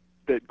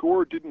that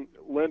Gore didn't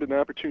lend an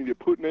opportunity to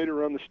put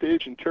Nader on the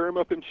stage and tear him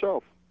up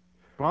himself.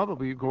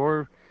 Probably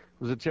Gore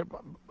was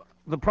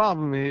the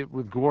problem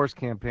with Gore's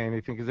campaign,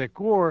 I think, is that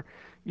Gore,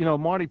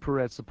 Marty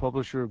Peretz, the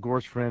publisher,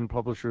 Gore's friend,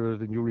 publisher of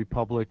the New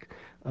Republic,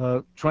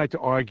 tried to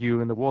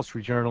argue in the Wall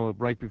Street Journal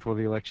right before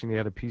the election. He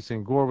had a piece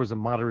saying Gore was a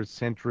moderate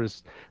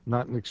centrist,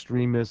 not an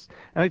extremist.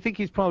 And I think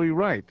he's probably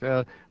right.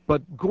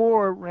 But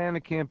Gore ran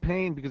a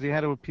campaign because he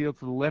had to appeal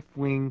to the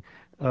left-wing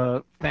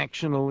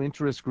factional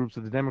interest groups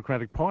of the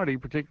Democratic Party,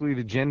 particularly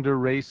the gender,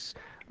 race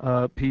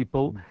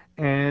people.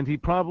 And he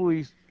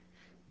probably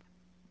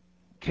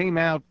came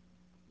out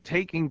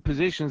taking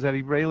positions that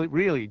he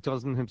really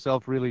doesn't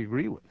himself really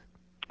agree with.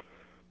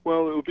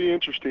 Well, it will be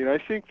interesting. I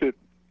think that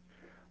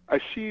I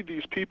see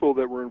these people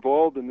that were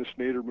involved in this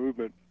Nader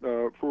movement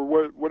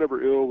for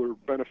whatever ill or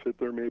benefit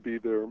there may be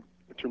there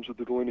in terms of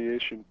the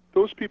delineation.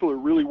 Those people are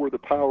really where the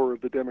power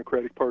of the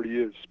Democratic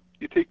Party is.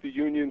 You take the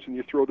unions and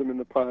you throw them in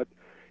the pot.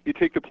 You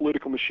take the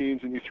political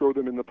machines and you throw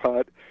them in the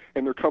pot,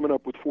 and they're coming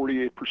up with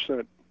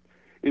 48%.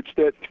 It's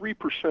that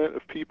 3%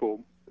 of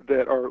people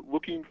that are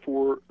looking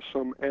for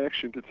some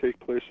action to take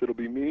place that'll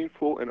be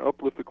meaningful and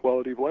uplift the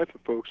quality of life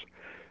of folks.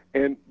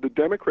 And the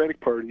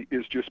Democratic Party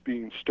is just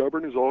being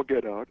stubborn as all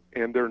get out,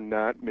 and they're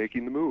not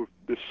making the move.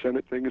 This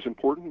Senate thing is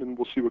important, and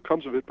we'll see what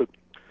comes of it, but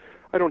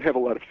I don't have a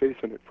lot of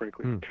faith in it,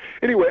 frankly.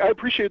 Anyway, I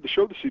appreciate the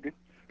show this evening.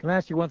 Can I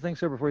ask you one thing,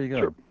 sir, before you go?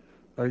 Sure.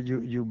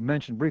 You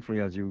mentioned briefly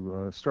as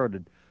you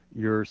started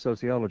your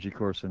sociology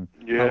course and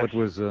Yes. how it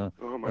was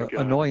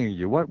annoying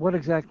you. What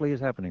exactly is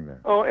happening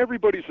there? Oh,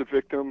 everybody's a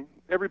victim.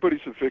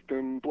 Everybody's a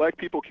victim. Black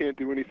people can't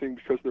do anything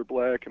because they're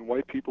black, and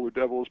white people are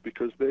devils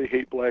because they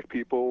hate black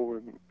people,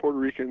 and Puerto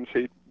Ricans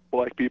hate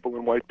black people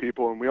and white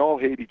people, and we all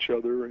hate each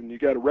other, and you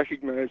got to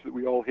recognize that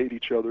we all hate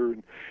each other,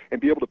 and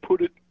be able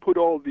to put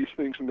all of these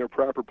things in their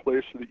proper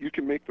place so that you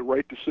can make the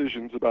right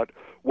decisions about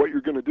what you're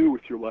going to do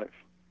with your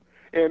life.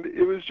 And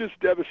it was just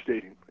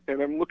devastating.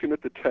 And I'm looking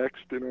at the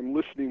text, and I'm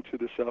listening to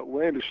this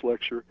outlandish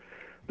lecture.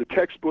 The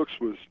textbooks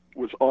was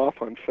off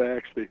on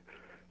facts.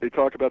 They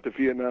talk about the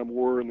Vietnam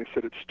War, and they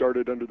said it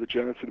started under the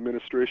Johnson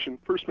administration.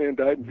 First man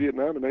died in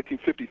Vietnam in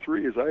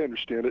 1953, as I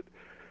understand it.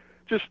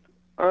 Just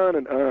on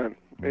and on.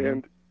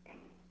 And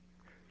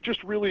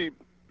just really,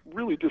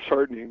 really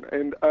disheartening.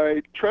 And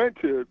I tried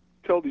to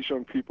tell these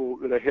young people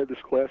that I had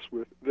this class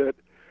with that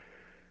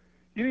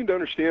you need to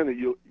understand that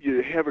you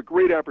have a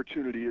great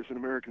opportunity as an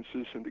American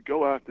citizen to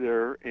go out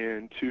there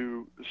and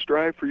to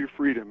strive for your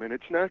freedom. And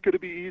it's not going to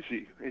be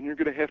easy, and you're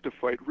going to have to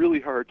fight really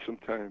hard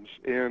sometimes.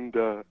 And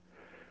the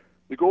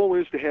goal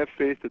is to have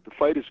faith that the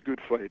fight is a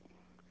good fight.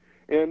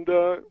 And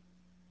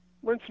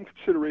lend some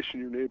consideration to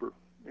your neighbor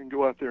and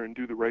go out there and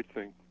do the right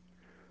thing.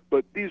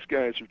 But these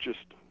guys are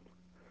just,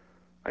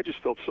 I just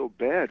felt so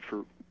bad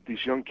for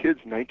these young kids,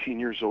 19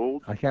 years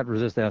old. I can't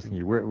resist asking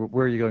you,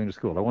 where are you going to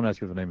school? I won't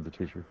ask you the name of the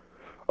teacher.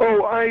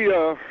 Oh,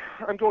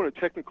 I'm going to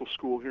technical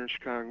school here in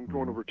Chicago. I'm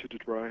going over to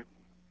Detroit.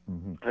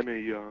 I'm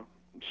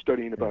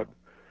studying about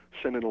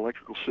sending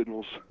electrical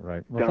signals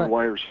down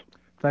wires.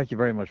 Thank you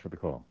very much for the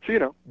call. See you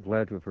now.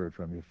 Glad to have heard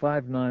from you.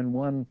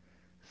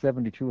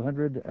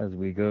 591-7200 as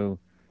we go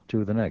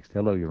to the next.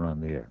 Hello, you're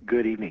on the air.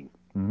 Good evening.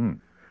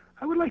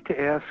 I would like to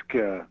ask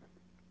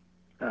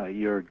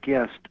your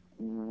guest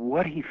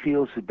what he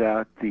feels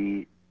about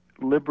the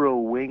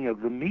liberal wing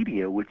of the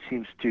media, which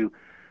seems to,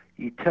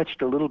 you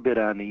touched a little bit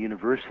on the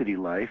university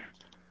life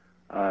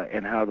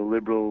and how the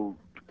liberal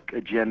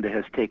agenda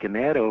has taken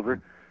that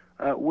over.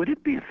 Would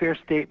it be a fair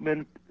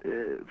statement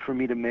for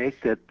me to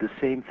make that the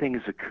same thing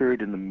has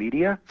occurred in the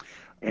media,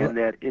 and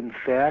that, in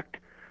fact,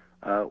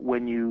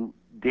 when you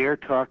dare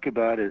talk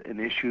about an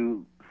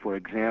issue, for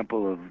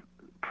example, of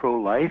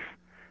pro-life,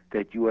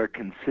 that you are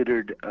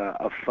considered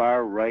a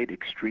far-right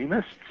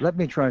extremist? Let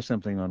me try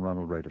something on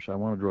Ronald Radish. I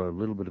want to draw a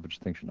little bit of a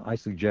distinction. I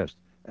suggest,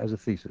 as a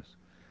thesis,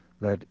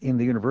 that in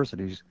the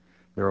universities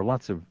there are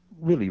lots of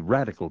really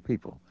radical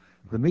people.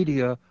 The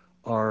media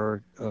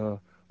are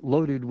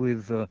loaded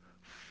with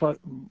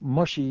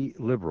mushy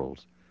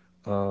liberals,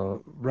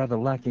 rather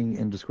lacking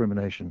in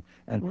discrimination,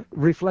 and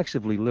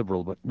reflexively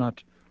liberal, but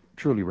not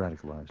truly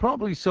radicalized.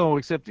 Probably so,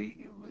 except,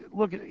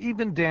 look,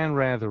 even Dan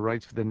Rather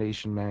writes for The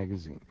Nation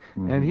magazine.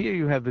 And here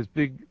you have this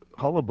big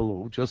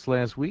hullabaloo. Just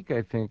last week,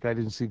 I think, I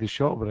didn't see the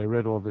show, but I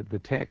read all the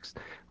text,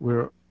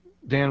 where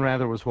Dan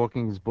Rather was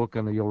hawking his book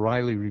on the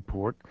O'Reilly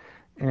report,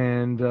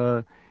 and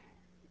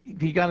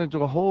he got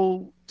into a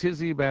whole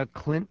tizzy about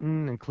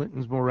Clinton and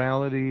Clinton's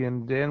morality,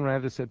 and Dan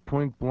Rather said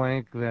point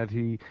blank that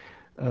he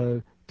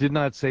did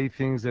not say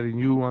things that he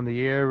knew on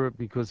the air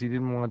because he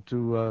didn't want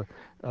to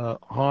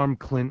harm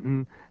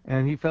Clinton,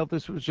 and he felt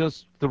this was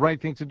just the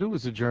right thing to do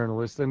as a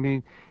journalist. I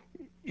mean,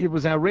 it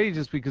was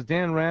outrageous because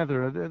Dan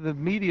Rather, the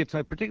media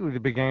type, particularly the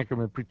big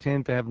anchormen,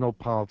 pretend to have no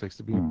politics,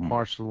 to be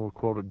impartial or,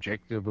 quote,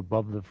 objective,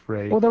 above the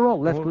fray. Well, they're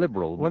all left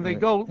liberal. When they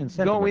go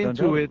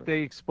into it,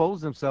 they expose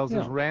themselves,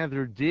 as Yeah.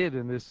 Rather did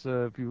in this,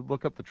 if you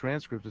look up the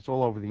transcript, it's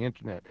all over the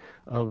internet,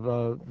 of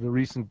the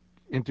recent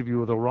interview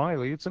with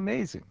O'Reilly. It's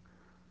amazing.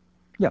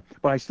 Yeah,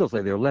 but I still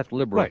say they're left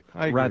liberal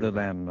rather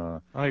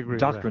than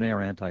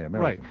doctrinaire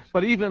anti-Americans. Right,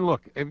 but even,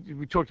 look,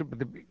 we talked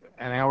about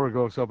an hour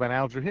ago or so about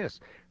Alger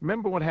Hiss.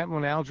 Remember what happened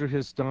when Alger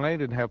Hiss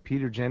died and how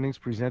Peter Jennings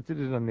presented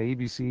it on the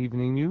ABC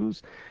Evening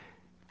News?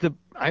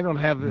 I don't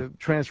have the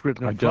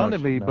transcript in front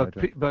of me, but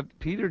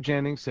Peter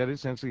Jennings said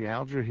essentially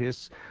Alger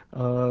Hiss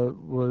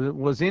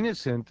was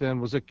innocent and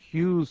was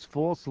accused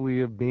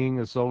falsely of being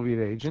a Soviet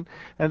agent,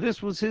 and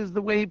this was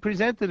the way he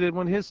presented it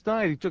when Hiss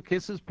died. He took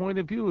Hiss's point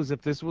of view as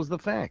if this was the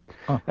fact.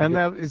 And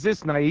now, is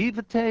this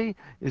naivete?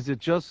 Is it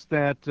just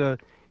that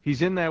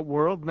he's in that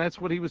world, and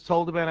that's what he was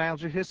told about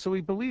Alger Hiss, so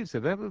he believes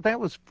it? That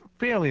was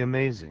fairly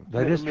amazing.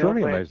 That is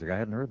truly amazing. I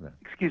hadn't heard that.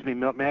 Excuse me,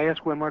 Milt, may I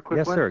ask one more quick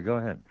one? Yes, sir. Go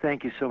ahead.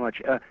 Thank you so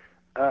much.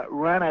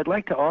 Ron, I'd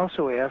like to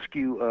also ask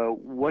you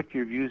what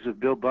your views of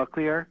Bill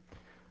Buckley are.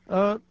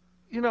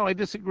 I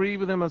disagree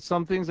with him on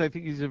some things. I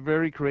think he's a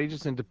very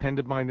courageous and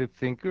dependent-minded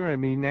thinker. I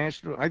mean, I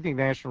think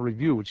National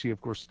Review, which he,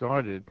 of course,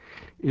 started,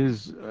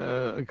 is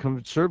a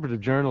conservative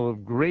journal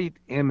of great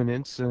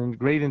eminence and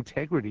great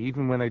integrity,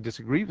 even when I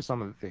disagree with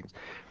some of the things.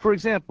 For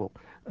example,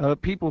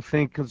 people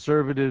think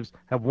conservatives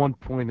have one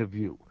point of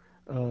view.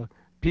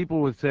 People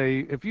would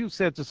say, if you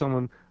said to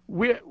someone,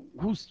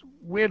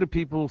 where do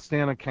people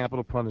stand on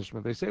capital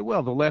punishment? They say,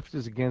 well, the left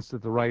is against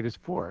it, the right is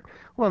for it.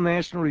 Well,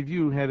 National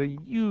Review had a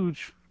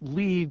huge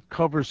lead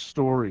cover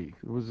story.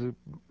 It was a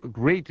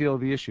great deal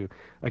of the issue.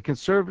 The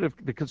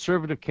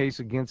conservative case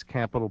against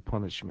capital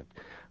punishment.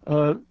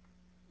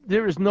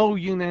 There is no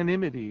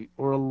unanimity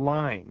or a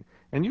line,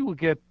 and you will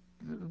get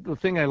the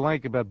thing I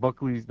like about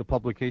the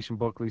publication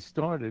Buckley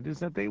started, is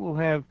that they will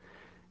have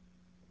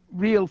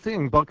real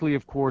thing. Buckley,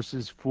 of course,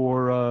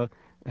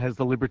 has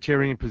the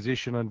libertarian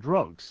position on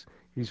drugs.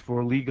 He's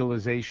for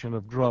legalization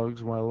of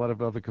drugs, while a lot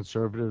of other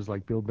conservatives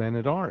like Bill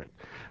Bennett aren't.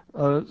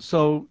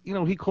 So,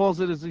 he calls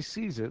it as he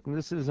sees it, and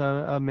this is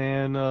a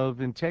man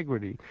of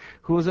integrity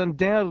who is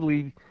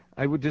undoubtedly,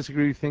 I would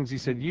disagree with things he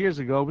said years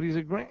ago, but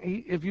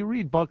if you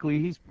read Buckley,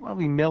 he's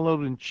probably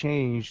mellowed and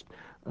changed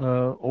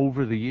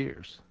over the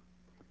years.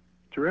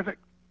 Terrific.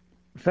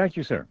 Thank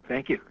you, sir.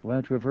 Thank you.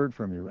 Glad to have heard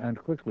from you. And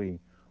quickly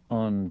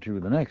on to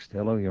the next.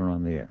 Hello, you're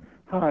on the air.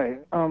 Hi.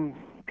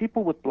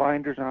 People with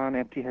blinders on,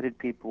 empty-headed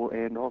people,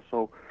 and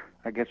also,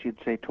 I guess you'd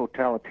say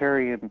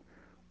totalitarian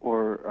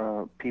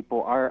or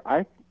people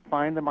I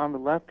find them on the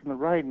left and the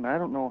right, and I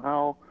don't know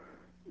how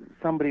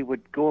somebody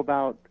would go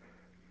about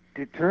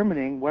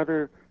determining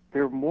whether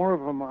there are more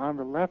of them on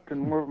the left and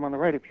more of them on the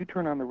right. If you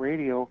turn on the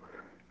radio,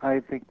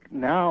 I think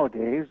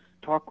nowadays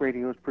talk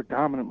radio is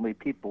predominantly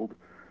peopled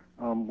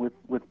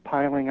with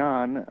piling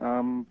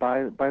on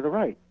by the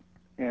right,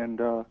 and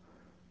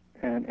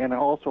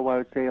also I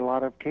would say a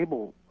lot of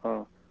cable.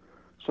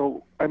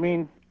 So I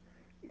mean,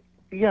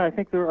 yeah, I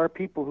think there are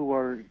people who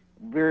are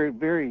very,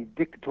 very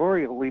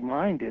dictatorially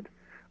minded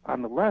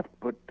on the left,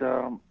 but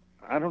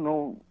I don't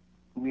know.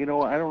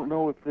 I don't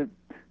know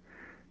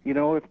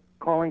if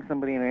calling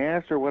somebody an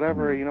ass or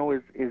whatever,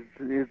 is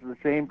the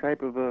same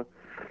type of a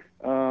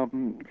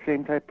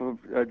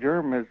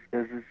germ as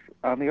is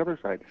on the other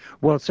side.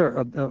 Well,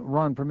 sir,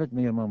 Ron, permit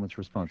me a moment's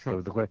response.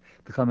 Sure. The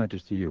comment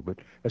is to you, but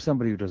as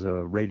somebody who does a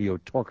radio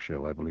talk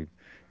show, I believe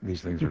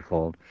these things are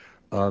called,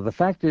 the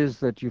fact is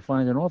that you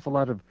find an awful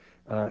lot of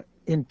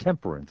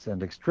intemperance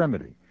and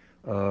extremity,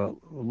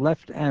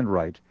 left and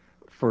right,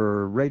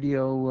 for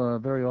radio.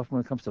 Very often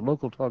when it comes to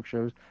local talk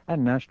shows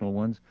and national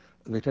ones,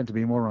 they tend to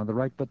be more on the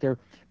right, but they're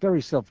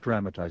very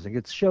self-dramatizing.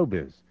 It's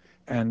showbiz,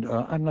 and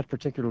I'm not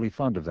particularly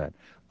fond of that.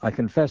 I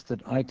confess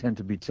that I tend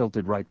to be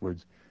tilted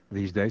rightwards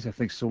these days. I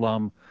think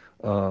Sulam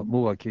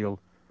Muakil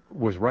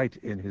was right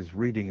in his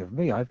reading of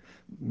me. I've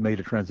made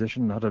a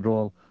transition not at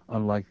all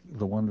unlike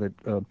the one that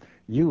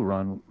you,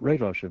 Ron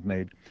Radosh, have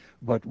made.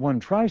 But one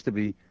tries to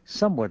be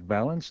somewhat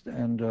balanced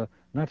and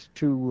not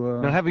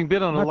too now, having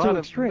been on a lot of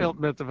extreme.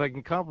 if I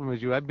can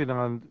compliment you, I've been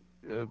on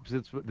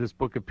since this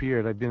book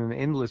appeared. I've been in an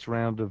endless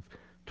round of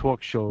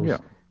talk shows, yeah.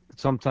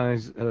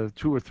 Sometimes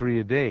 2 or 3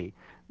 a day,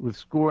 with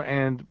score.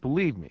 And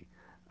believe me,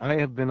 I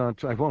have been on.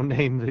 I won't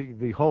name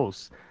the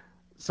hosts.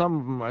 Some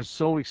of them are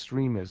so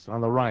extremist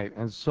on the right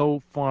and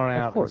so far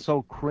out and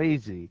so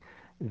crazy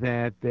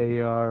that they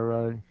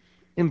are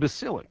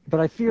imbecilic.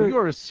 But I fear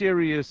you're a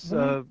serious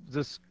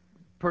this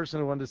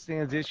person who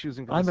understands issues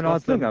and I'm an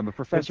odd thing. I'm a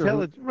professor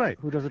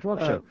who does a talk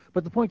show.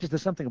 But the point is,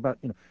 there's something about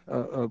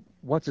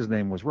what's his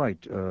name was right,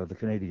 the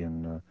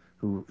Canadian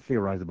who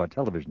theorized about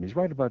television. He's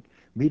right about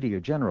media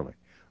generally.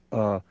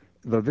 Though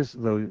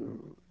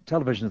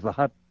television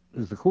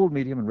is the cool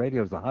medium and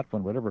radio is the hot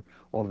one, whatever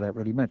all of that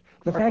really meant.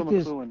 The fact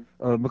McLuhan. is,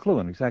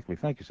 McLuhan, exactly.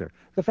 Thank you, sir.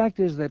 The fact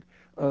is that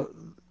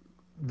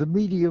the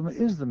medium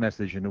is the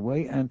message in a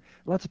way, and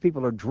lots of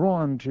people are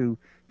drawn to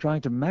trying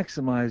to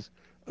maximize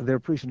their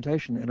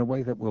presentation in a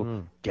way that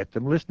will get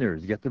them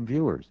listeners, get them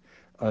viewers.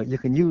 You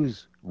can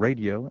use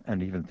radio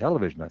and even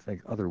television, I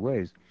think, other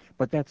ways,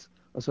 but that's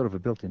a sort of a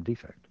built-in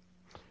defect.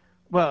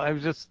 Well, I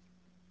was just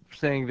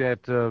saying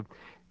that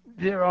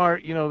there are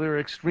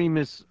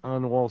extremists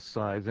on all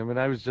sides. I mean,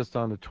 I was just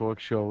on a talk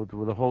show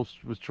where the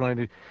host was trying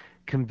to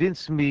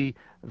convince me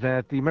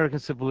that the American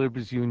Civil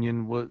Liberties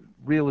Union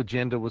real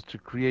agenda was to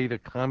create a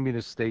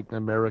communist state in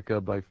America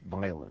by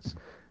violence.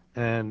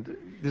 And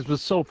this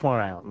was so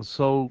far out and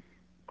so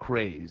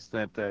crazed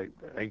that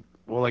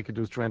all I could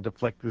do was try and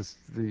deflect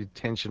the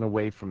attention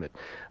away from it.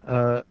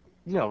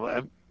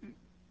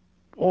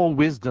 All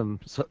wisdom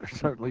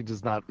certainly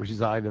does not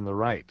reside in the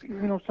right.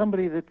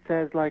 Somebody that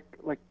says, like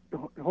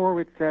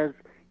Horowitz says,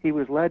 he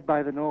was led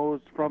by the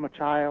nose from a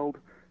child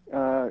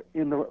on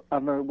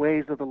the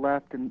ways of the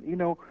left, and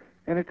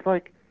it's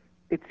like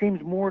it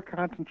seems more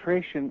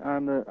concentration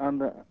on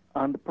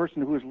the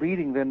person who is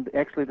leading than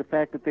actually the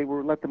fact that they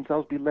let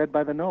themselves be led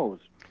by the nose.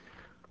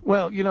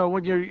 Well,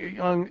 when you're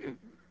young,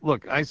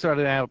 look, I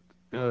started out,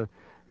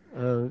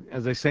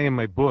 as I say in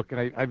my book,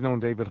 and I've known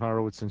David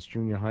Horowitz since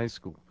junior high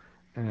school.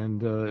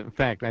 And in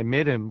fact, I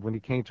met him when he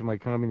came to my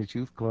Communist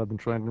Youth Club and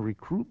trying to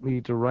recruit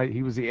me to write.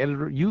 He was the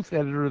youth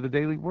editor of the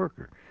Daily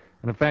Worker.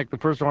 And in fact, the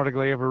first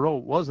article I ever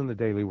wrote was in the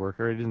Daily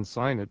Worker. I didn't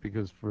sign it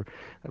because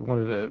I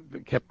wanted to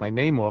kept my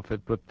name off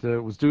it, but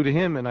it was due to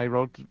him, and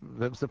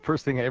that was the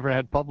first thing I ever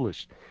had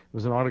published. It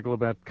was an article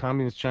about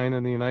Communist China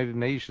and the United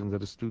Nations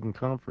at a student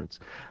conference.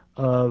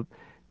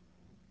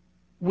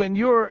 When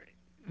you're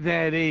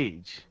that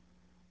age,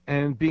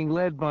 and being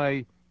led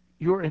by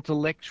your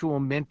intellectual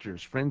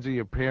mentors, friends of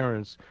your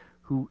parents,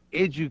 who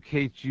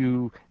educate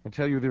you and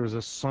tell you there is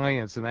a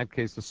science, in that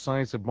case, the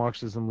science of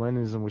Marxism,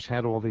 Leninism, which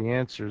had all the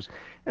answers.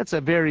 That's a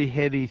very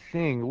heady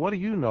thing. What do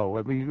you know?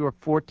 I mean, you're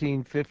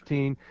 14,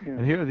 15,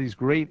 and here are these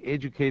great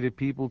educated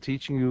people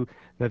teaching you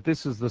that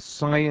this is the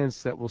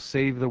science that will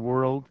save the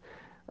world.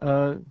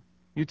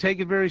 You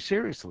take it very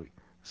seriously.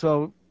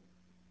 So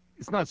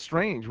it's not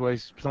strange why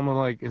someone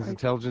like as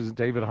intelligent as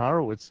David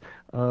Horowitz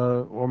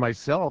or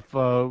myself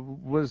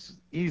was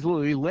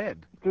easily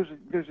led.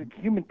 There's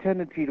a human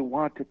tendency to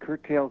want to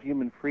curtail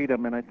human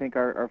freedom, and I think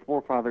our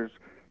forefathers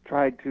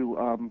tried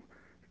to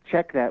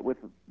check that with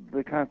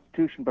the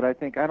Constitution. But I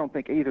don't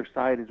think either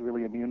side is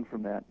really immune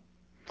from that.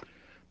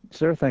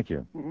 Sir, thank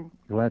you. Mm-hmm.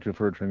 Glad to have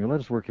heard from you. Let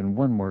us work in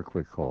one more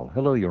quick call.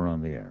 Hello, you're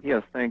on the air.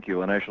 Yes, thank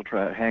you, and I shall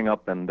try to hang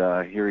up and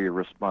hear your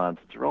response.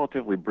 It's a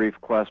relatively brief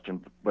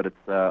question, but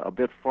it's a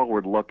bit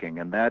forward-looking,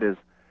 and that is,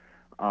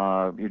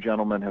 you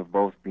gentlemen have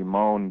both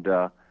bemoaned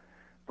the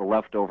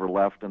leftover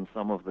left and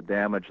some of the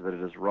damage that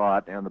it has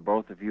wrought, and the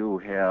both of you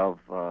have,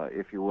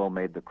 if you will,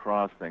 made the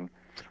crossing.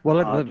 Well,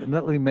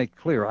 let me make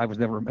clear, I was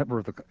never a member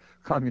of the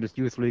Communist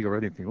Youth League or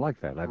anything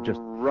like that.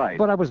 Right.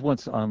 But I was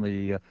once on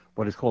the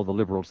what is called the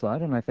liberal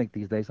side, and I think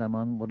these days I'm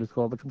on what is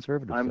called the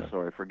conservative side. I'm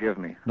sorry, forgive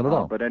me. Not at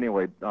all. But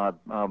anyway, to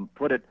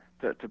put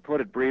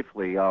it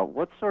briefly,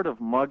 what sort of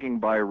mugging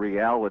by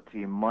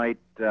reality might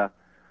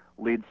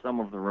lead some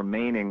of the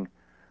remaining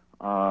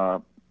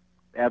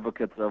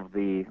advocates of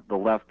the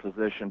left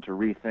position to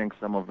rethink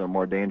some of their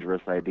more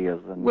dangerous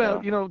ideas? And,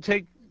 well,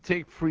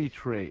 take free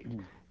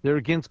trade. They're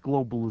against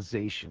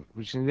globalization,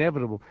 which is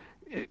inevitable.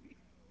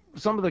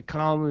 Some of the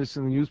columnists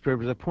in the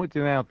newspapers have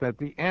pointed out that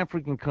the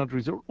African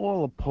countries are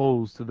all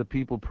opposed to the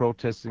people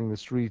protesting in the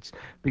streets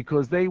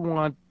because they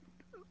want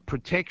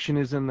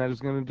protectionism that is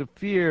going to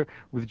interfere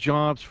with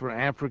jobs for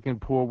African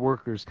poor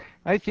workers.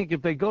 I think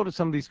if they go to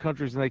some of these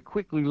countries and they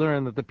quickly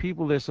learn that the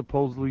people they're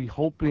supposedly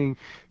hoping,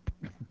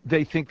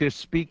 they think they're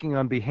speaking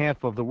on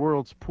behalf of the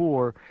world's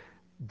poor,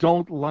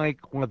 don't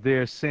like what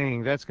they're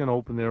saying, that's going to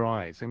open their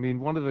eyes. I mean,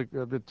 one of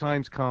the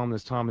Times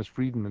columnist, Thomas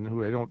Friedman,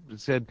 who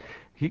said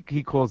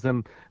he calls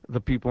them,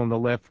 the people on the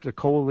left, a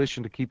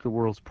coalition to keep the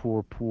world's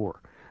poor poor.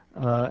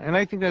 And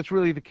I think that's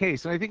really the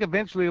case. And I think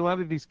eventually a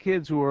lot of these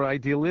kids who are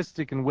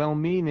idealistic and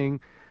well-meaning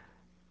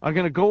are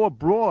going to go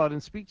abroad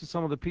and speak to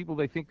some of the people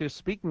they think they're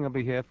speaking on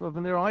behalf of,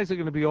 and their eyes are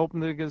going to be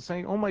open. They're going to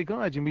say, oh, my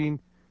God, you mean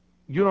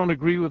you don't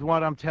agree with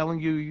what I'm telling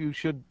you you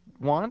should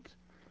want?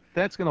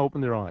 That's going to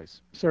open their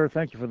eyes. Sir,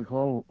 thank you for the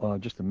call.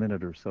 Just a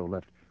minute or so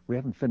left. We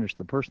haven't finished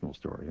the personal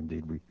story.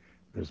 Indeed,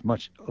 there's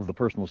much of the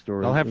personal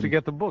story. I'll have to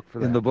get the book for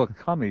that. In the book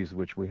Commies,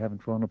 which we haven't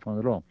drawn upon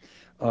at all.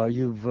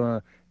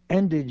 You've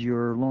ended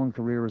your long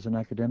career as an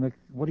academic.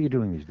 What are you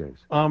doing these days?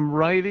 I'm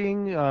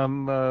writing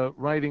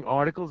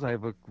articles. I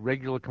have a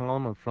regular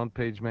column on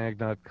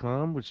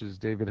frontpagemag.com, which is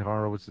David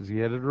Horowitz is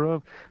the editor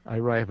of. I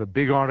have a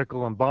big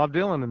article on Bob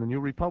Dylan in the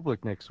New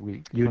Republic next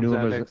week. You knew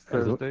him next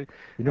Thursday.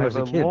 You knew I as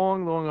have a kid.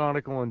 long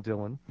article on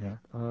Dylan, yeah.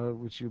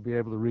 Which you'll be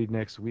able to read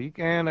next week.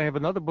 And I have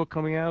another book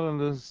coming out on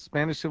the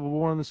Spanish Civil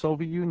War and the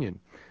Soviet Union.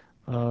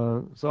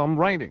 So I'm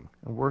writing.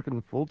 I'm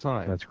working full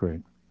time. That's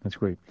great. That's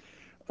great.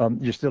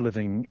 You're still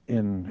living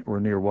in or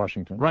near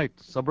Washington? Right,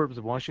 suburbs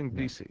of Washington,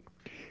 D.C.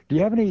 Do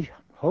you have any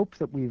hope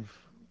that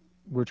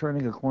we're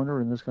turning a corner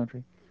in this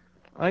country?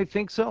 I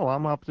think so.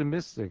 I'm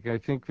optimistic. I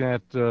think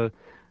that the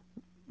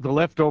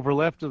leftover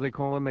left, as they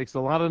call it, makes a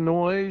lot of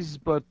noise,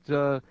 but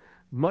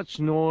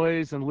much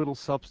noise and little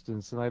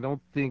substance. And I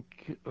don't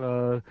think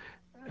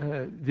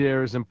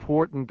they're as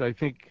important. I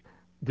think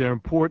they're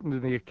important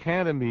in the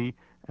academy,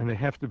 and they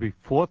have to be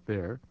fought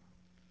there.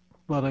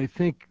 But I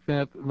think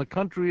that in the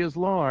country as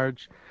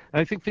large,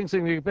 I think things are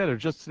going to get better.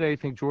 Just today, I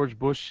think George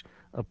Bush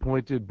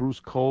appointed Bruce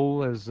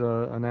Cole as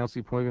announced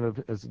the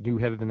appointment as new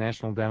head of the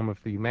National Endowment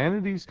for the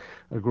Humanities,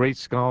 a great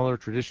scholar,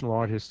 traditional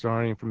art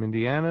historian from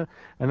Indiana,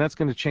 and that's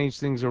going to change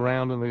things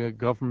around in the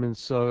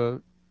government's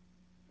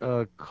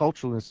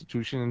cultural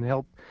institution and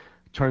help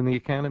turn the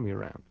economy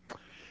around.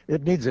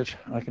 It needs it.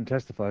 I can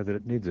testify that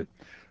it needs it.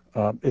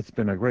 It's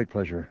been a great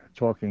pleasure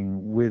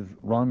talking with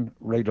Ronald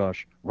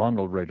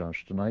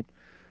Radosh tonight.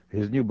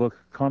 His new book,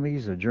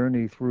 Commies, A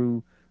Journey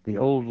Through the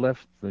Old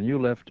Left, the New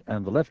Left,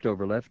 and the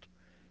Leftover Left,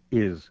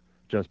 is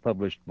just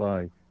published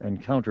by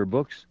Encounter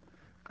Books,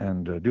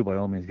 and do by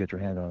all means get your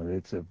hand on it.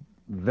 It's a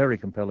very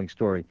compelling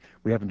story.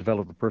 We haven't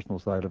developed the personal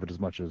side of it as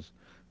much as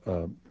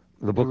the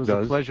book does. It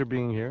was a pleasure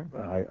being here.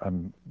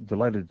 I'm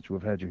delighted to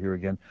have had you here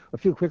again. A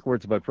few quick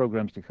words about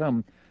programs to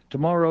come.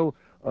 Tomorrow,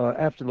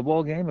 after the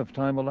ball game, if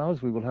time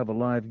allows, we will have a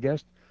live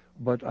guest,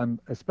 but I'm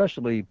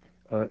especially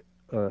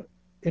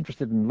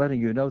interested in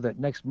letting you know that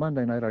next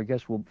Monday night our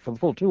guest will, for the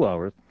full 2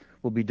 hours,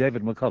 will be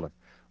David McCullough,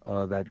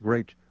 that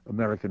great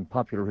American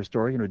popular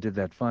historian who did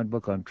that fine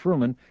book on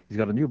Truman. He's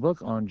got a new book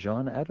on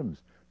John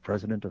Adams,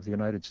 President of the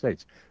United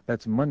States.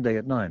 That's Monday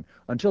at 9.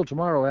 Until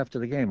tomorrow after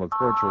the game, a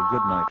cordial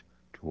good night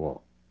to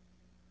all.